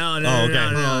Lincoln? No.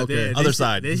 Okay. Other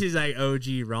side. This is like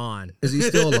OG Ron. Is he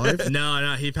still alive?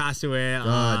 No, he passed away.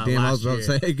 God damn, I was about to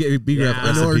say, hey,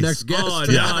 I know our next guest. Oh,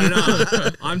 no.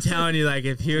 I'm telling you, like,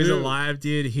 if he was alive,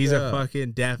 dude, he's a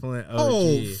fucking definite OG.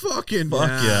 Oh, fucking fuck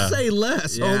yeah. Say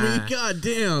less, homie. God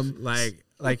damn.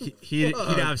 Like he'd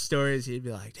have stories. He'd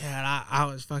be like, Dad, I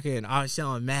was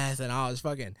selling meth, and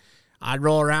I'd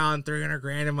roll around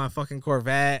 $300,000 in my fucking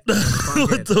Corvette.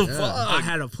 What the fuck? I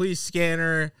had a police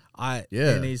scanner.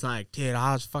 And he's like, dude,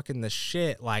 I was fucking the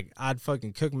shit. Like, I'd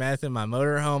fucking cook meth in my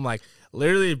motorhome. Like,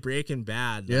 literally Breaking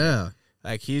Bad.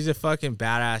 Like, he's a fucking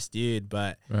badass dude.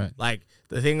 But, like,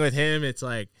 the thing with him, it's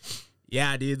like,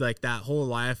 yeah, dude, like, that whole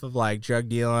life of, like, drug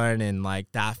dealing and,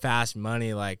 like, that fast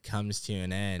money, like, comes to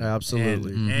an end.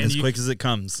 Absolutely. And as quick as it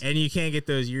comes. And you can't get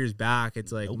those years back.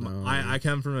 It's like, I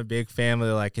come from a big family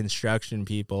of, like, construction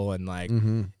people. And, like,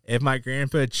 if my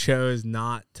grandpa chose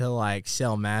not to, like,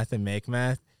 sell meth and make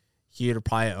meth, he would have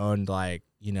probably owned, like,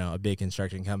 you know, a big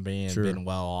construction company and been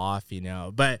well off, you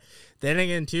know. But then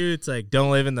again, too, it's like,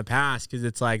 don't live in the past, because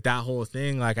it's like that whole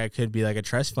thing. Like, I could be, like, a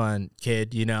trust fund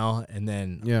kid, you know, and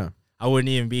then I wouldn't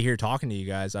even be here talking to you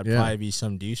guys. I'd probably be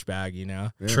some douchebag, you know?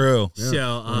 Yeah. True. Yeah.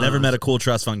 So never met a cool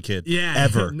trust fund kid. Yeah.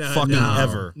 Ever.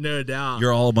 Ever. No doubt.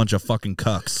 You're all a bunch of fucking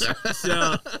cucks.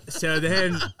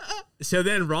 So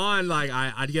then Ron, like,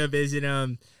 I'd go visit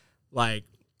him, like,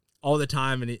 all the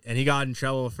time, and he got in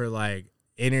trouble for, like,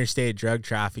 interstate drug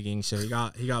trafficking. So he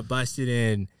got busted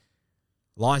in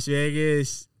Las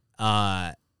Vegas,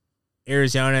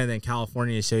 Arizona, and then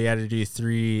California. So he had to do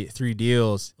three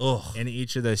deals in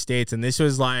each of those states. And this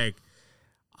was like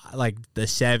the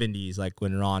 70s, like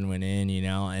when Ron went in, you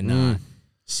know. And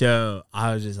so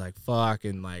I was just like, fuck.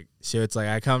 And like, so it's like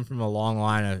I come from a long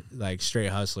line of like straight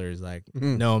hustlers, like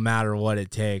no matter what it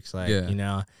takes, like, you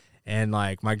know. And,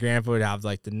 like, my grandpa would have,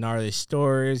 like, the gnarly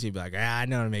stories. He'd be like, I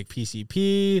know how to make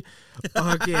PCP.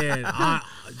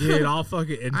 Dude, I'll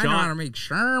fucking... And I know how to make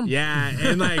sherm. Yeah,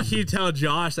 and, like, he'd tell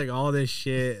Josh, like, all this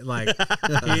shit. Like,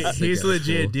 he's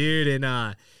legit, cool. Dude.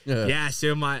 And,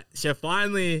 so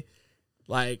finally,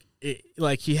 like,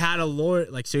 he had a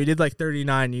lawyer. Like, so he did, like,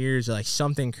 39 years, like,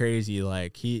 something crazy.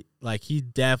 Like, he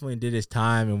definitely did his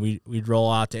time. And we'd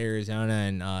roll out to Arizona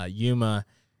and Yuma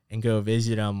and go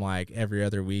visit him, like, every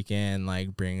other weekend,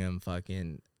 like, bring him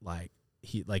fucking, like,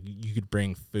 you could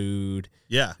bring food.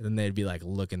 Yeah. And then they'd be, like,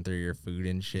 looking through your food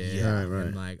and shit. Yeah, right.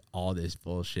 And, like, all this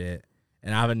bullshit.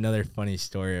 And I have another funny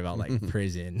story about, like,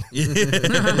 prison.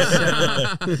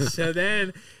 So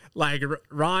then, like,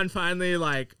 Ron finally,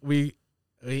 like,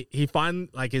 he finally,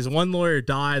 like, his one lawyer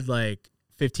died, like,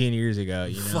 15 years ago,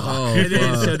 you know? And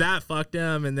then, so that fucked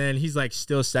him, and then he's, like,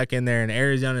 still stuck in there, and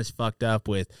Arizona's fucked up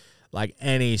with, like,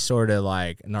 any sort of,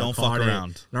 like,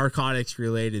 narcotics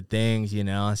related things, you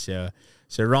know. So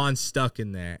Ron's stuck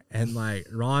in there, and, like,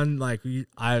 Ron, like,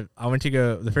 I went to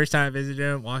go the first time I visited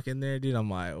him, walk in there, dude, I'm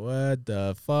like, what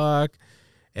the fuck?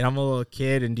 And I'm a little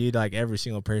kid, and dude, like, every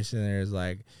single person there is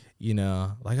like, you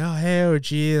know, like, oh, hey,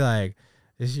 OG, like,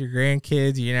 this is your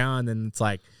grandkids, you know. And then it's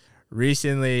like,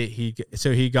 recently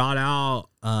he got out,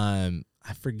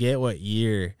 I forget what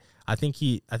year. I think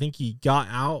he got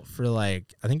out for,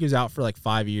 like, I think he was out for like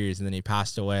 5 years, and then he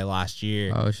passed away last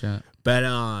year. Oh shit. But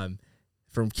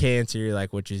from cancer,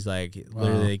 like, which is like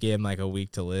literally they gave him like a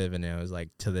week to live, and it was like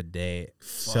to the date.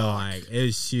 Fuck. So like it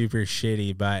was super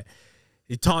shitty, but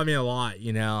he taught me a lot,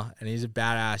 you know, and he's a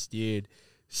badass dude.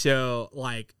 So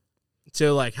like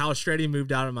how Shreddy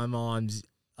moved out of my mom's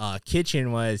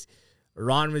kitchen was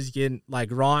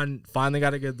Ron finally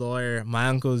got a good lawyer. My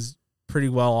uncle's pretty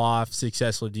well off,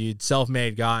 successful dude,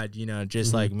 self-made god, you know,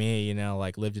 just like me, you know,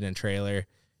 like lived in a trailer,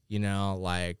 you know,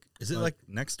 like. Is it like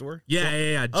next door?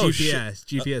 Yeah. Oh,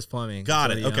 GPS plumbing.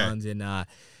 Got it. Okay. And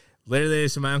literally,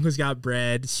 so my uncle's got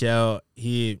bread, so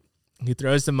he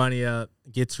throws the money up,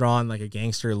 gets Ron like a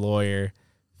gangster lawyer.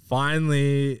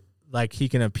 Finally, like he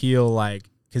can appeal, like,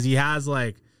 because he has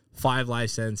like 5 life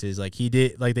sentences. Like he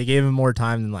did, like they gave him more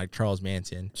time than like Charles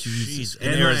Manson. Jesus.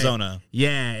 In Arizona. Like,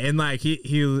 yeah, and like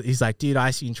he's like, dude,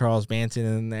 I seen Charles Manson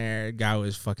in there. Guy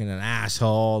was fucking an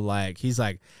asshole. Like he's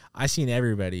like, I seen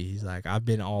everybody. He's like, I've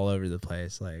been all over the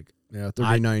place. Like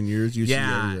 39 years. You see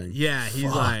everything. Yeah,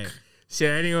 he's like. So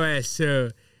anyway, so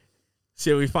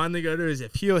we finally go to his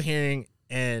appeal hearing,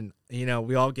 and you know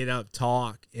we all get up,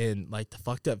 talk, and like the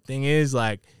fucked up thing is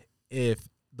like if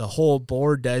the whole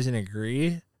board doesn't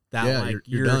agree that like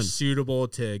you're suitable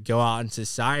to go out in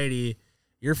society,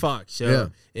 you're fucked. So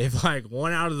if like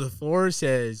 1 out of the 4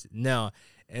 says no,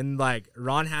 and like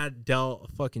Ron had dealt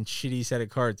a fucking shitty set of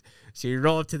cards, so you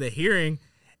roll up to the hearing,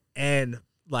 and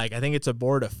like I think it's a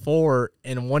board of 4,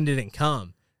 and 1 didn't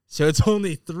come. So it's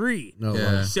only 3. No.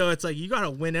 Yeah. So it's like you got to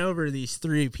win over these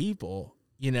 3 people,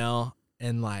 you know,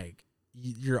 and like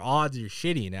your odds are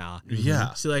shitty now.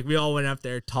 Yeah. So like we all went up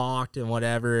there, talked and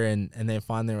whatever, and then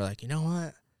finally we're like, you know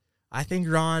what? I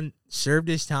think Ron served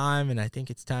his time, and I think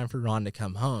it's time for Ron to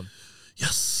come home.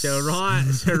 Yes. So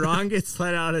Ron gets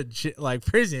let out of like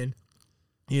prison,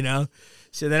 you know.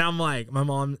 So then I'm like, my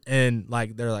mom and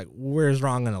like they're like, where's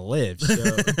Ron gonna live?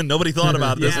 So nobody thought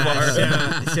about this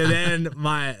part. So then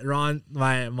my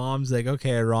mom's like,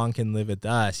 okay, Ron can live with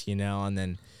us, you know. And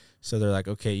then so they're like,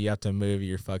 okay, you have to move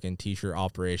your fucking t-shirt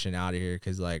operation out of here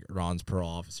because like Ron's parole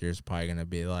officer is probably gonna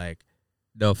be like,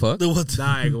 the fuck?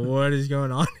 Like, what is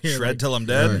going on here? Shred like, till I'm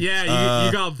dead. Yeah,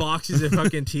 you got boxes of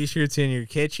fucking t-shirts in your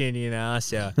kitchen, you know.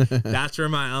 So that's where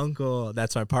my uncle,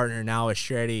 that's my partner now with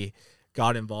Shreddy,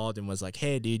 got involved and was like,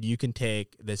 hey, dude, you can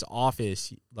take this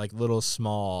office, like little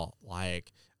small,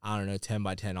 like, I don't know, 10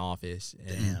 by 10 office.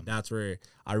 And that's where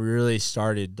I really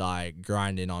started like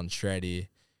grinding on Shreddy.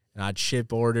 And I'd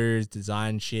ship orders,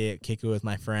 design shit, kick it with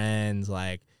my friends,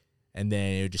 like, and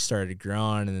then it just started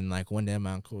growing. And then like one day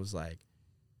my uncle was like,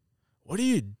 what are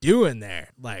you doing there?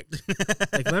 Like,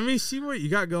 let me see what you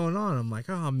got going on. I'm like,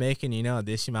 oh, I'm making, you know,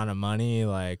 this amount of money.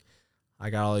 Like, I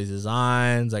got all these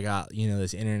designs. I got, you know,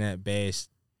 this internet-based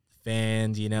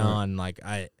fans, you know, and like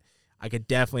I could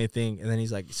definitely think. And then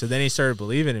he's like, so then he started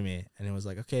believing in me, and it was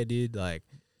like, okay, dude, like,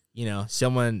 you know,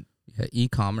 someone. Yeah,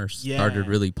 e-commerce started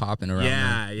really popping around.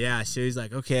 Yeah. So he's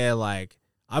like, okay, like,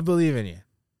 I believe in you.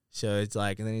 So it's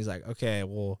like, and then he's like, okay,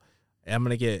 well, I'm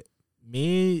gonna get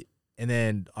me. And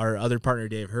then our other partner,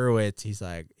 Dave Hurwitz, he's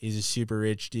like, he's a super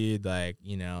rich dude, like,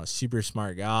 you know, super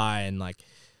smart guy. And like,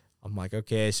 I'm like,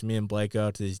 okay, so me and Blake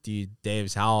go to this dude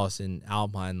Dave's house in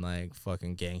Alpine, like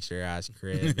fucking gangster ass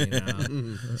crib, you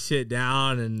know, sit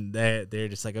down, and they're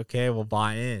just like, okay, we'll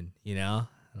buy in, you know.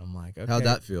 And I'm like, okay, how'd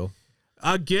that feel?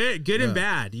 Good and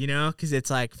bad, you know, because it's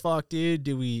like, fuck, dude,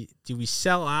 do we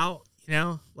sell out, you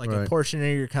know, like a portion of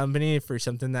your company for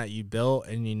something that you built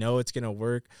and you know it's gonna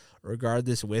work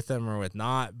regardless with them or with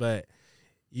not? But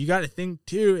you got to think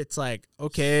too. It's like,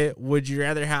 okay, would you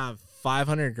rather have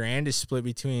 500 grand to split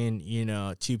between, you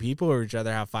know, 2 people, or would you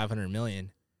rather have 500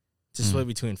 million to split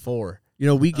between 4? You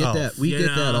know, we get that. We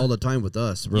get that all the time with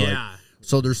us. We're like,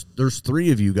 so there's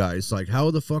 3 of you guys. Like,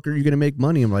 how the fuck are you gonna make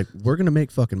money? I'm like, we're gonna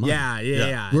make fucking money.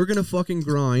 Yeah. We're gonna fucking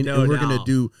grind, and we're gonna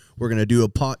do a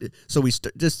pot. So we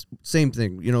just same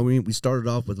thing. You know, we started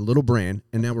off with a little brand,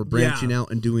 and now we're branching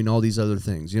out and doing all these other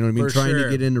things. You know what I mean? Trying to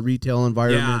get into retail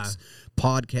environments.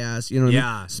 Podcasts, you know what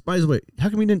I mean? By the way, how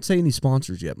come we didn't say any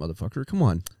sponsors yet, motherfucker? Come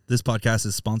on. This podcast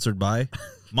is sponsored by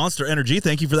Monster Energy.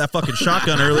 Thank you for that fucking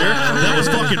shotgun earlier. That was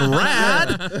fucking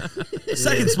rad.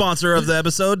 Second sponsor of the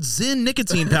episode, Zyn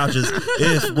nicotine pouches.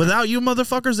 If without you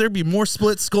motherfuckers, there'd be more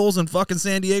split skulls in fucking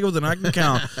San Diego than I can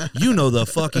count. You know the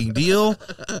fucking deal.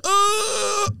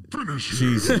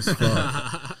 Jesus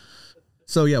fuck.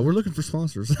 So yeah, we're looking for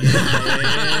sponsors.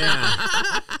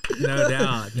 No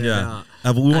doubt.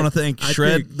 We want to thank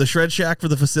the Shred Shack for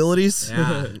the facilities.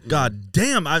 Yeah. God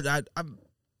damn,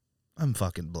 I'm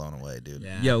fucking blown away, dude.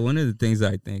 Yeah, one of the things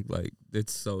I think like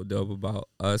it's so dope about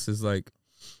us is like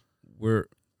we're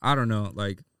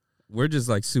just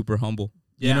like super humble.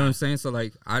 You know what I'm saying? So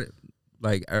like I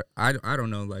don't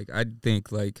know, like I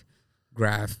think like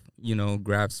Graf's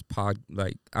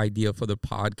idea for the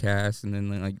podcast, and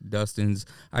then like Dustin's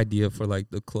idea for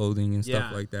like the clothing and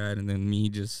stuff like that, and then me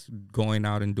just going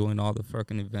out and doing all the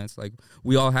fucking events. Like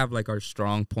we all have like our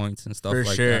strong points and stuff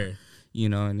that, you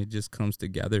know, and it just comes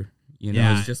together, You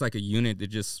know, it's just like a unit that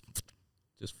just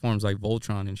forms like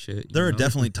Voltron and shit. There are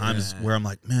definitely times where I'm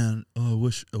like, man, I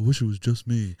wish it was just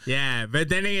me. Yeah, but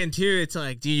then again, too, it's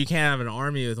like, dude, you can't have an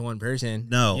army with one person.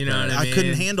 No, you know what I mean?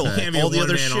 couldn't handle all the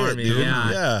other shit, army. dude.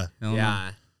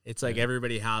 Yeah. It's like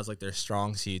everybody has like their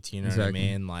strong suits. You know what I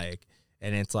mean? Like,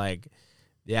 and it's like,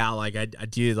 yeah, like I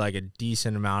do like a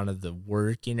decent amount of the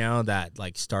work, you know, that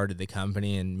like started the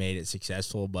company and made it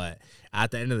successful. But at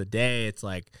the end of the day, it's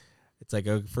like,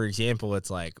 for example, it's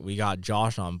like we got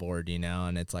Josh on board, you know,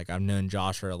 and it's like I've known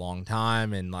Josh for a long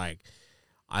time, and like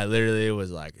I literally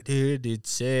was like, dude's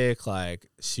sick, like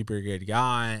super good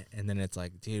guy, and then it's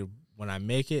like, dude, when I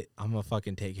make it, I'm gonna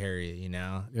fucking take care of you, you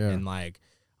know, and like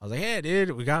I was like, hey,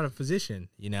 dude, we got a position,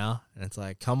 you know, and it's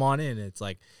like, come on in. It's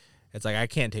like I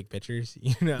can't take pictures,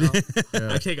 you know,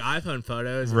 I take iPhone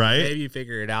photos, right? Maybe you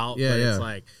figure it out, but it's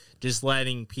like just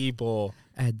letting people.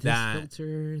 Add this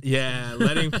filter. Yeah,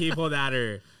 letting people that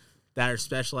are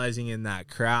specializing in that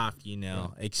craft, you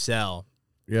know, excel.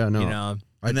 Yeah, no. You know,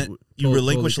 and then you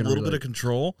relinquish a little bit of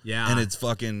control. Yeah. And it's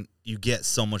fucking, you get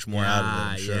so much more out of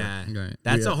it, I'm sure. Yeah. Right.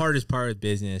 That's the hardest part with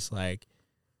business, like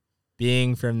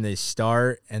being from the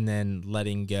start and then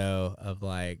letting go of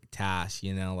like tasks,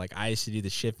 you know, like I used to do the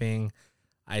shipping.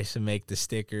 I used to make the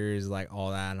stickers, like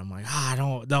all that. And I'm like,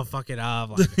 don't fuck it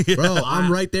up. Like, bro,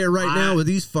 I'm right there now with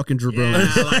these fucking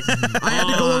jabronis. Yeah, like, I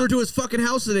had to go over to his fucking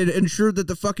house today to ensure that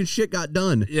the fucking shit got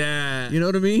done. Yeah. You know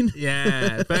what I mean?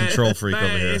 Yeah. But, Control freak over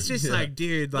here. It's just like,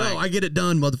 dude, like. No, I get it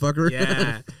done, motherfucker.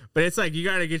 Yeah. But it's like, you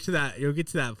got to get to that. You'll get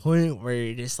to that point where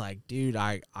you're just like, dude,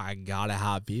 I got to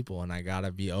have people and I got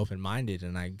to be open-minded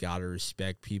and I got to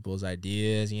respect people's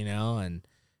ideas, you know, and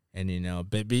you know,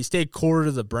 but stay core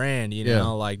to the brand, you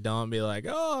know, like don't be like,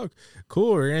 oh,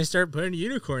 cool, we're gonna start putting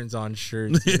unicorns on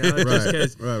shirts, you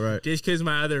know, just because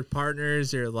my other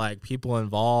partners are like people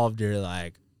involved are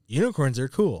like unicorns are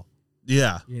cool,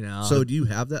 yeah, you know. So do you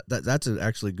have that? That's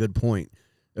actually a good point.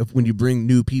 If when you bring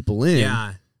new people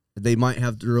in, they might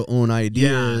have their own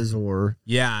ideas or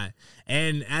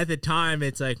and at the time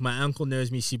it's like my uncle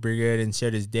knows me super good and so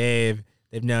does Dave.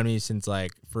 They've known me since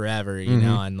like forever, you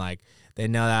know, and like. They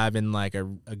know that I've been like a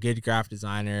good graphic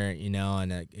designer, you know,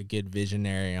 and a good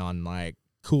visionary on like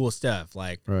cool stuff.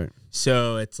 Like,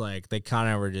 so it's like they kind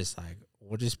of were just like,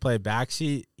 we'll just play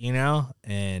backseat, you know,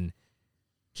 and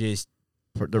just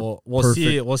we'll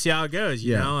see how it goes,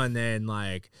 you know, and then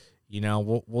like, you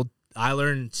know, I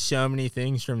learned so many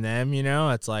things from them, you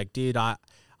know. It's like, dude,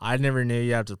 I never knew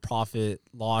you have to profit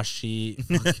loss sheet,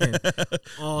 fucking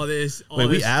all this. Wait,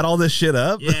 we add all this shit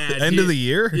up? Yeah, end of the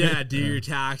year? Yeah, do your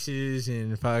taxes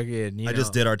and fucking. You know.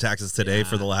 Just did our taxes today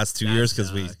for the last 2 years because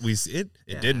it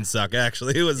didn't suck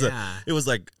actually. It was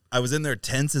like I was in there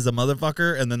tense as a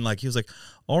motherfucker, and then like he was like,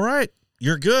 "All right,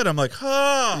 you're good." I'm like,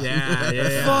 "Oh,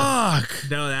 fuck."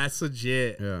 No, that's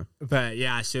legit. Yeah, but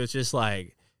yeah, so it's just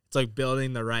like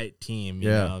building the right team. You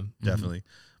know? Definitely.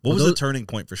 What was the turning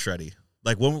point for Shreddy?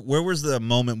 Like, where was the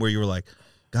moment where you were like,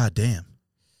 God damn,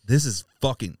 this is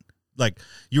fucking, like,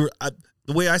 the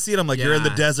way I see it, I'm like, you're in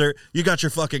the desert, you got your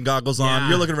fucking goggles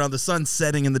on, you're looking around, the sun's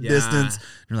setting in the distance, and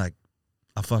you're like,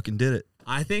 I fucking did it.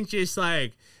 I think just,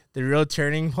 like, the real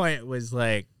turning point was,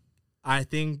 like, I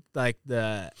think, like,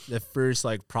 the first,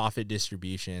 like, profit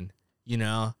distribution, you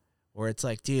know, where it's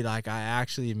like, dude, like, I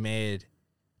actually made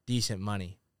decent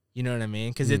money. You know what I mean?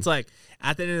 Because it's like,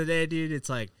 at the end of the day, dude, it's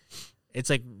like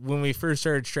when we first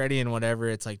started Shreddy and whatever,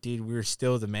 it's like, dude, we were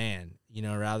still the man, you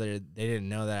know, rather they didn't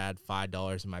know that I had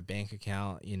 $5 in my bank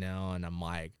account, you know, and I'm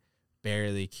like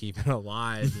barely keeping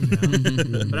alive, you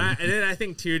know. And then I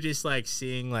think too, just like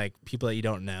seeing like people that you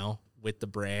don't know with the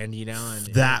brand, you know, and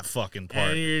that fucking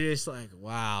part. And you're just like,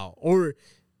 wow. Or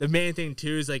the main thing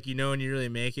too is like, you know, when you really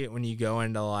make it, when you go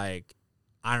into like,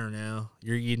 I don't know,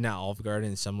 you're eating at Olive Garden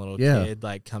and some little kid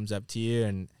like comes up to you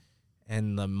and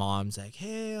the mom's like,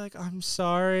 hey, like, I'm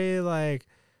sorry. Like,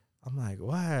 I'm like,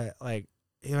 what? Like,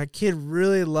 my kid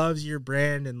really loves your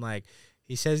brand. And, like,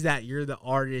 he says that you're the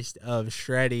artist of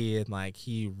Shreddy. And, like,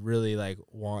 he really, like,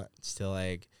 wants to,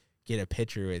 like, get a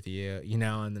picture with you, you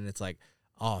know? And then it's like,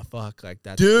 oh, fuck. Like,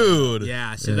 that's. Dude.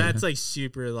 Yeah. So that's, like,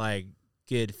 super, like,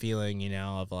 good feeling, you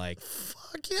know, of, like.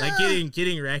 Fuck yeah. Like,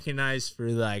 getting recognized for,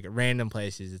 like, random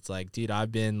places. It's like, dude,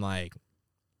 I've been, like.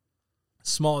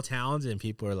 Small towns and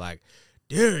people are like,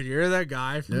 dude, you're that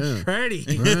guy from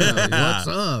Shreddy. What's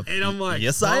up? And I'm like,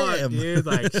 yes, I am, dude.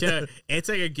 Like, so it's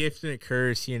like a gift and a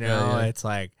curse, you know. It's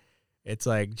like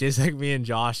just like me and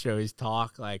Josh always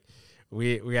talk. Like,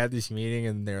 we had this meeting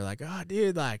and they're like, oh,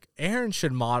 dude, like Aaron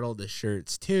should model the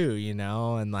shirts too, you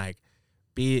know, and like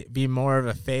be more of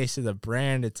a face of the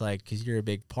brand. It's like because you're a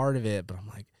big part of it. But I'm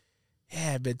like,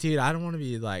 yeah, but dude, I don't want to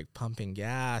be like pumping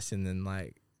gas and then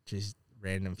like just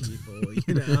random people,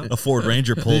 you know. A Ford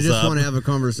Ranger They pulls just up. want to have a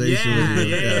conversation with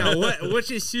you. Yeah.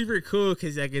 Which is super cool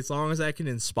because like as long as I can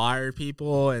inspire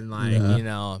people and like you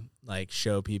know like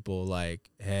show people like,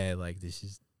 hey, like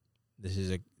this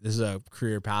is a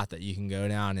career path that you can go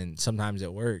down, and sometimes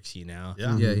it works, you know.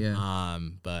 Yeah.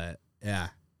 But yeah.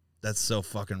 That's so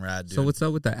fucking rad, dude. So what's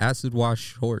up with the acid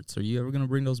wash shorts? Are you ever gonna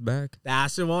bring those back? The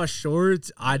acid wash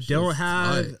shorts, I don't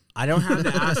have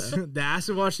the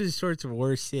acid wash shorts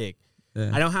were sick. Yeah.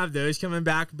 I don't have those coming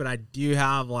back, but I do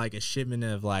have like a shipment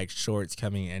of like shorts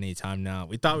coming anytime now.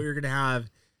 We thought we were gonna have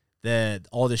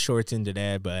all the shorts in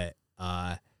today, but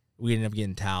we ended up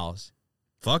getting towels.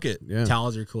 Fuck it. Yeah.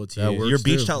 Towels are cool too. That works Your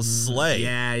beach too. towels slay.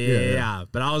 Yeah.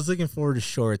 But I was looking forward to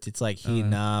shorts. It's like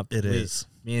heating up. It is.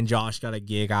 Me and Josh got a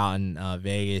gig out in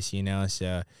Vegas, you know,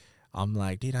 so I'm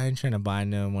like, dude, I ain't trying to buy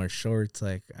no more shorts.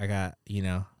 Like, I got, you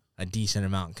know, a decent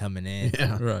amount coming in.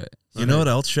 Yeah. Right. You know what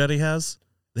else Shetty has?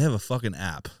 They have a fucking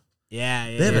app. Yeah.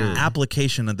 They have an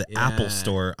application of the Apple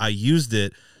Store. I used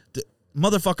it.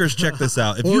 Motherfuckers, check this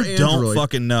out. If you don't Android.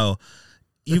 fucking know,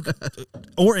 you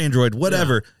or Android,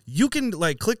 whatever, you can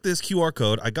like click this QR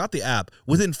code. I got the app.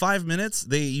 Within 5 minutes,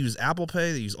 they use Apple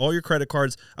Pay. They use all your credit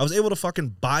cards. I was able to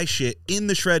fucking buy shit in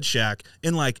the Shred Shack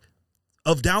in like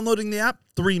of downloading the app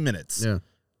 3 minutes. Yeah.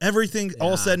 Everything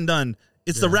all said and done.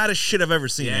 It's the raddest shit I've ever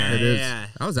seen. Yeah, Aaron. It is. yeah.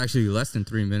 I was actually less than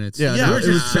 3 minutes. Yeah, Yeah, it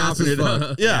was chopping it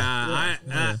up. Yeah.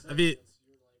 I mean,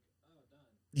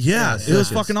 Yeah, it was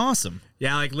fucking awesome.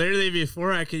 yeah, like literally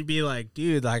before I could be like,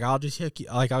 dude, like I'll just hook you,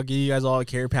 like I'll give you guys all a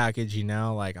care package, you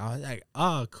know. Like I was like,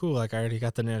 oh, cool. Like I already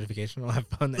got the notification on my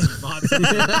phone that you bought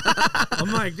it.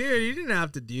 I'm like, dude, you didn't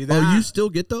have to do that. Oh, you still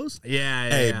get those? Yeah.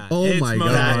 Hey, yeah. oh It's my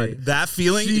motivating. God. That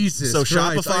feeling. Jesus So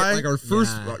Christ. Shopify, Like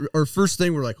our first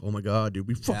thing, we're like, oh my God, dude,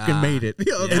 we fucking Yeah. made it.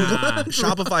 Yeah.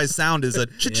 Shopify's sound is a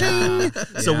cha-ching.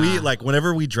 So we like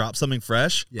whenever we drop something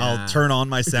fresh, I'll Yeah. turn on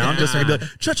my sound just so I can be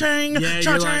like cha-ching, Yeah, you're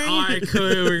cha-ching. like, all right,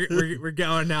 cool. We're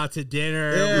going out to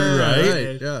dinner. Yeah,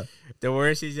 Right? Yeah. The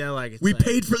worst is that like it's We like,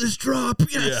 paid for this drop.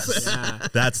 Yes. Yeah.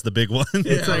 That's the big one.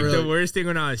 It's Yeah, like really. the worst thing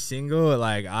when I was single.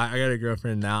 Like I got a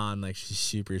girlfriend now, and like she's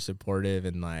super supportive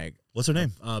and like What's her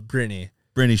name? Brittany.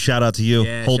 Brittany, shout out to you.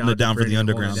 Yeah, holding shout it out to down for Brittany,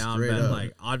 the holding it underground. down, Straight but, up.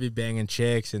 like I'd be banging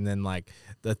chicks, and then like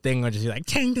the thing would just be like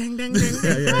ting ding ding ding.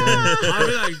 yeah. I'd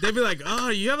be like, they'd be like, oh,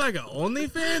 you have like an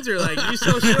OnlyFans or like you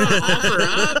still sure offer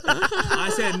up?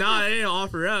 I said, no, they didn't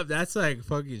offer up. That's like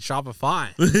fucking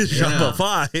Shopify.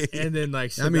 Shopify. And then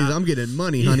like so That means I'm getting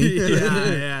money, honey.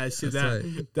 yeah. So That's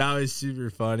that was super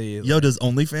funny. Yo, does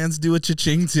OnlyFans do a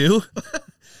cha-ching too?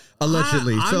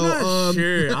 Allegedly. I'm So, not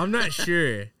sure. I'm not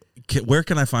sure. Where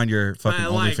can I find your fucking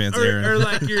But, like, OnlyFans, or, Aaron? or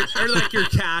like your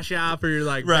Cash App or your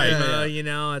like Right. Venmo, you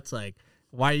know, it's like,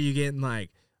 why are you getting like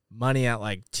money at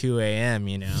like 2 a.m.,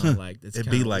 you know? Like it's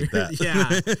It'd kinda be like weird.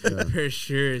 that. Yeah, for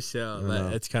sure. So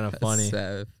but it's kind of funny.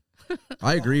 Sad.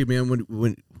 I agree, man.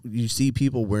 When you see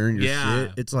people wearing your Yeah.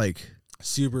 shit, it's like,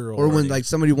 Super or when rewarding. like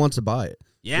somebody wants to buy it.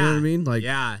 yeah, You know what I mean? Like,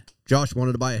 yeah, Josh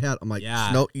wanted to buy a hat. I'm like,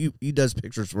 Yeah. no, he does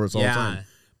pictures for us all the Yeah. time.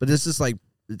 But this is like,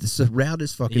 this is the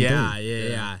roundest fucking yeah,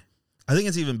 thing. yeah. I think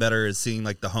it's even better is seeing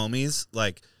like the homies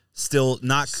like still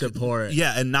not Support.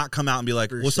 Yeah, and not come out and be like,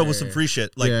 For what's up with some sure. free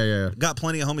shit? Like, Yeah. got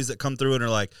plenty of homies that come through and are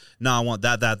like, no, I want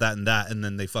that, and that, and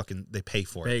then they pay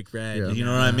for it. Fake bread. Yeah. You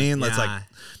know what I mean? It's like,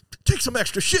 take some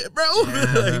extra shit, bro.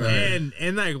 Like,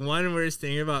 and like one worst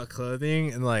thing about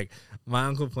clothing, and like my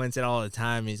uncle points it all the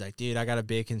time. He's like, dude, I got a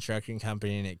big construction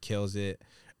company and it kills it.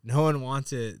 No one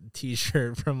wants a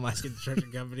t-shirt from my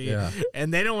construction company. Yeah.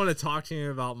 And they don't want to talk to me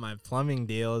about my plumbing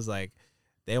deals. Like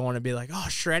they want to be like, oh,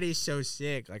 Shreddy's so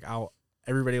sick. Like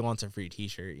everybody wants a free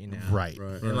t-shirt, you know? right.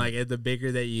 And like the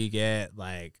bigger that you get,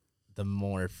 like the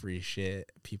more free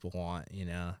shit people want, you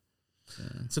know?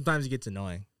 Sometimes it gets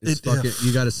annoying. It's fucking,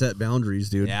 you got to set boundaries,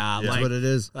 dude. Yeah, That's like- what it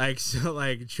is. Like so,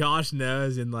 like Josh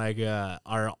knows, and like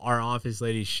our office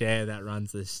lady Shay that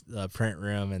runs this print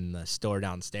room and the store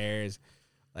downstairs.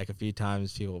 Like a few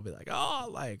times, people will be like, "Oh,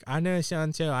 like I know so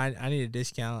and so, I need a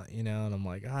discount," you know. And I'm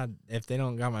like, God, if they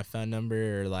don't got my phone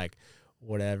number or like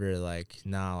whatever, like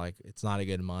nah, like it's not a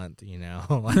good month, you know.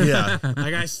 Like, Yeah.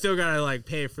 like I still gotta like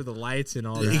pay for the lights and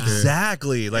all that.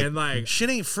 Exactly. Like, And, like, shit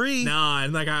ain't free. Nah,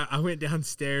 and like I went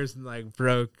downstairs and like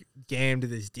broke game to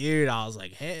this dude. I was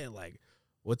like, hey, like,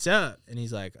 what's up? And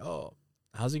he's like, oh,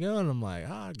 how's it going? I'm like,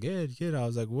 good. I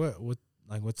was like,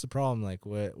 what's the problem? Like,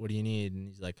 what do you need? And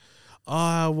he's like,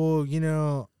 oh, well, you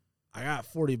know, I got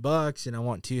 $40 and I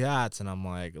want 2 hats. And I'm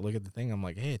like, look at the thing. I'm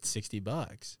like, hey, it's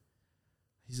 $60.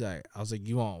 He's like, I was like,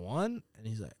 you want one? And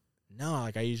he's like, no,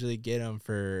 like I usually get them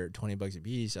for $20 a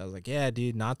piece. I was like, yeah,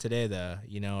 dude, not today though,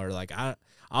 you know, or like I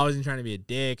wasn't trying to be a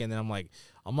dick. And then I'm like,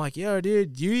 yo,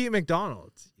 dude, you eat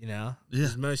McDonald's, you know? Yeah.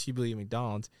 Most people eat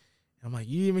McDonald's. And I'm like,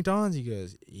 you eat McDonald's? He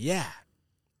goes, yeah.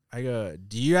 I go,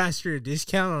 do you ask for a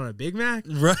discount on a Big Mac?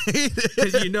 Right.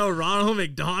 Because you know Ronald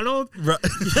McDonald? Right.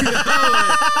 You know,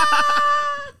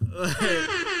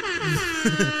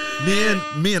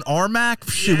 me and Armac,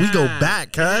 shit, we go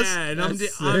back, cuz. Yeah, and I'm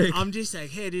just like,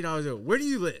 hey, dude, I was like, where do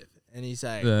you live? And he's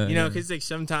like, you know, because like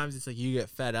sometimes it's like you get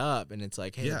fed up and it's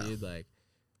like, hey, dude, like,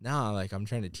 nah, like I'm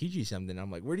trying to teach you something. I'm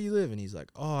like, where do you live? And he's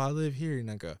like, oh, I live here. And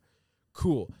I go,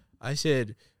 cool. I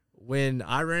said, when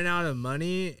I ran out of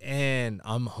money and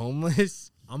I'm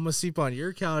homeless, I'm gonna sleep on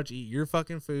your couch, eat your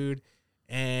fucking food,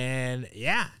 and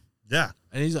yeah. Yeah.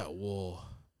 And he's like, whoa.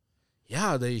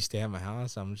 Yeah, they stay at my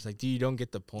house. I'm just like, dude, you don't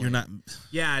get the point. You're not.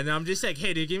 Yeah, and I'm just like,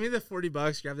 hey, dude, give me the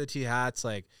 $40, grab the 2 hats,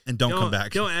 like, and don't come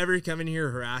back. Don't ever come in here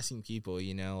harassing people,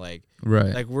 you know, like,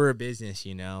 right? Like we're a business,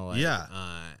 you know. Like, yeah.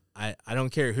 I don't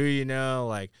care who you know,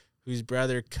 like whose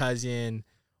brother, cousin,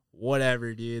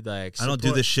 whatever, dude. Like, I don't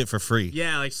do this shit for free.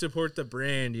 Yeah, like support the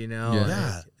brand, you know.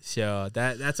 Yeah. Like, so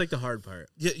that's like the hard part.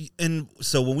 Yeah, and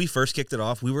so when we first kicked it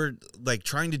off, we were like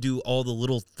trying to do all the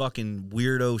little fucking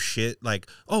weirdo shit, like,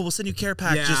 oh, we'll send you care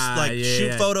pack, just like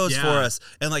shoot photos for us,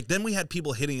 and like then we had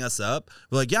people hitting us up,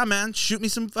 we're like, yeah, man, shoot me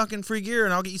some fucking free gear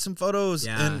and I'll get you some photos,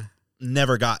 and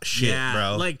never got shit,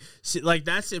 bro. Like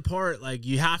that's the part. Like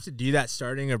you have to do that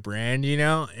starting a brand, you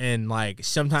know, and like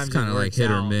sometimes it's kind of like hit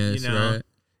or miss, you know? Right?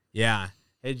 Yeah.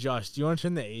 Hey, Josh, do you want to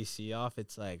turn the AC off?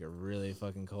 It's like really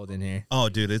fucking cold in here. Oh,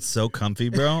 dude, it's so comfy,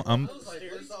 bro.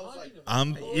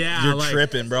 You're like,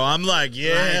 tripping, bro. I'm like,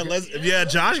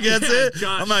 Josh gets it.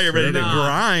 Josh, I'm out here ready to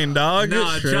grind, dog.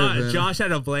 No, Josh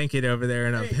had a blanket over there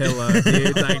and a pillow,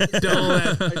 dude. Like, don't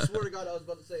let. I swear to God, I was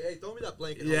about to say, hey, throw me that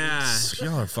blanket. Yeah.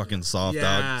 Y'all are fucking soft,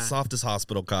 dog. Soft as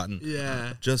hospital cotton.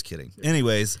 Yeah. Just kidding.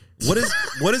 Anyways, what is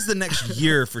the next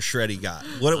year for Shreddy got?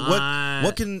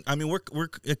 What can, I mean, we're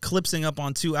eclipsing up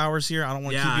on 2 hours here. I don't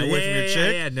want to keep you away from your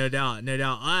chick. Yeah, no doubt.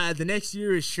 The next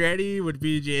year with Shreddy would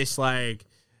be just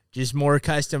more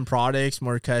custom products,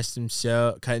 more custom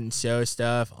cut and sew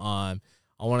stuff. I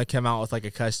want to come out with like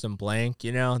a custom blank,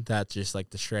 you know, that's just like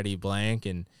the Shreddy blank,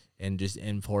 and just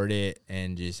import it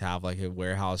and just have like a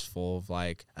warehouse full of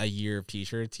like a year of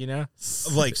t-shirts, you know,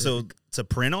 like so to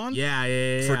print on. Yeah.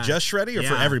 For just Shreddy or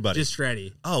for everybody? Just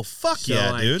Shreddy. Oh fuck so,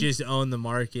 yeah, like, dude. Just own the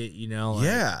market, you know.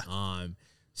 Like,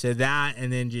 so that,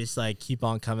 and then just like keep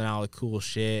on coming out with cool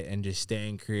shit and just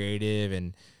staying creative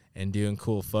and doing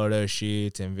cool photo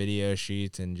shoots and video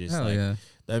shoots, and just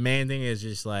the main thing is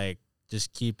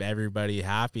just keep everybody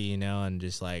happy, you know, and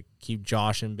just like keep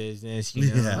Josh in business,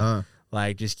 you know.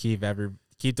 Like just keep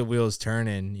the wheels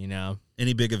turning, you know.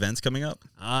 Any big events coming up?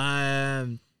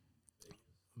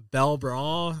 Bell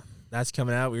Brawl, that's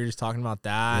coming out. We were just talking about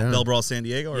that. Bell Brawl San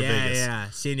Diego or Vegas? Yeah,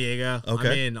 San Diego. Okay.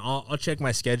 I mean, I'll check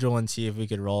my schedule and see if we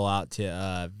could roll out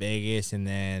to Vegas, and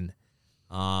then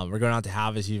we're going out to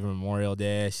Havasu for Memorial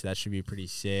Day, so that should be pretty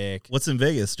sick. What's in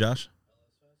Vegas, Josh?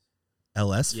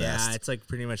 LS Fest. Yeah, it's like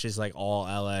pretty much just like all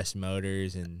LS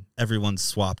motors, and everyone's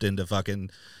swapped into fucking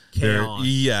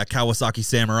Kawasaki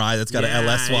Samurai that's got an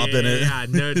LS swap in it. Yeah,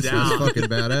 no doubt. It's fucking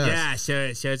badass. Yeah,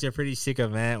 so it's a pretty sick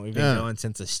event. We've been going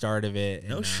since the start of it.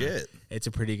 No shit. It's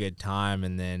a pretty good time,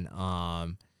 and then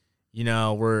you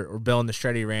know, we're building the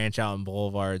Shreddy Ranch out in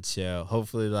Boulevard, so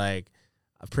hopefully like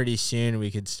pretty soon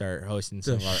we could start hosting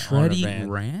some of our Shreddy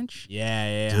Ranch.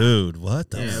 Yeah. Dude, what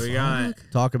the fuck? We got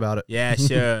talk about it. Yeah,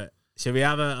 so we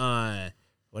have a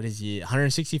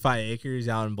 165 acres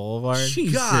out in Boulevard.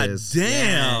 Jesus. God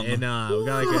damn. Yeah, and we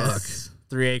got like a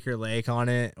 3-acre lake on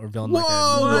it. We're building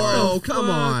Whoa,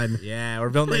 come on. Yeah, we're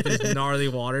building like this gnarly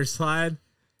water slide.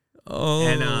 Oh,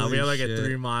 and we have like a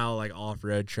 3-mile like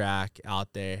off-road track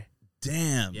out there.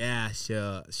 Damn. Yeah,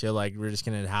 so like we're just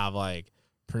gonna have like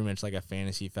pretty much like a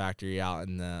fantasy factory out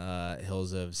in the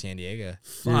hills of San Diego.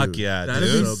 Fuck yeah, that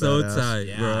dude. is so tight,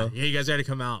 bro. Yeah, you guys got to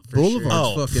come out. For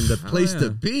Boulevard's fucking the place to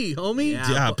be, homie.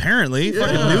 Yeah, apparently.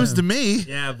 Fucking news to me.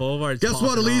 Yeah, Boulevard's Guess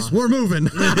what, Elise? We're moving.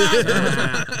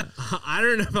 I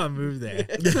don't know if I moved there.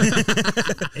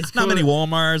 It's not many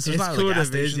Walmarts. There's it's not cool like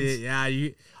gas to visit. stations. Yeah,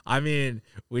 I mean,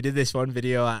 we did this one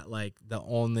video at like the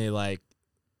only like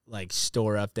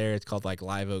store up there. It's called like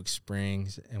Live Oak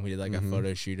Springs, and we did like a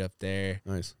photo shoot up there.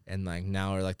 Nice. And like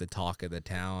now we're like the talk of the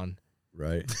town.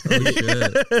 Right. Oh,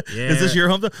 shit. Is this your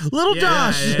home? Little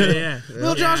Josh. Yeah.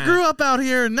 Little Josh grew up out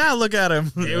here, and now look at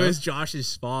him. It was Josh's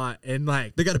spot, and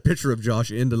like they got a picture of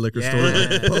Josh in the liquor store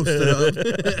posted up.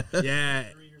 Yeah.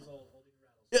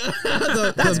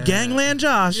 That's Gangland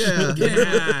Josh. Yeah.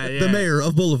 Yeah. The mayor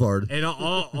of Boulevard. And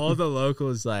all the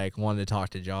locals like wanted to talk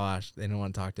to Josh. They didn't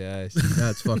want to talk to us.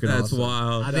 That's fucking That's awesome.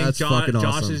 wild. I think That's fucking Josh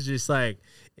awesome. is just like,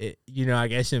 I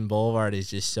guess in Boulevard is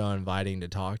just so inviting to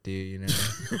talk to, you know.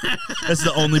 That's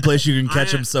the only place you can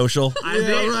catch him social. I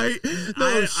think, right? No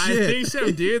I shit. think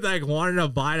some dude like wanted a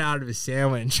bite out of a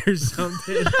sandwich or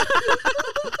something.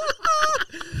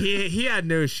 he had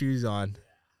no shoes on.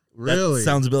 Really? That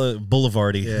sounds a bit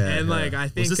boulevardy. Yeah. And like I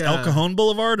think Was this El Cajon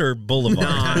Boulevard or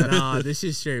Boulevard? No, this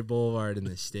is straight Boulevard in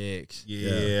the sticks.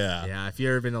 Yeah. Yeah, if you've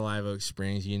ever been to Live Oak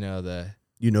Springs, you know the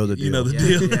You know the deal. You know the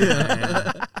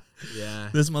yeah, deal. yeah.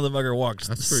 This motherfucker walked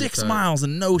That's pretty 6 tight. miles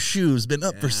and no shoes. Been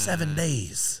up for Yeah. 7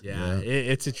 days. Yeah,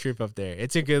 it's a trip up there.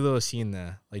 It's a good little scene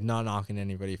though. Like not knocking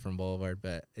anybody from Boulevard,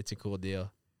 but it's a cool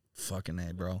deal. Fucking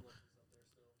A, bro.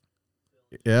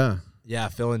 Yeah. Yeah,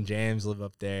 Phil and James live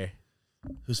up there.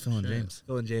 Who's Phil and James?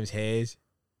 Phil and James Hayes.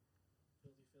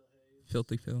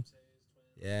 Filthy Phil.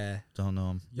 Yeah, Don't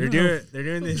know him. they're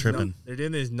doing this Tripping. they're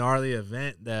doing this gnarly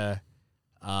event. Like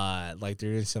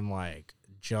they're doing some like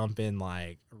jumping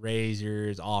like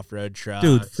razors, off road trucks.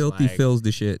 Dude, Filthy like, Phil's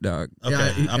the shit, dog. Okay,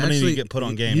 Yeah, he- I'm gonna need actually, to get put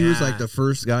on game. He was Yeah. like the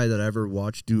first guy that I ever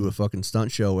watched do a fucking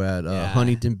stunt show at Yeah.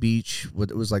 Huntington Beach.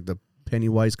 It was like the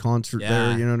Pennywise concert Yeah.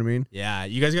 there. You know what I mean? Yeah,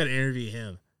 you guys got to interview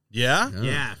him. Yeah?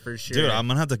 Yeah, for sure. Dude, I'm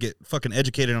gonna have to get fucking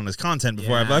educated on his content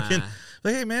before I fucking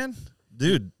like, hey man,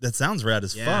 dude, that sounds rad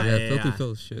as Yeah. fuck. Yeah, Filthy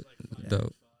Phil's shit.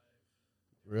 Dope.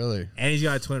 Really? And he's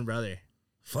got a twin brother.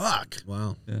 Fuck.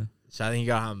 Wow. Yeah. So I think you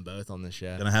got to have them both on the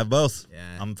show. Gonna have both.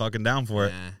 Yeah. I'm fucking down for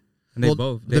it. Yeah. And they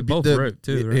both rip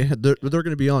too, right? Yeah, they're going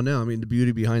to be on now. I mean, the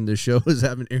beauty behind this show is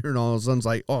having Aaron all of a sudden's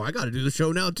like, oh, I got to do the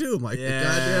show now too. I'm like,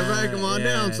 goddamn right, come on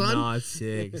down, son. No, it's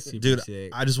sick. Super Dude,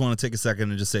 sick. I just want to take a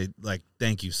second and just say, like,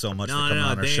 thank you so much for coming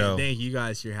on our show. Thank you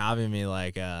guys for having me.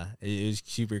 Like, it was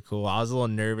super cool. I was a little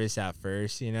nervous at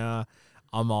first, you know.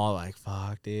 I'm all like,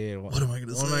 fuck, dude. What am I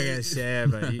gonna What am I say? gonna say?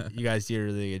 But you guys did a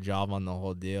really good job on the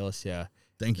whole deal. So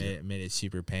Thank you. made it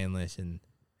super painless and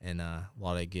a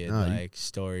lot of good No, you- like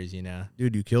stories, you know.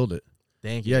 Dude, you killed it.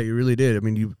 Thank you. Yeah, you really did. I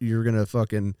mean, you're going to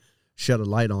fucking shed a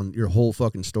light on your whole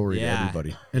fucking story to Yeah.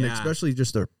 everybody. And Yeah. especially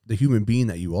just the human being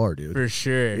that you are, dude. For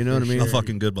sure. You know what I mean? A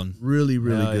fucking good one. Really,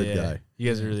 really Hell good yeah. guy. You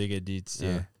guys are really good dudes too.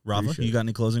 Yeah. Rafa, Appreciate you got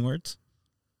any closing words?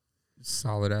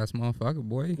 Solid ass motherfucker,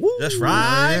 boy. That's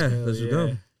right. Yeah, let's yeah.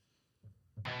 go.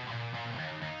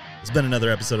 It's been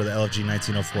another episode of the LFG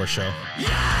 1904 show.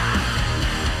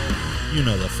 You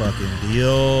know the fucking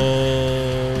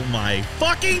deal. My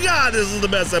fucking God, this is the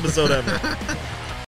best episode ever.